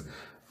blockbusters.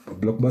 But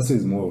blockbuster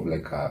is more of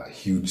like a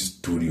huge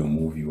studio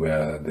movie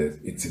where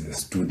it's in the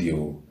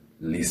studio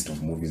list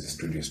of movies the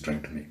studio is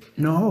trying to make.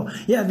 No,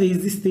 yeah,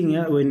 there's this thing.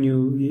 Yeah, when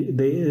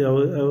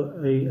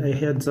I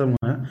heard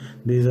somewhere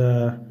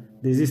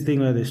there's this thing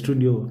where the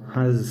studio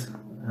has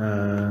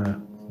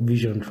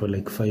vision for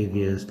like 5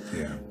 years.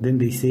 Yeah. Then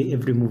they say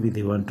every movie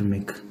they want to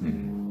make,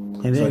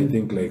 and So I then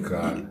think like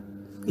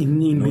in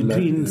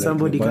between like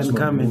somebody the can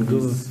Batman come and go.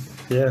 movies.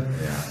 Yeah.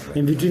 Yeah,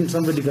 In between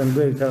somebody can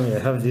go and come. I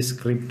have this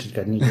script.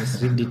 Can you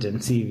just read it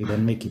and see if you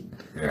can make it?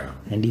 yeah.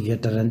 And if you're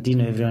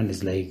Tarantino, everyone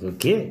is like,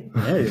 okay,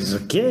 yeah, it's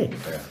okay.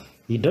 Yeah.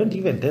 You don't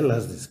even tell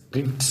us the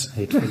script.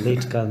 It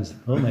late comes.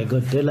 Oh my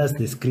God, tell us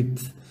the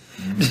script.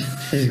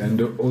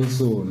 And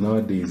also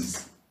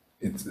nowadays,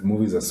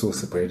 movies are so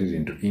separated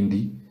into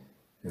indie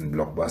and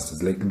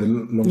blockbusters. Like the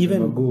long time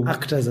Even ago,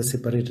 actors are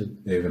separated.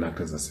 yeah, even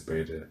actors are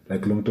separated.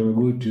 Like long time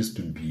ago, they used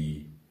to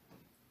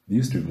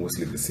be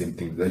mostly the same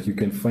thing. Like you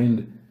can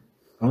find,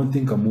 I don't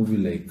think a movie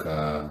like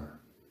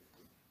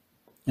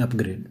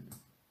Upgrade.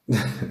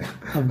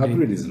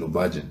 Upgrade is low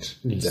budget.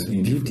 It's than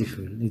indie.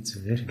 beautiful. It's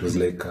very It was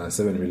like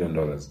 $7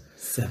 million.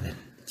 7.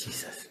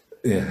 Jesus.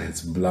 Yeah,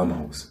 it's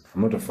Blumhouse.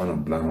 I'm not a fan of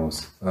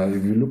Blumhouse.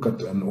 If you look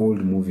at an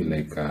old movie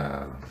like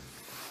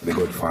The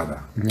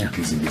Godfather, Yeah. it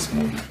is in this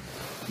movie,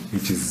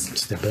 which is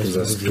It's the best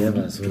movie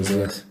ever, so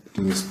yes.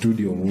 to the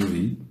studio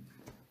movie.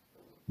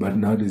 But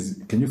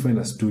nowadays, can you find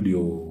a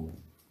studio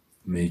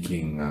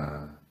making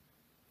a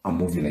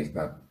movie like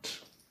that?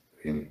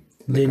 Really,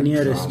 The Like a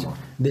nearest drama?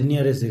 they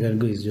can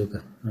go is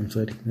Joker. I'm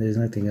sorry. There's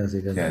nothing else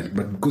they can Yeah,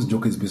 but because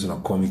Joker is based on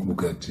a comic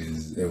book that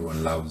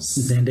everyone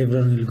loves. do. And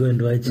everyone will go and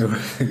watch.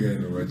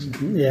 Yeah, watch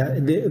it. Yeah,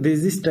 there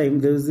was this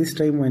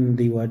time when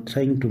they were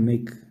trying to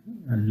make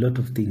a lot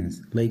of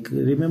things. Like,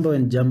 remember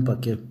when Jumper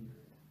came?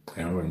 I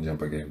remember in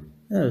Jump Again.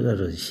 Oh, that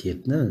was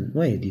shit. No,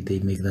 why did they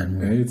make that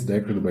movie? It's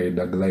directed by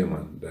Doug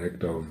Liman,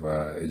 director of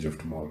Edge of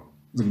Tomorrow.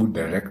 He's a good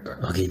director.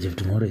 Okay, Jeff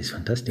Tomorrow is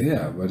fantastic.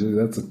 Yeah, but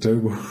that's a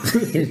terrible.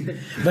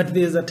 But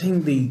there's a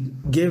thing they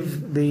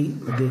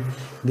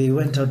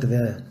went out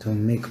there to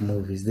make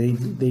movies.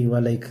 They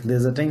were like,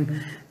 there's a time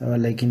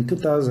like in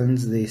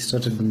 2000s they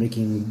started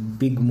making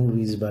big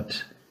movies,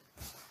 but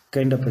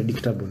kind of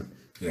predictable.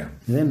 Yeah.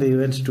 And then they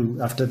went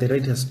to, after the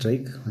writers'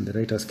 strike, when the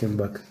writers came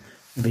back,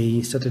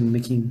 they started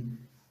making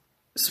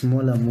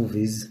smaller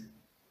movies,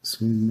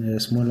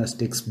 smaller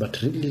stakes,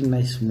 but really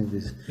nice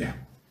movies. Yeah.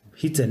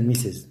 Hits and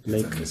misses.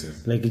 Hits and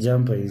misses. Like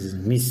Jumper is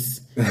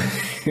miss.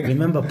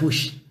 Remember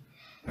Push?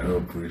 I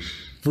know Push.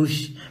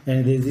 Push.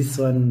 And there's this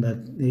one that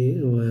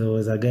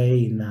was a guy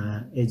in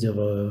the edge of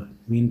a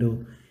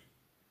window,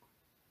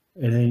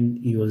 and then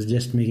he was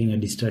just making a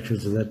distraction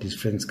so that his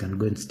friends can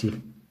go and steal.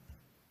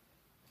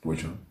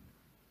 Which one?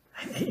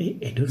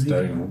 I don't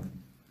Starring think who?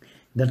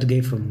 that guy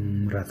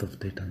from Wrath of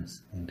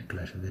Titans and the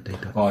Clash of the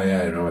Titans. Oh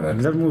yeah, I remember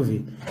that. That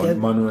movie. On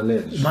Man on a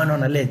Ledge. Man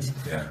on a Ledge.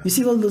 Yeah. You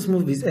see all those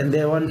movies, and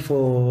they're one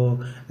for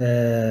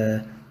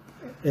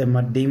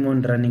Matt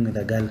Damon running with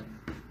a girl.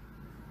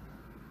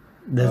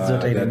 That's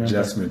what I The remember.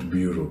 Adjustment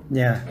Bureau.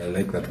 Yeah. I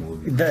like that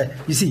movie.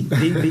 You see,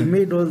 they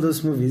made all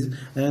those movies,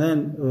 and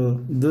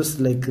then those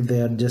like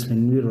the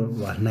Adjustment Bureau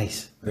were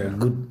nice. They were Yeah.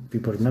 good.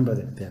 People remember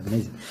them. They're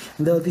amazing.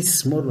 And there were these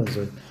small ones.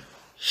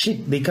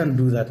 Shit, they can't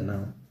do that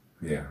now.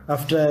 Yeah.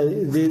 After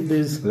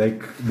there's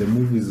Like the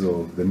movies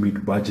of the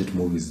mid-budget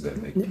movies, they're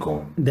like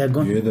gone. They're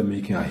gone. You're either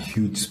making a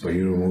huge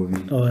superhero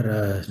movie. or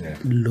a Yeah.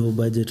 low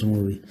budget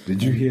movie.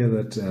 Did you hear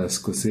that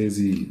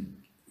Scorsese's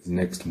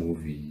next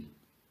movie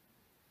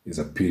is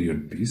a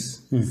period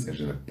piece set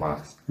in the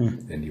past,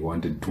 and he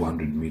wanted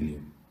 200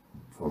 million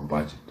for a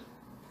budget?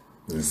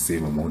 the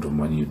same amount of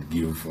money you'd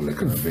give for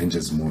like an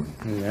Avengers movie.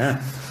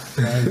 Yeah.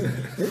 And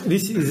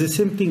this is the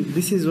same thing.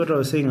 This is what I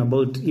was saying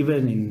about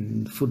even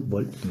in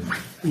football.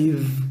 If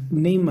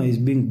Neymar is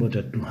being bought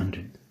at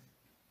 200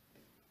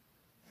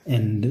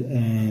 and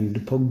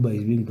Pogba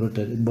is being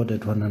bought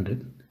at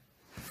 100,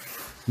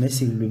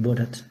 Messi will be bought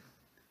at.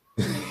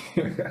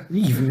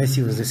 If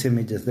Messi was the same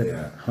age as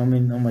that, how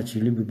much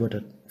will he be bought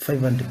at?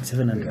 500,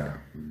 700. Yeah.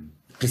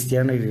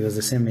 Cristiano, if he was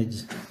the same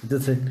age.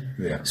 That's it.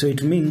 Yeah. So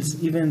it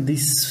means even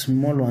these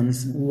small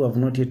ones who have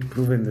not yet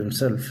proven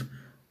themselves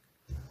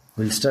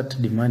will start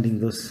demanding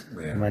those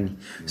money.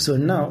 So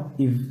now,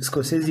 if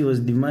Scorsese was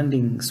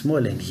demanding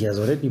small and he has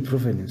already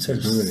proven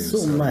himself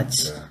so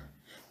much,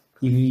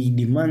 if he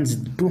demands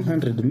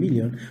 200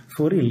 million,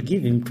 for real,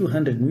 give him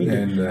 200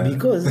 million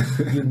because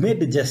you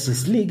made the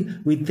Justice League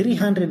with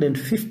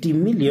 350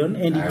 million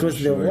and it was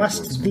the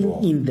worst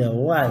thing in the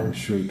world. I'm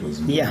sure it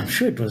was more. Yeah, I'm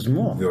sure it was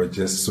more. They were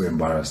just so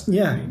embarrassed.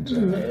 Yeah, And,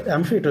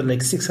 I'm sure it was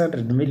like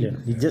 600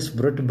 million. He just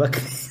brought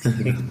back.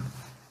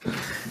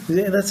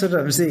 Yeah, that's what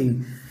I'm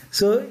saying.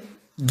 So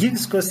give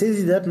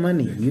Scorsese that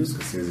money.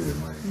 Scorsese the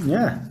money.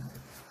 Yeah.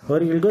 Or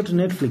you'll go to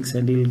Netflix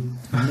and he'll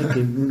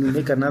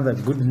make another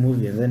good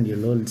movie and then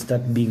you'll all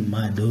start being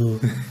mad. Oh,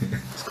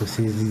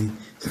 Scorsese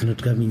is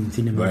not coming in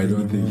cinema. But I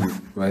don't anymore.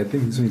 I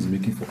think this one is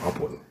making for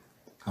Apple.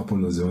 Apple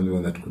was the only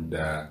one that could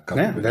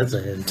come with that's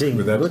what I'm saying.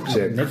 with that Go to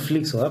check.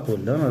 Netflix or Apple.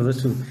 None of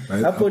those two.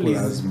 Apple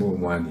has more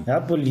money.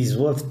 Apple is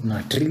worth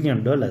 $1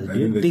 trillion. Do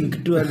you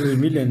think 200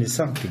 million is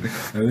something?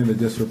 I think they're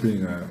just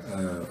opening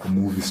a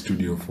movie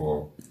studio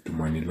to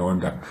money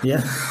launder.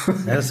 Yeah,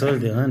 that's all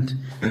they want.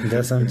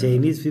 There's some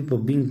Chinese people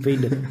being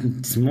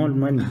paid small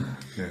money.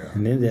 Yeah.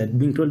 And then they're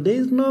being told there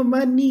is no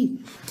money.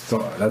 So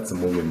that's a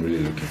movie I'm really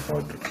looking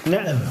forward to.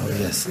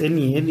 Yes,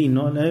 any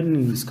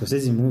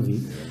Scorsese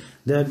movie.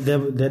 They're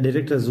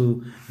directors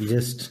who you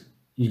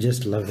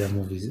just love their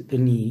movies.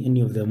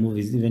 Any of their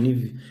movies, even if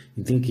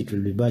you think it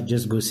will be bad,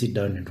 just go sit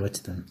down and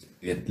watch them.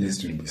 At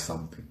least it will be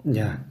something.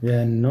 Yeah,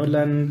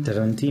 Nolan,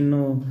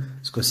 Tarantino,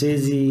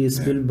 Scorsese,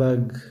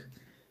 Spielberg,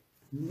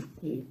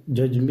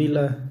 George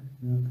Miller,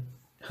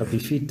 Happy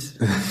Feet.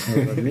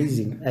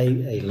 Amazing.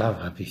 I love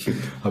Happy Feet.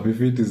 Happy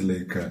Feet is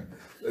like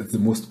it's the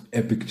most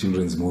epic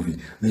children's movie.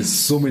 There's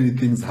so many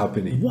things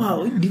happening.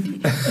 Wow, and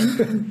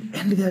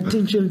the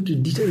attention to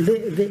detail,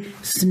 the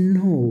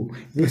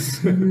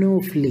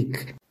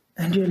snowflake,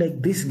 and you're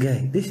like, this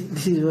guy. This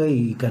is why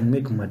you can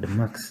make Mad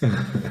Max,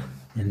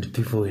 and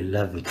people will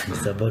love it.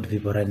 It's about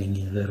people running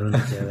in the road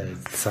together.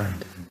 It's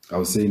sand. I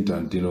was saying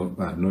Tarantino,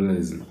 Nolan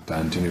is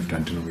Tarantino if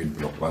Tarantino made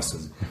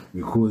blockbusters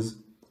because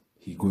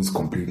he goes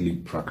completely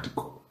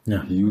practical.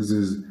 Yeah. He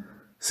uses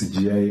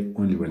CGI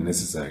only when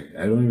necessary.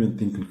 I don't even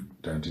think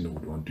Tarantino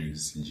would want to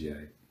use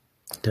CGI.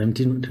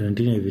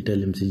 Tarantino, if you tell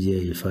him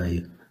CGI, he'll fire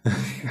you.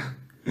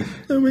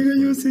 I'm going to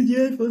use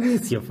CGI for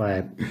this, you're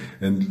fired.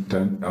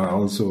 And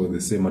also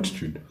the same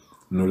attitude.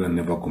 Nolan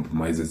never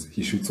compromises.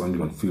 He shoots only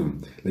on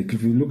film. Like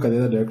if you look at the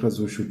other directors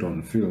who shoot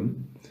on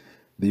film,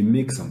 they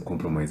make some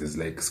compromises.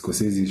 Like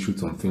Scorsese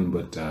shoots on film,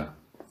 but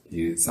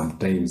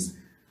sometimes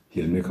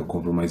he'll make a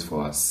compromise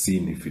for a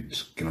scene if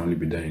it can only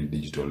be done in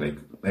digital. Like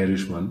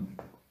Irishman,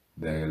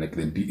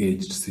 the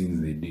de-aged scenes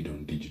they did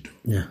on digital.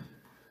 Yeah.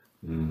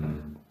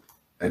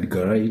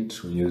 Edgar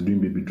Wright, when he was doing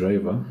Baby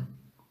Driver,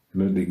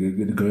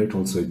 Edgar Wright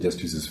also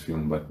just uses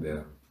film, but there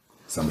are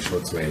some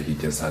shots where he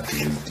just had to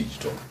use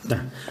digital.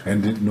 Yeah.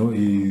 And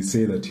he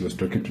said that he was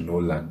talking to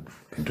Nolan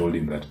and told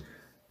him that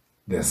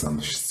there are some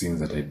scenes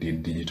that I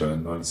did digital,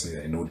 and Nolan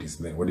said, I noticed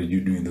that. What did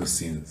you do in those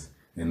scenes?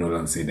 And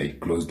Nolan said, I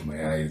closed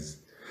my eyes.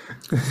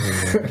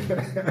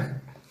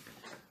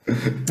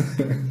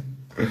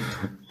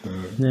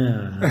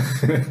 Yeah.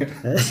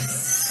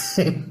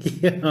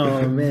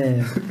 Oh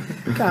man,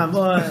 come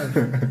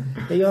on!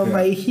 You're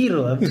my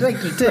hero. I'm trying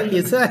to tell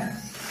you, son.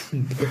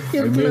 You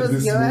I made close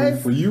this your movie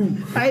eyes. for you.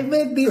 I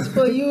made this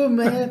for you,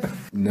 man.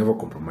 Never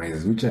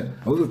compromises, which I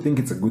also think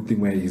it's a good thing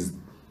where he's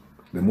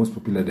the most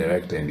popular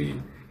director and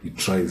he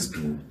tries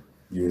to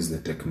use the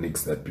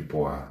techniques that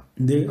people are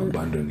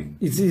abandoning.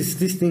 It's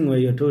this thing where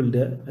you're told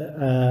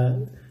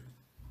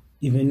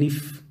even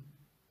if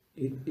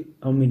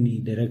how many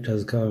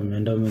directors come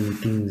and how many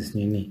things,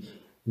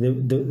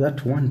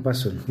 that one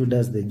person who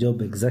does the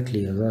job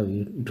exactly as how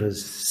it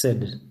was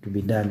said to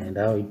be done and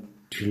how it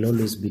will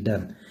always be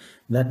done,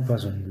 that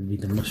person will be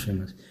the most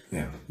famous.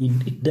 Yeah.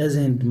 It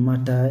doesn't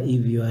matter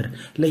if you are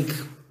like,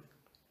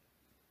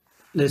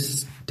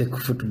 let's take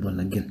football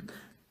again.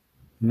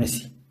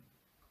 Messi.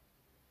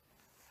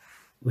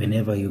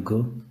 Whenever you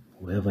go,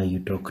 whoever you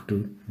talk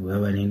to,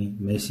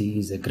 Messi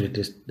is the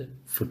greatest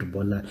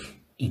footballer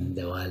in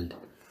the world.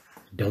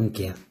 Don't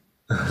care.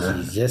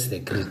 He's just the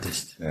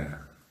greatest. Yeah.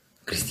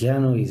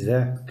 Cristiano is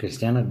there.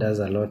 Cristiano does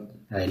a lot.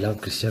 I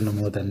love Cristiano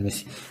more than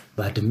Messi.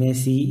 But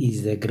Messi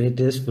is the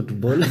greatest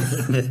footballer.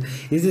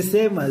 It's the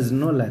same as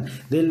Nolan.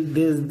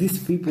 There's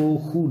these people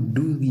who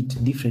do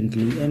it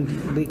differently and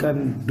they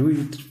can do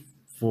it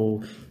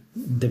for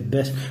the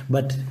best.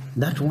 But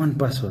that one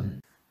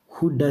person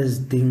who does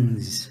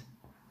things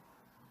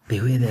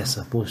the way they're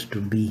supposed to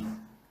be,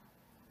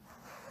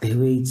 the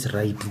way it's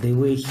right, the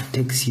way he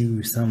takes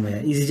you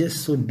somewhere is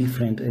just so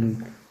different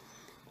and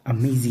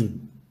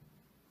amazing.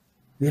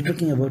 We are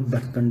talking about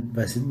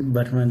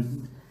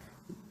Batman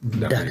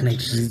Dark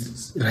Knight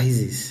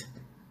Rises.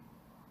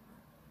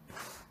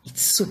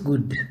 It's so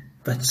good,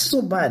 but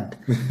so bad.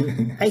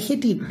 I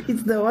hate it.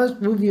 It's the worst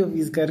movie of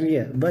his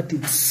career, but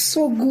it's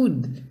so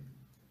good.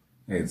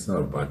 It's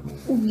not a bad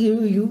movie.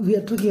 We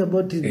are talking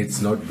about it.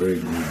 It's not very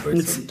good, but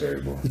it's not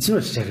terrible. It's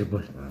not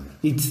terrible.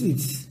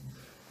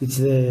 It's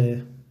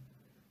the,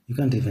 you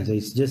can't even say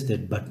it's just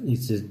that, but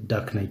it's the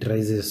Dark Knight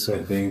Rises. So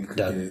I think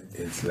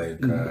it's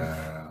like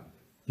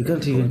you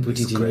can't even put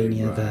it in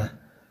any other.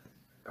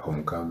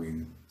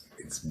 Homecoming.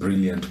 It's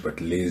brilliant but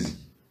lazy.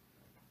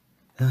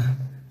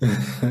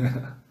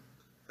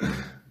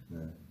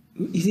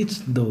 Is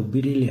it though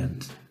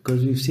brilliant?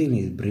 Because we've seen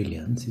it's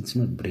brilliant. It's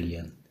not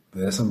brilliant.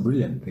 There are some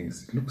brilliant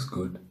things. It looks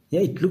good. Yeah,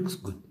 it looks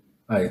good.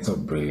 It's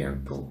not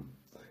brilliant though.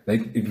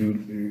 Like if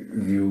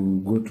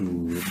you go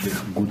to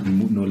the good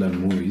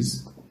Nolan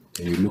movies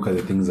and you look at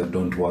the things that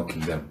don't work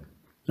in them.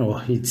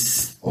 Oh,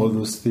 it's all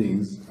those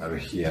things are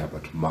here,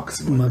 but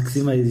maximized.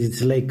 Maximized.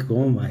 It's like,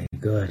 oh my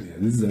god. Yeah,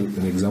 this is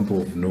an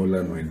example of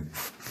Nolan when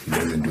he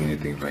doesn't do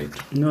anything right.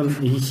 No,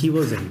 he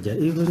wasn't.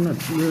 He was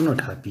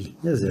not happy.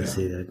 Let's just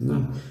say that.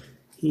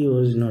 He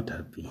was not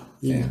happy.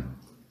 Yeah.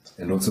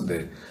 And also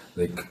I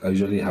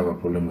usually have a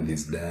problem with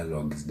his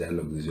dialogue. His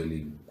dialogue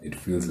usually, it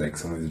feels like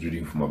someone is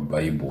reading from a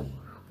Bible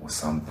or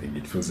something.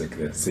 It feels like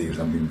they're saying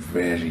something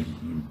very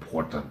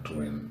important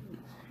when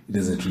it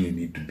doesn't really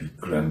need to be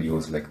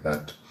grandiose like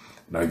that.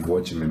 Now, if you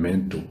watch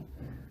Memento,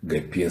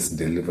 Guy Pearce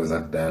delivers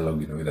that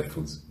dialogue in a way that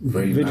feels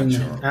very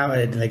natural.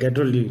 Like I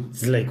told you,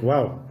 it's like,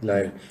 wow.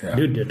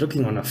 Dude, you're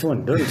talking on a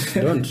phone.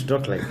 Don't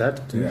talk like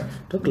that.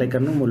 Talk like a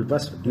normal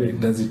person. Yeah,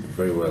 it does it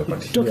very well.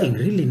 But talking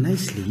really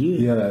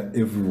nicely.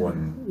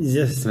 Everyone.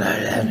 Just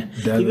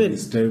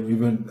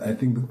even I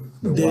think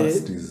the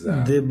worst is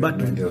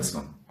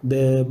Mendelssohn.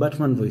 The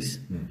Batman voice.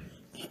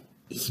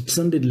 It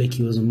sounded like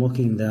he was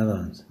mocking the other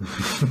ones.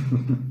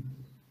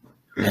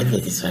 I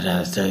think it's what I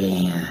was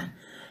talking.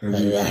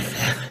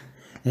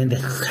 And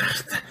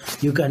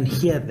you can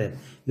hear that.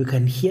 You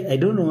can hear. I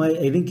don't know why.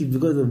 I think it's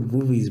because the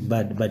movie is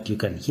bad, but you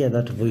can hear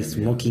that voice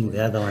mocking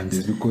the other ones.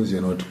 It's because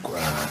you're not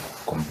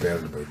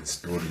compelled by the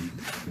story.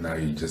 Now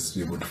you're just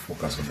able to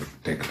focus on the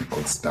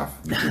technical stuff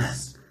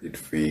because it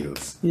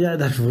fails. Yeah,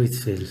 that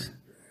voice fails.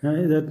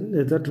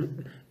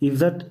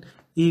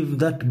 If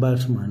that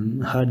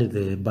Batman had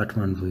the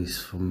Batman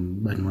voice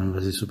from Batman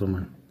vs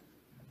Superman,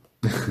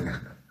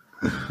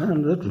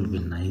 that would be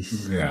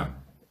nice. Yeah,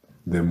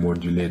 the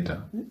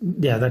modulator.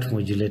 Yeah, that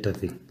modulator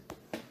thing.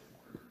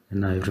 And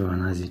now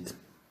everyone has it.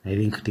 I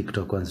think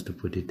TikTok wants to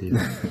put it there.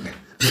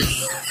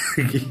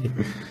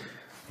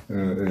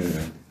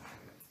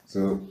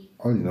 So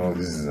all in all,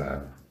 this is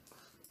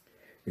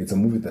it's a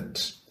movie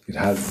that it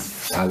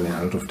has talent,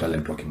 a lot of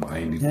talent working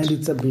behind it, and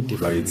it's a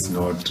beautiful. But it's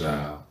not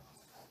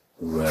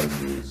well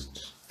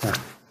used.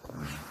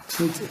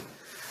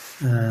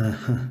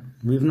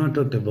 We've not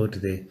talked about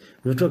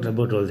we've talked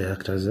about all the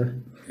actors.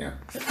 Yeah.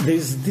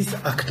 There's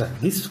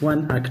this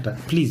one actor.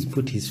 Please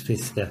put his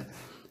face there.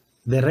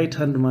 The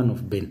right-hand man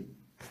of Ben.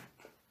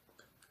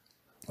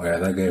 Oh yeah,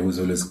 that guy who's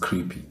always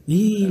creepy.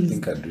 He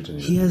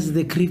has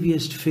the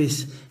creepiest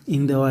face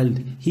in the world.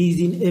 He's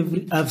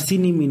in I've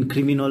seen him in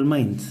Criminal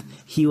Minds.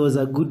 He was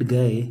a good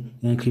guy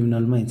in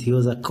Criminal Minds. He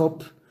was a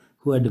cop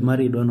who had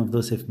married one of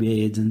those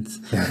FBI agents,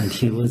 and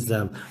he was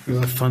a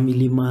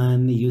family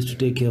man. He used to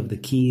take care of the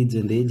kids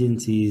and the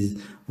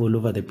agencies all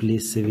over the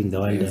place, saving the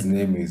world. His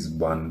name is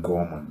Van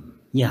Gorman.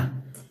 Yeah.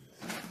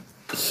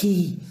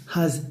 He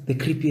has the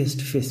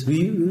creepiest face.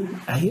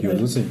 He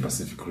was also in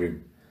Pacific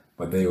Rim,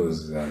 but there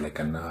was like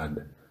a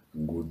nerd,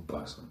 good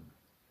person.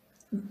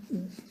 I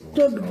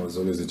was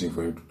always waiting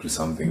for him to do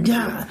something.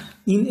 Yeah,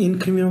 in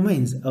Criminal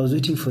Minds, I was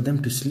waiting for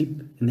them to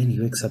sleep, and then he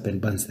wakes up and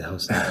burns the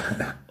house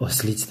or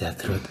slits their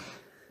throat.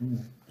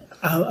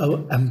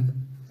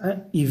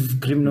 If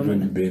Criminal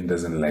Minds, even Ben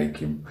doesn't like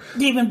him.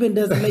 Even Ben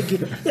doesn't like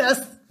him.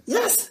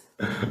 Yes.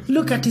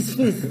 Look at his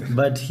face.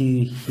 But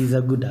he's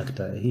a good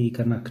actor. He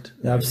can act.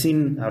 I've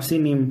seen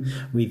him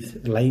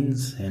with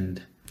lines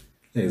and.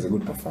 Yeah, he's a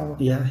good performer.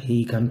 Yeah,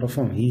 he can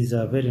perform. He's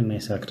a very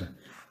nice actor.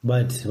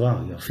 But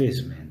wow, your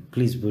face, man!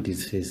 Please put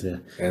his face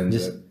there. And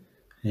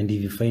and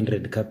if you find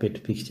red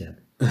carpet picture,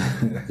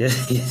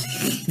 yes.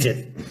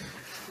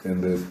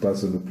 And the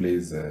person who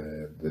plays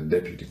the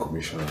deputy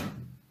commissioner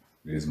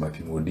is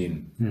Matthew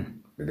Modine,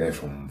 the guy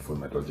from Full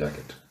Metal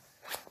Jacket.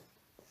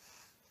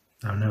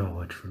 I've never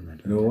watched Full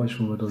Metal. You never watched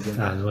Full Metal Jacket?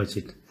 I'll watch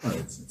it.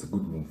 It's a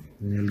good movie.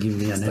 You'll give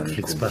me a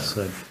Netflix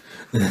password.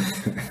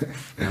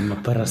 I'm a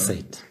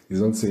parasite.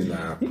 He's also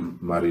in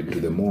Married to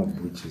the Mob,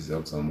 which is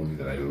also a movie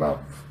that I love.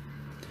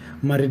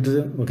 Married to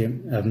the... Okay,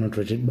 I've not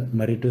watched it, but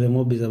Married to the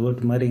Mob is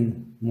about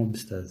marrying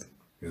mobsters.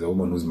 There's a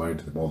woman who's married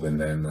to the mob and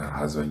then her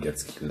husband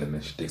gets killed and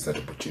then she takes that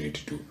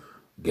opportunity to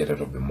get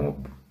out of the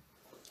mob.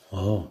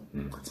 Oh.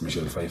 It's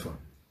Michelle Pfeiffer.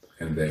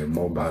 And the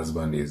mob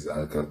husband is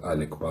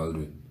Alec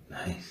Baldwin.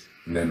 Nice.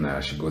 And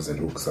then she goes and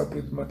hooks up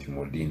with Matthew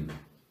Modine.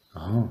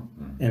 Oh,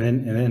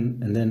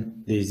 and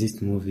then there's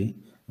this movie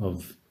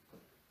of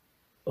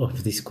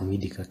this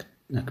comedic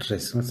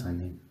actress. What's her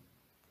name?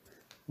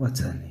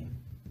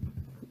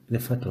 The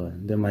fat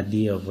one, the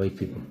Madea of white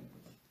people.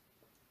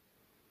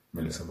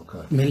 Melissa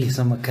McCarthy.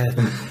 Melissa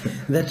McCarthy.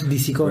 That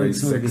DC Very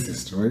Comics movie.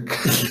 sexist, right?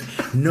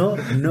 No,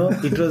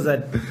 it was a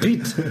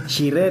tweet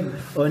she read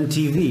on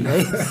TV.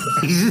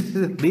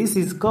 This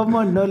is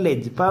common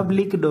knowledge,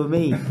 public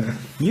domain.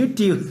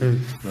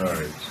 YouTube. All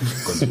right,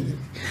 continue.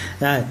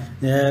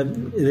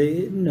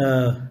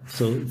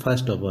 So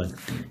first of all,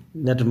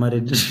 that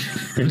married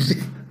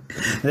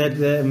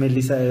that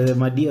Melissa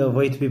Madea of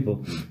white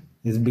people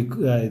is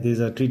there's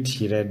a tweet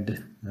she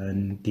read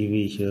on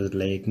TV. She was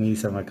like,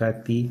 Melissa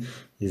McCarthy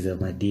is a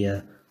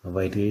Madea of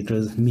white people. It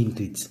was mean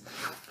tweets.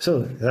 So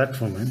that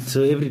woman.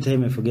 So every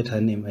time I forget her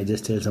name, I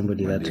just tell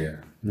somebody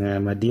Madea.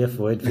 that Madea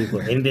for white people,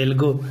 and they'll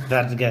go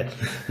that guy.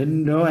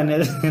 And no one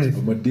else.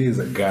 Madea is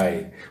a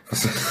guy.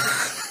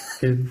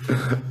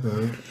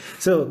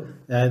 So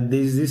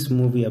there's this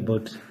movie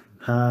about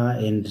her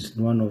and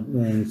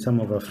some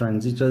of her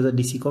friends. It was a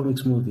DC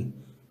Comics movie.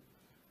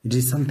 It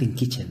is something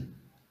kitchen.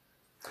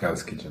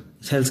 Hell's Kitchen.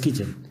 Hell's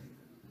Kitchen.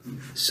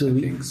 So I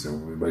think so,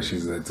 but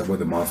it's about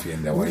the mafia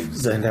and their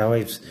wives. And their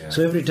wives. Yeah.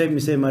 So every time you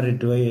say married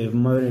to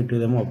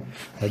the mob,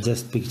 I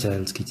just picture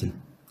Hell's Kitchen.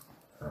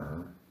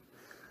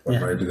 But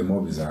Married to the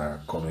Mob is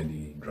a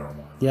comedy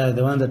drama. Yeah,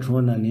 the one that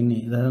won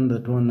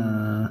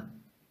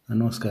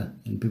an Oscar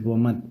and people were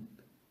mad.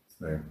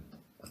 Yeah.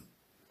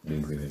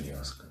 Didn't win any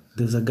Oscar.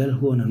 There's a girl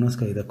who won an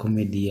Oscar with a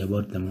comedy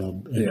about the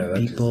mob, and Yeah, that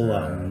people is,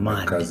 were My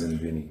mad. Cousin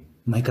Vinny.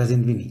 My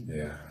Cousin Vinny.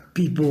 Yeah.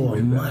 People were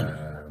With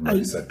mad.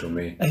 Marisa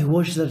Tomei. I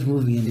watched that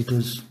movie and it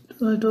was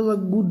a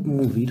good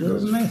movie. It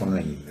was nice.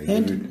 Fine.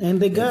 And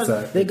the girl,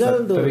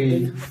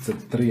 It's a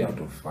 3 out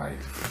of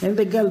 5. and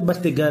the girl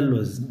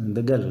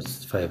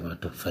was 5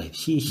 out of 5.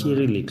 She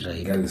really The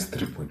tried. girl is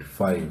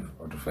 3.5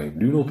 out of 5.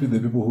 Do you know the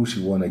people who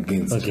she won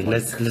against? Okay,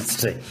 let's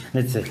try.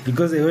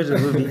 Because I watched the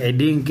movie, I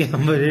didn't care,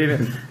 but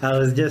I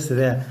was just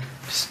there.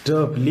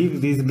 Stop,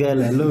 leave this girl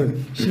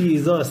alone. She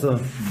is awesome.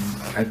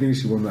 I think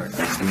she won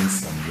against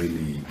some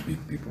really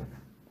big people.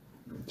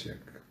 Let me check.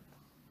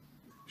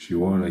 She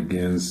won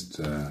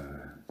against.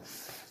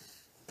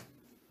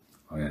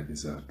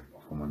 These are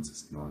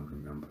performances no one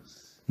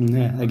remembers.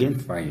 Yeah, again.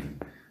 Fine.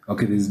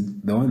 Okay, there's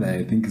the one that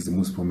I think is the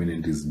most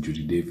prominent is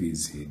Judy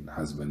Davis in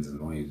Husbands and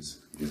Wives,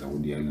 which is a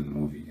Woody Allen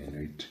movie,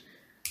 and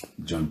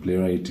John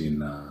Playwright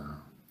in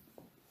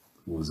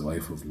who was the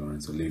wife of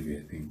Laurence Olivier,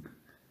 I think.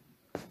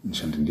 In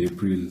Shantin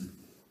April,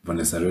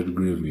 Vanessa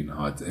Redgrave in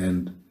Heart's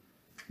End,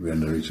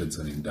 Miranda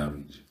Richardson in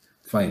Damage.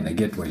 Fine, I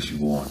get why she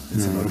won.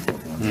 It's a lot of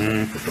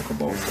performances to talk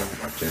about.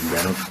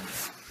 But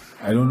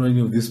I don't know any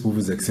of these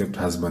movies except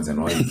Husbands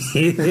and Wives.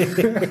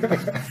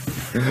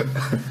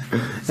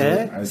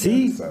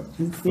 See?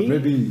 But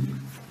maybe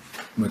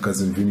My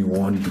Cousin Vinny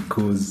won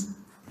because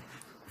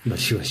But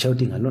she was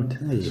shouting a lot.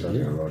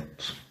 shouting a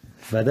lot.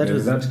 But that And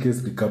was in that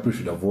case, DiCaprio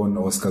should have won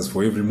Oscars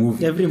for every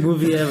movie. every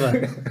movie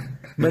ever.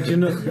 But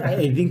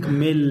I think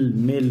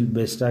male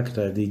best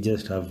actor, they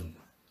just have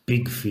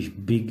big fish,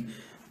 big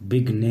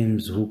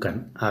names who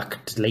can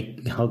act.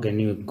 Like, how can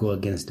you go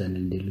against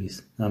Daniel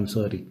Day-Lewis? I'm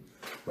sorry.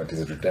 But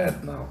he's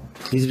retired now.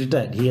 He's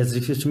retired. He has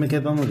refused to make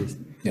other movies.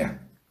 Yeah.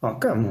 Oh,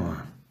 come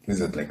on. This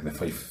is like the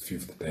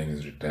fifth time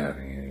he's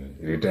retiring.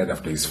 He retired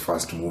after his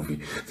first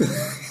movie.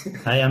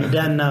 I am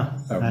done now.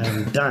 I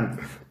am done.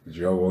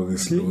 You have all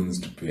these loans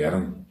to pay. I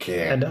don't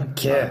care. I don't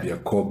care. I'll be a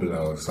cobbler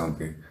or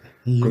something.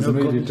 You Because know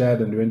when he cob-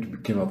 retired and went to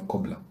become a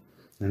cobbler.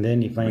 And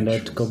then you find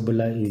out shoes.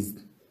 Coppola is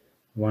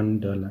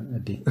 $1 a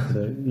day. So,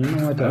 you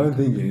know what? I don't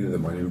think he needed the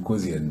money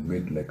because he had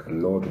made like a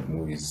lot of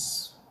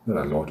movies.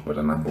 Not a lot, but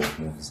a number of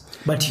movies.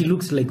 But he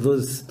looks like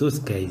those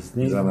guys.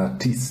 He's an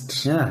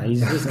artist. Yeah,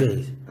 he's those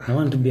guys. I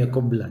want to be a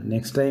cobbler.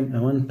 Next time, I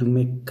want to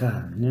make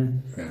car. Yeah?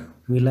 Yeah.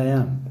 Will I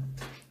am?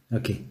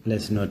 Okay,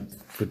 let's not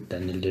put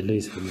Daniel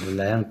Day-Lewis and Will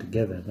I am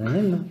together. But, They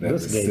have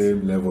those the guys.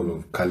 same level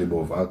of caliber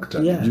of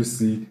actor. Yeah. Did you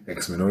see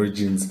X-Men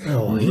Origins?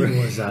 Oh, he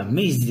was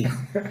amazing.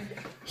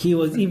 He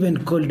was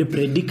even called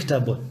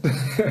predictable.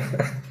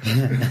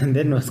 And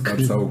then was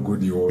That's how called.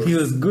 good he was. He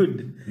was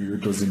good.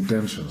 It was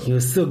intentional. He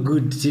was so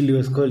good till he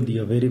was called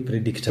 "You're very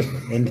predictable"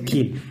 and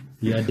kill.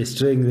 You are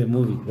destroying the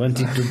movie. Want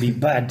it to be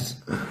bad.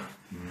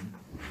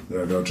 They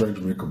were trying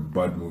to make a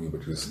bad movie,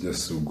 but it was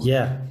just so good.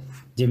 Yeah,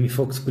 Jamie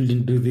Foxx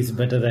couldn't do this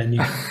better than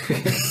you.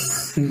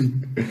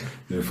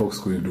 The folks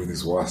couldn't do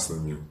this worse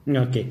than you.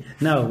 Okay,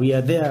 now we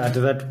are there at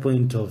that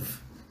point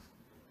of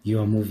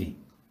your movie.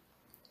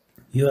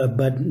 Your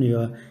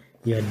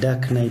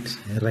Dark Knight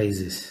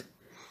Rises.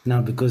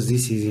 Now, because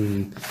this is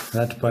in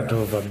that part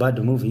of a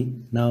bad movie,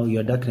 now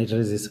your Dark Knight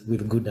Rises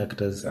with good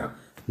actors. Yeah.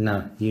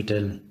 Now, you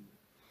tell me.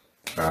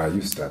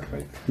 You start,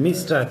 right? Me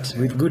start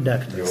with good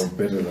actors. You're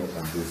better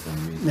at this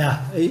than me.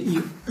 Yeah,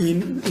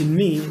 in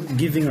me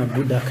giving a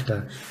good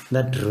actor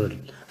that role.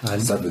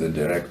 Start with the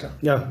director.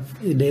 Yeah,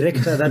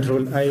 director that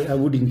role. I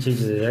wouldn't change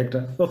the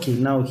director. Okay,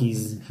 now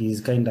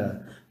he's kind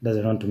of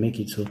doesn't want to make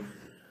it. So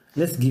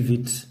let's give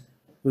it.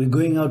 We're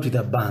going out with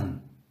a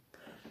bang.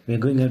 we're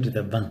going out with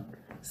a bang.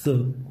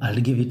 So I'll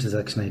give it to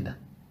Zack Snyder.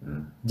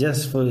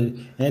 Just for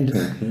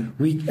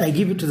I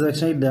give it to Zack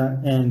Snyder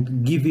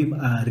and give him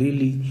a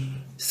really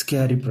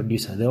scary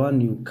producer, the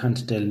one you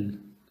can't tell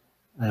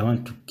I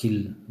want to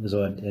kill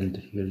Zod, and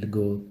he'll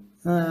go,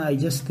 I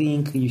just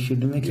think you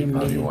should make him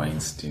Harvey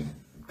Weinstein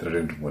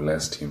threatened to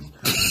molest him.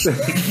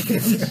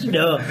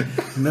 no,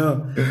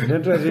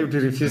 don't want him to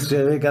refuse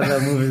to make other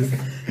movies.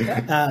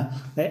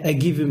 I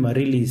give him a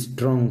really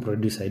strong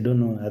producer. I don't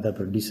know other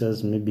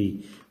producers,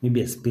 maybe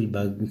a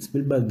Spielberg.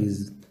 Spielberg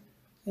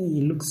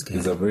he looks scary.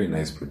 He's a very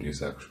nice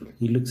producer, actually.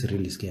 He looks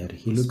really scary.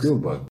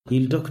 Spielberg.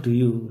 He'll talk to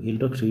you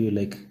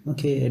like,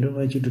 okay, I don't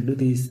want you to do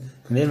this.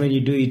 And then when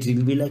you do it,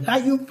 he'll be like, are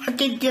you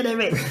fucking kidding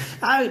me?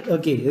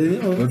 Okay.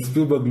 But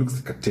Spielberg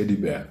looks like a teddy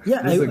bear.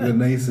 Yeah, he's the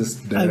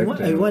nicest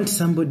director. I want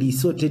somebody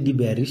so teddy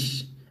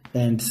bearish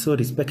and so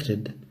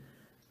respected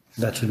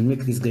that will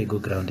make this guy go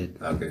grounded.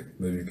 Okay,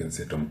 maybe you can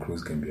say Tom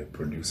Cruise can be a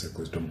producer,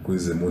 because Tom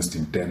Cruise is the most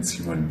intense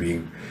human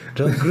being.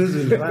 Tom Cruise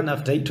will run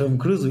after it. Tom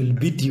Cruise will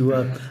beat you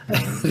up.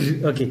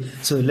 Okay,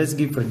 so let's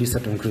give producer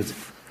Tom Cruise.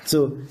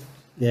 So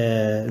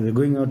we're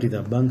going out with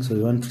a bang, so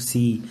we want to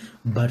see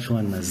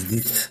Batman as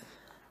this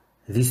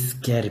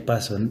scary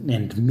person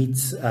and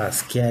meets a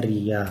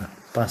scary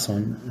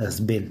person as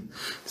Bane.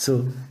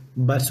 So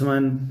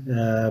Batman,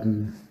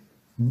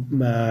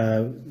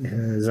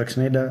 Zack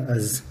Snyder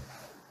as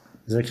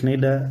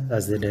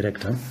the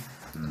director.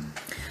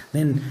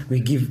 Then we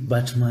give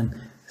Batman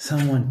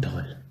someone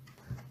tall.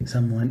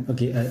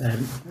 Okay, I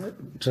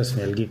trust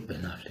me, I'll give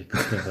Ben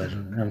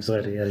Affleck. I'm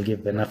sorry, I'll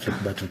give Ben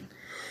Affleck Batman.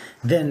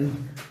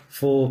 Then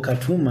for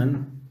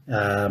Catwoman,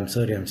 I'm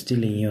sorry, I'm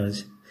stealing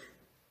yours,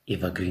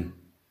 Eva Green.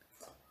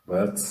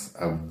 That's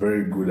a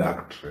very good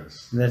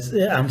actress.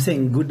 I'm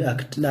saying good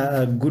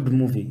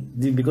movie,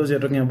 because you're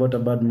talking about a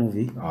bad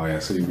movie. Oh yeah,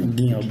 so you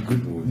mean a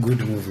good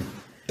movie.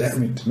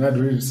 Damn it, not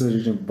really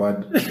searching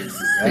bad places.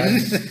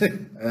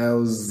 I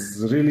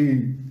was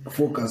really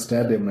focused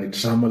at them like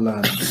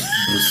Shyamalan,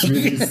 Bruce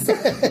Willis.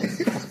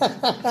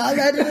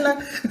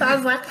 I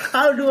was like,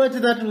 how do you watch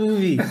that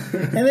movie?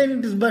 And then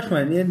it is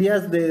Batman, and he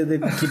has the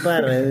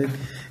kipara.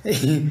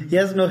 He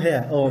has no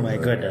hair. Oh my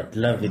god, I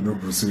love it. No,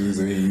 Bruce Willis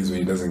the way he is when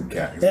he doesn't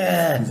care.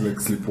 He's like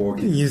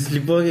sleepwalking. He's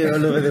sleepwalking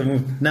all over the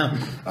movie. Now,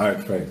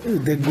 alright, fine.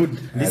 The good.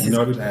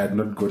 I had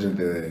not gotten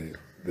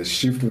the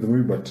shift with the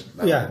movie, but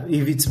yeah,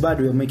 if it's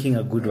bad, we're making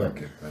a good one.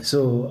 Okay, fine.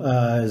 So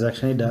Zack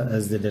Snyder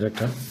as the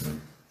director,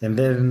 and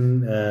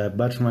then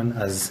Batman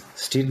as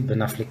still Ben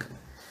Affleck,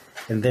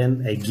 and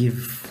then I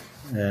give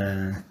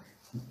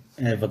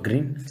Eva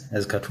Green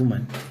as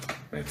Catwoman.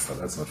 Right, so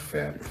that's not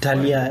fair.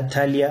 Talia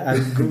Al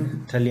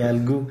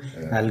Ghul.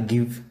 I'll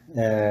give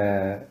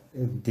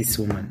this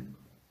woman,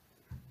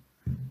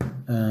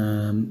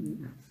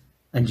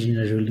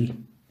 Angelina Jolie.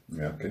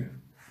 Yeah, okay.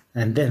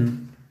 And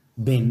then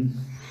Ben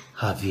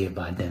Javier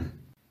Bardem,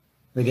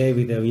 the guy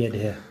with the weird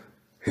hair.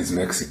 He's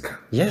Mexican.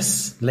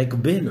 Yes, like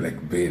Ben.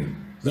 Like Ben.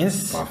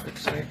 Yes.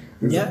 Perfect. Right?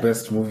 This is the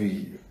best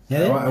movie.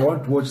 Yeah. I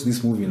want to watch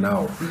this movie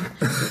now.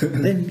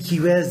 Then he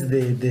wears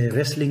the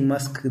wrestling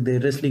mask, the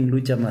wrestling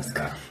lucha mask.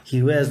 Yeah.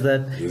 He wears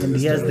that, and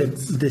he has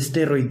the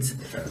steroids.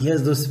 Yeah. He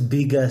has those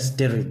bigger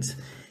steroids.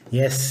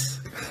 Yes,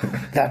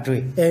 that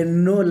way.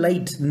 And no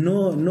light,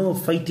 no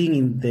fighting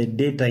in the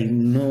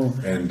daytime, no.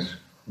 And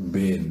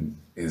Ben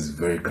is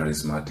very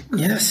charismatic.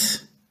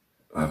 Yes.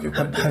 Javier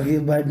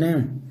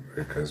Bardem.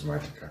 Very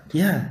charismatic.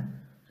 Yeah.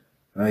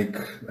 Like,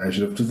 I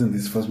should have chosen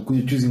this first because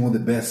you're choosing all the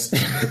best.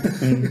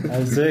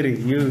 I'm sorry,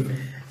 you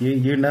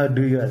now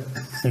do yours.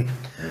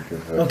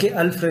 Okay,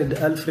 Alfred,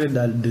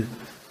 I'll do.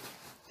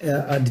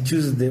 I'd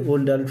choose the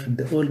old Alfred,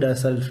 the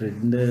oldest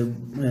Alfred, the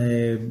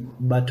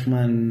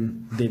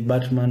Batman,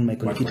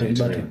 Michael Keaton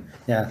Batman.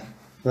 Yeah,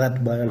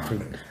 that by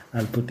Alfred. Okay.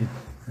 I'll put it.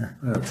 Yeah.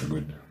 That's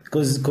good.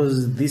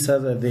 Because this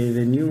other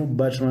the new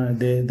Batman,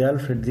 the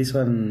Alfred, this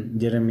one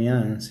Jeremy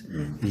Irons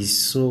is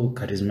so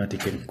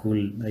charismatic and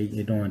cool.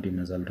 I don't want him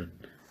as Alfred.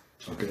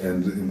 Okay,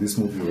 and in this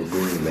movie we're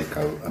going like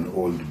an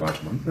old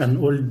Batman. An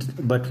old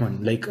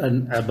Batman, like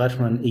a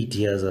Batman 8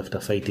 years after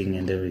fighting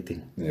and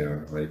everything. Yeah,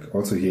 like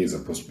also he is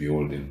supposed to be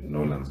old in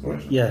Nolan's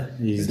version. Yeah,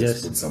 he's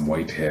just put some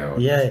white hair on.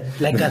 Yeah,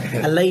 like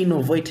a line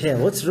of white hair.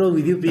 What's wrong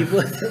with you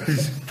people?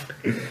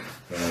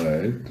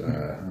 Alright.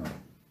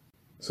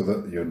 So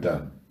that you're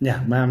done.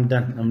 Yeah, I'm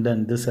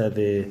done. Those are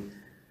the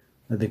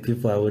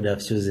people I would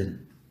have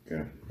chosen.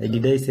 Okay.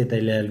 Did I say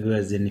Talia Al Ghul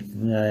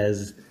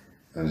as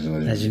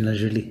Angelina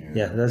Jolie?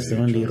 Yeah, that's the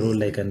only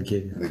role I can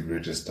give you. The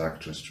greatest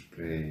actress to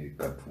play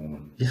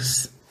Catwoman.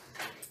 Yes.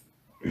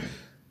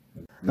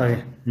 Now,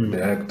 okay.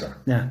 Director.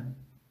 Yeah.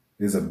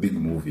 This is a big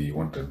movie. You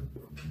want a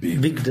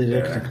big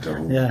director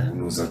who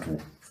knows how to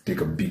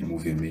take a big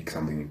movie and make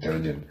something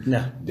intelligent.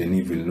 Yeah.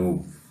 Denis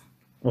Villeneuve.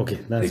 Okay,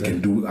 that's They can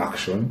do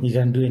action. You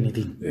can do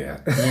anything. Yeah.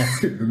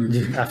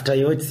 After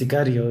I watched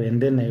Sicario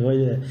and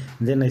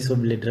then I saw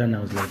Blade Runner,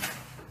 I was like,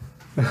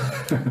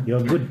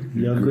 You're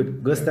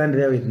good. Go stand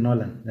there with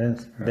Nolan.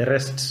 The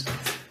rest,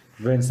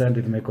 go and stand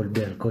with Michael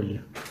Bay. I'll call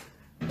you.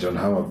 John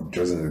Hamm have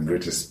chosen the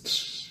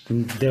greatest.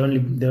 The only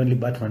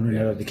Batman who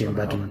never became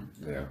Batman.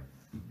 Yeah.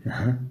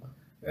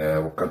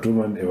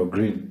 Catwoman,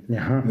 Evergreen.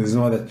 Uh-huh. There's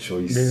no other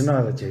choice. There's no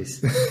other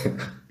choice.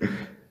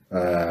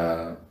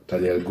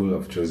 Talia al Ghul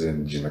have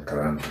chosen Gina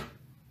Carano.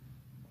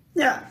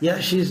 Yeah,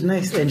 she's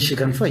nice and she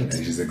can fight.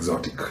 And she's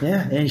exotic.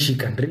 Yeah, and she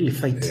can really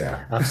fight.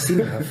 Yeah. I've seen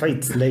her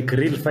fights, like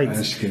real fights.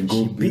 And she can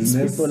go beats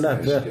business, people up.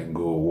 and she can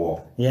go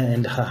war. Yeah,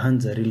 and her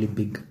hands are really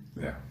big.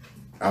 Yeah.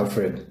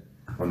 Alfred,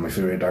 one of my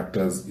favorite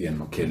actors, Ian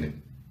McKellen.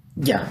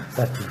 Yeah,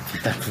 that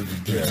would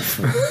be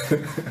beautiful.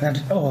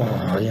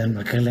 Ian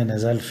McKellen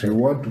as We Alfred.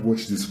 want to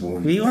watch this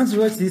movie. We want to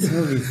watch this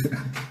movie.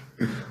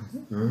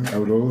 I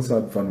would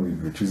also have fun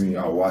with choosing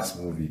our worst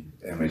movie,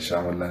 M. Night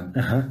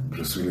Shyamalan,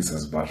 Bruce Willis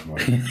as Batman.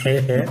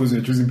 Because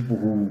we're choosing people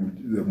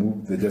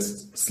who they're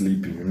just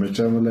sleeping. M. Night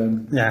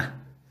Shyamalan, Yeah.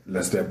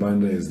 Lester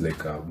Banda is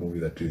like a movie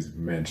that is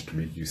meant to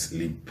make you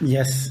sleep.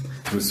 Yes.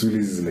 Bruce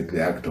Willis is like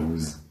the actor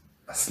who's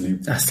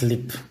asleep.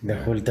 Asleep the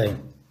whole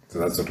time. So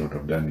that's what I would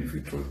have done if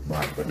it was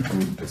bad, but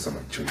good, there's some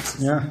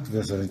choices. Yeah,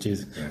 that's what it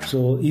is.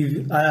 So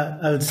if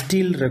I'll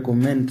still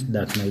recommend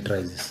Dark Knight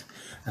Rises.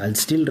 I'll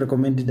still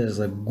recommend it as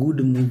a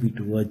good movie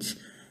to watch.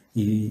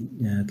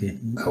 Okay.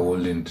 I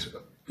wouldn't.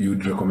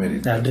 You'd recommend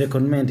it? I'd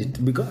recommend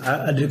it because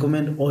I'd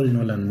recommend all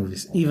Nolan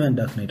movies, even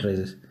Dark Knight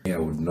Rises. I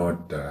would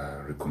not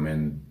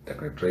recommend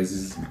Dark Knight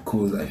Rises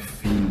because I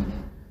feel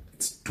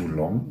it's too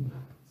long,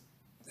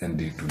 and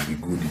it would be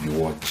good if you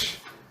watch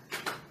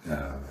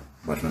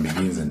Batman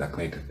Begins and Dark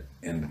Knight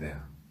end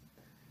there.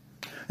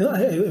 No,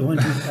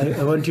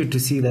 I want you to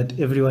see that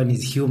everyone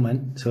is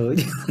human, so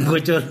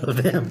watch all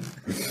of them.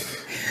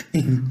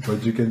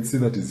 But you can see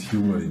that is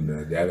humor in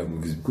the other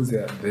movies because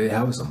they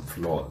have some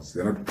flaws.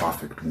 They're not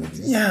perfect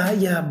movies.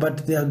 Yeah,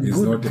 but they are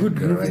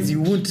good movies.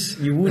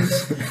 You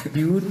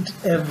wouldn't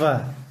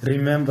ever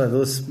remember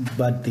those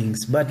bad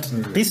things. But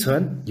this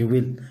one, you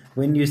will.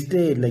 When you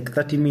stay like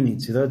 30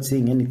 minutes without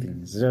seeing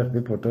anything, instead of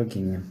people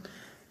talking and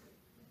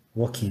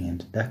walking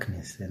and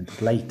darkness and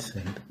light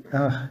and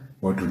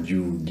What would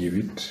you give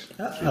it?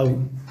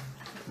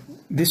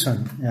 This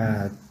one,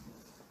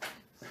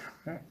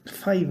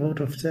 5 out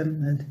of 10.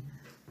 And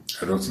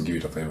I'd also give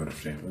it a 5 out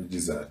of 10, which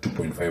is a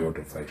 2.5 out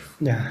of 5.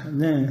 Yeah.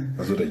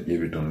 That's what I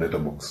gave it on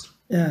Letterboxd.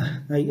 Yeah,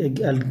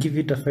 I'll give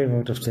it a 5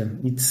 out of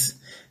 10.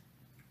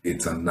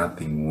 It's a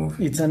nothing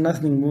movie. It's a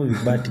nothing movie,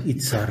 but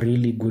it's a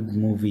really good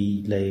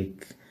movie.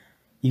 Like,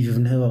 if you've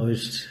never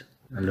watched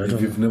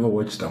If you've never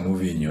watched a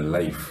movie in your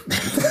life.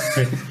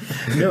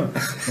 No.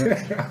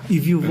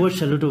 If you've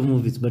watched a lot of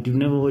movies, but you've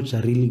never watched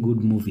a really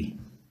good movie,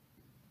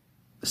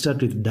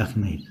 start with Dark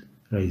Knight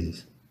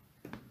Rises.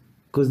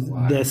 Because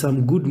there are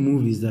some good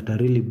movies that are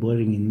really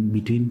boring in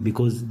between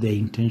because they're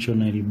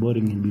intentionally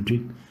boring in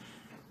between.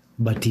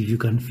 But if you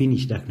can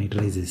finish Dark Knight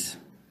Rises,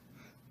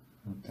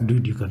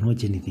 dude, you can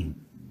watch anything.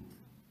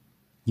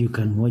 You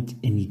can watch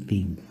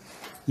anything.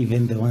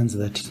 Even the ones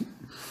that...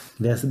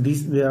 There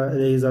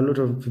is a lot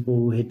of people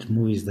who hate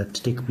movies that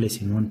take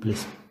place in one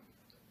place.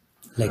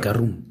 Like a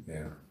room.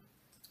 Yeah.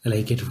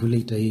 Like it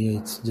later here,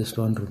 it's just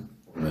one room.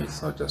 No,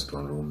 it's not just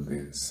one room.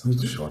 There's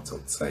shots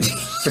outside.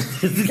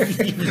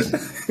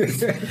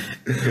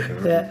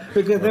 Yeah,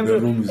 because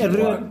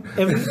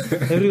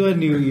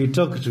everyone you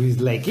talk to is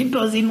like, it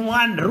was in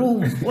one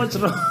room. What's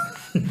wrong?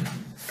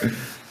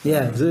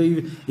 Yeah, so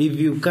if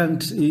you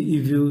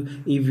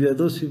are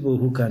those people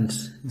who can't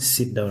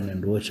sit down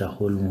and watch a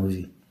whole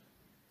movie.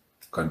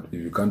 If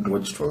you can't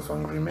watch 12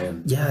 Angry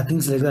Men. Yeah,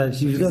 things like that.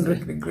 If you can't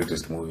like the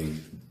greatest movie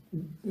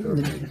ever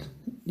made.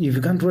 If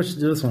you can't watch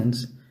those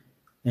ones,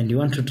 and you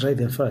want to try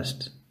them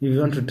first, if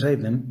you want to try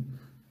them,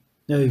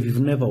 no, if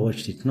you've never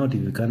watched it, not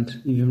if you can't,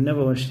 if you've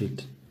never watched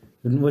it,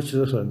 you watch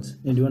those ones,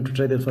 and you want to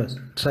try them first,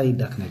 try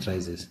Dark Knight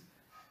Rises.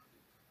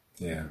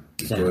 Yeah,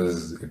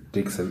 because it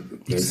takes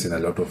place in a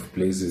lot of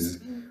places,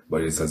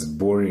 but it's as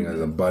boring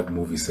as a bad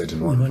movie set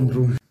in one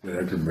room.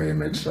 Directed by M.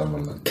 Night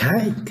Shyamalan.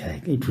 Kai,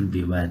 it will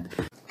be bad.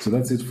 So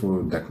that's it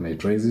for Dark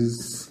Knight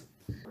Rises.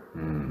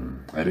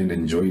 I didn't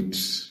enjoy it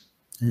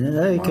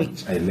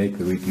much. I like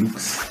the way it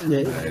looks.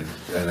 Yeah.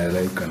 And I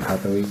like Anne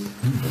Hathaway,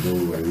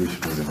 although I wish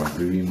it was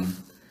Evergreen.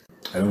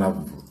 I don't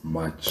have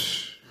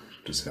much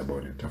to say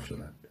about it after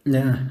that.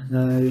 Yeah,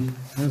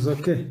 it's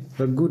okay. It's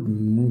a good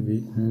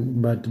movie,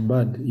 but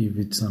bad if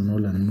it's a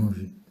Nolan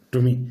movie.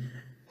 To me,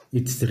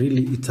 it's a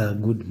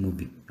good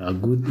movie.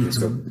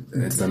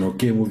 It's an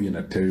okay movie and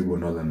a terrible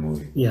Nolan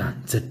movie. Yeah,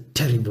 it's a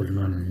terrible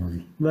Nolan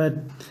movie. But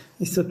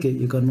it's okay.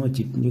 You can watch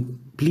it.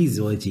 Please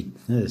watch it.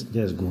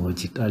 Just go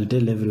watch it. I'll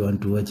tell everyone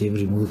to watch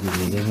every movie.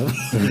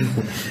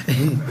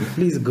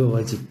 Please go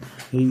watch it.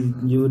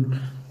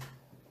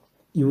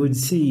 You'd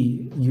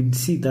see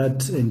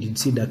that, and you'd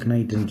see Dark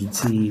Knight, and you'd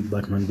see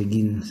Batman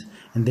Begins,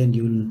 and then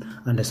you'll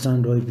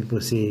understand why people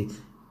say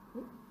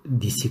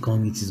DC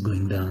Comics is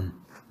going down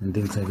and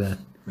things like that.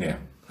 Yeah,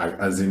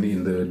 as in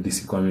the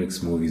DC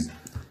Comics movies,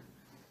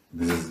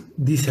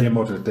 this came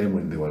out at a time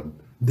when they were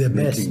the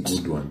making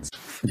best good ones.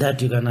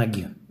 that you can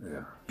argue.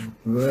 Yeah,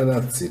 well,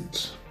 that's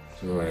it.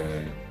 So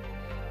I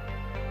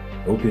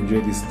hope you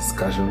enjoyed this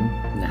discussion.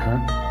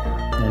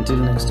 Until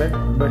next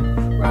time, bye.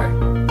 Bye.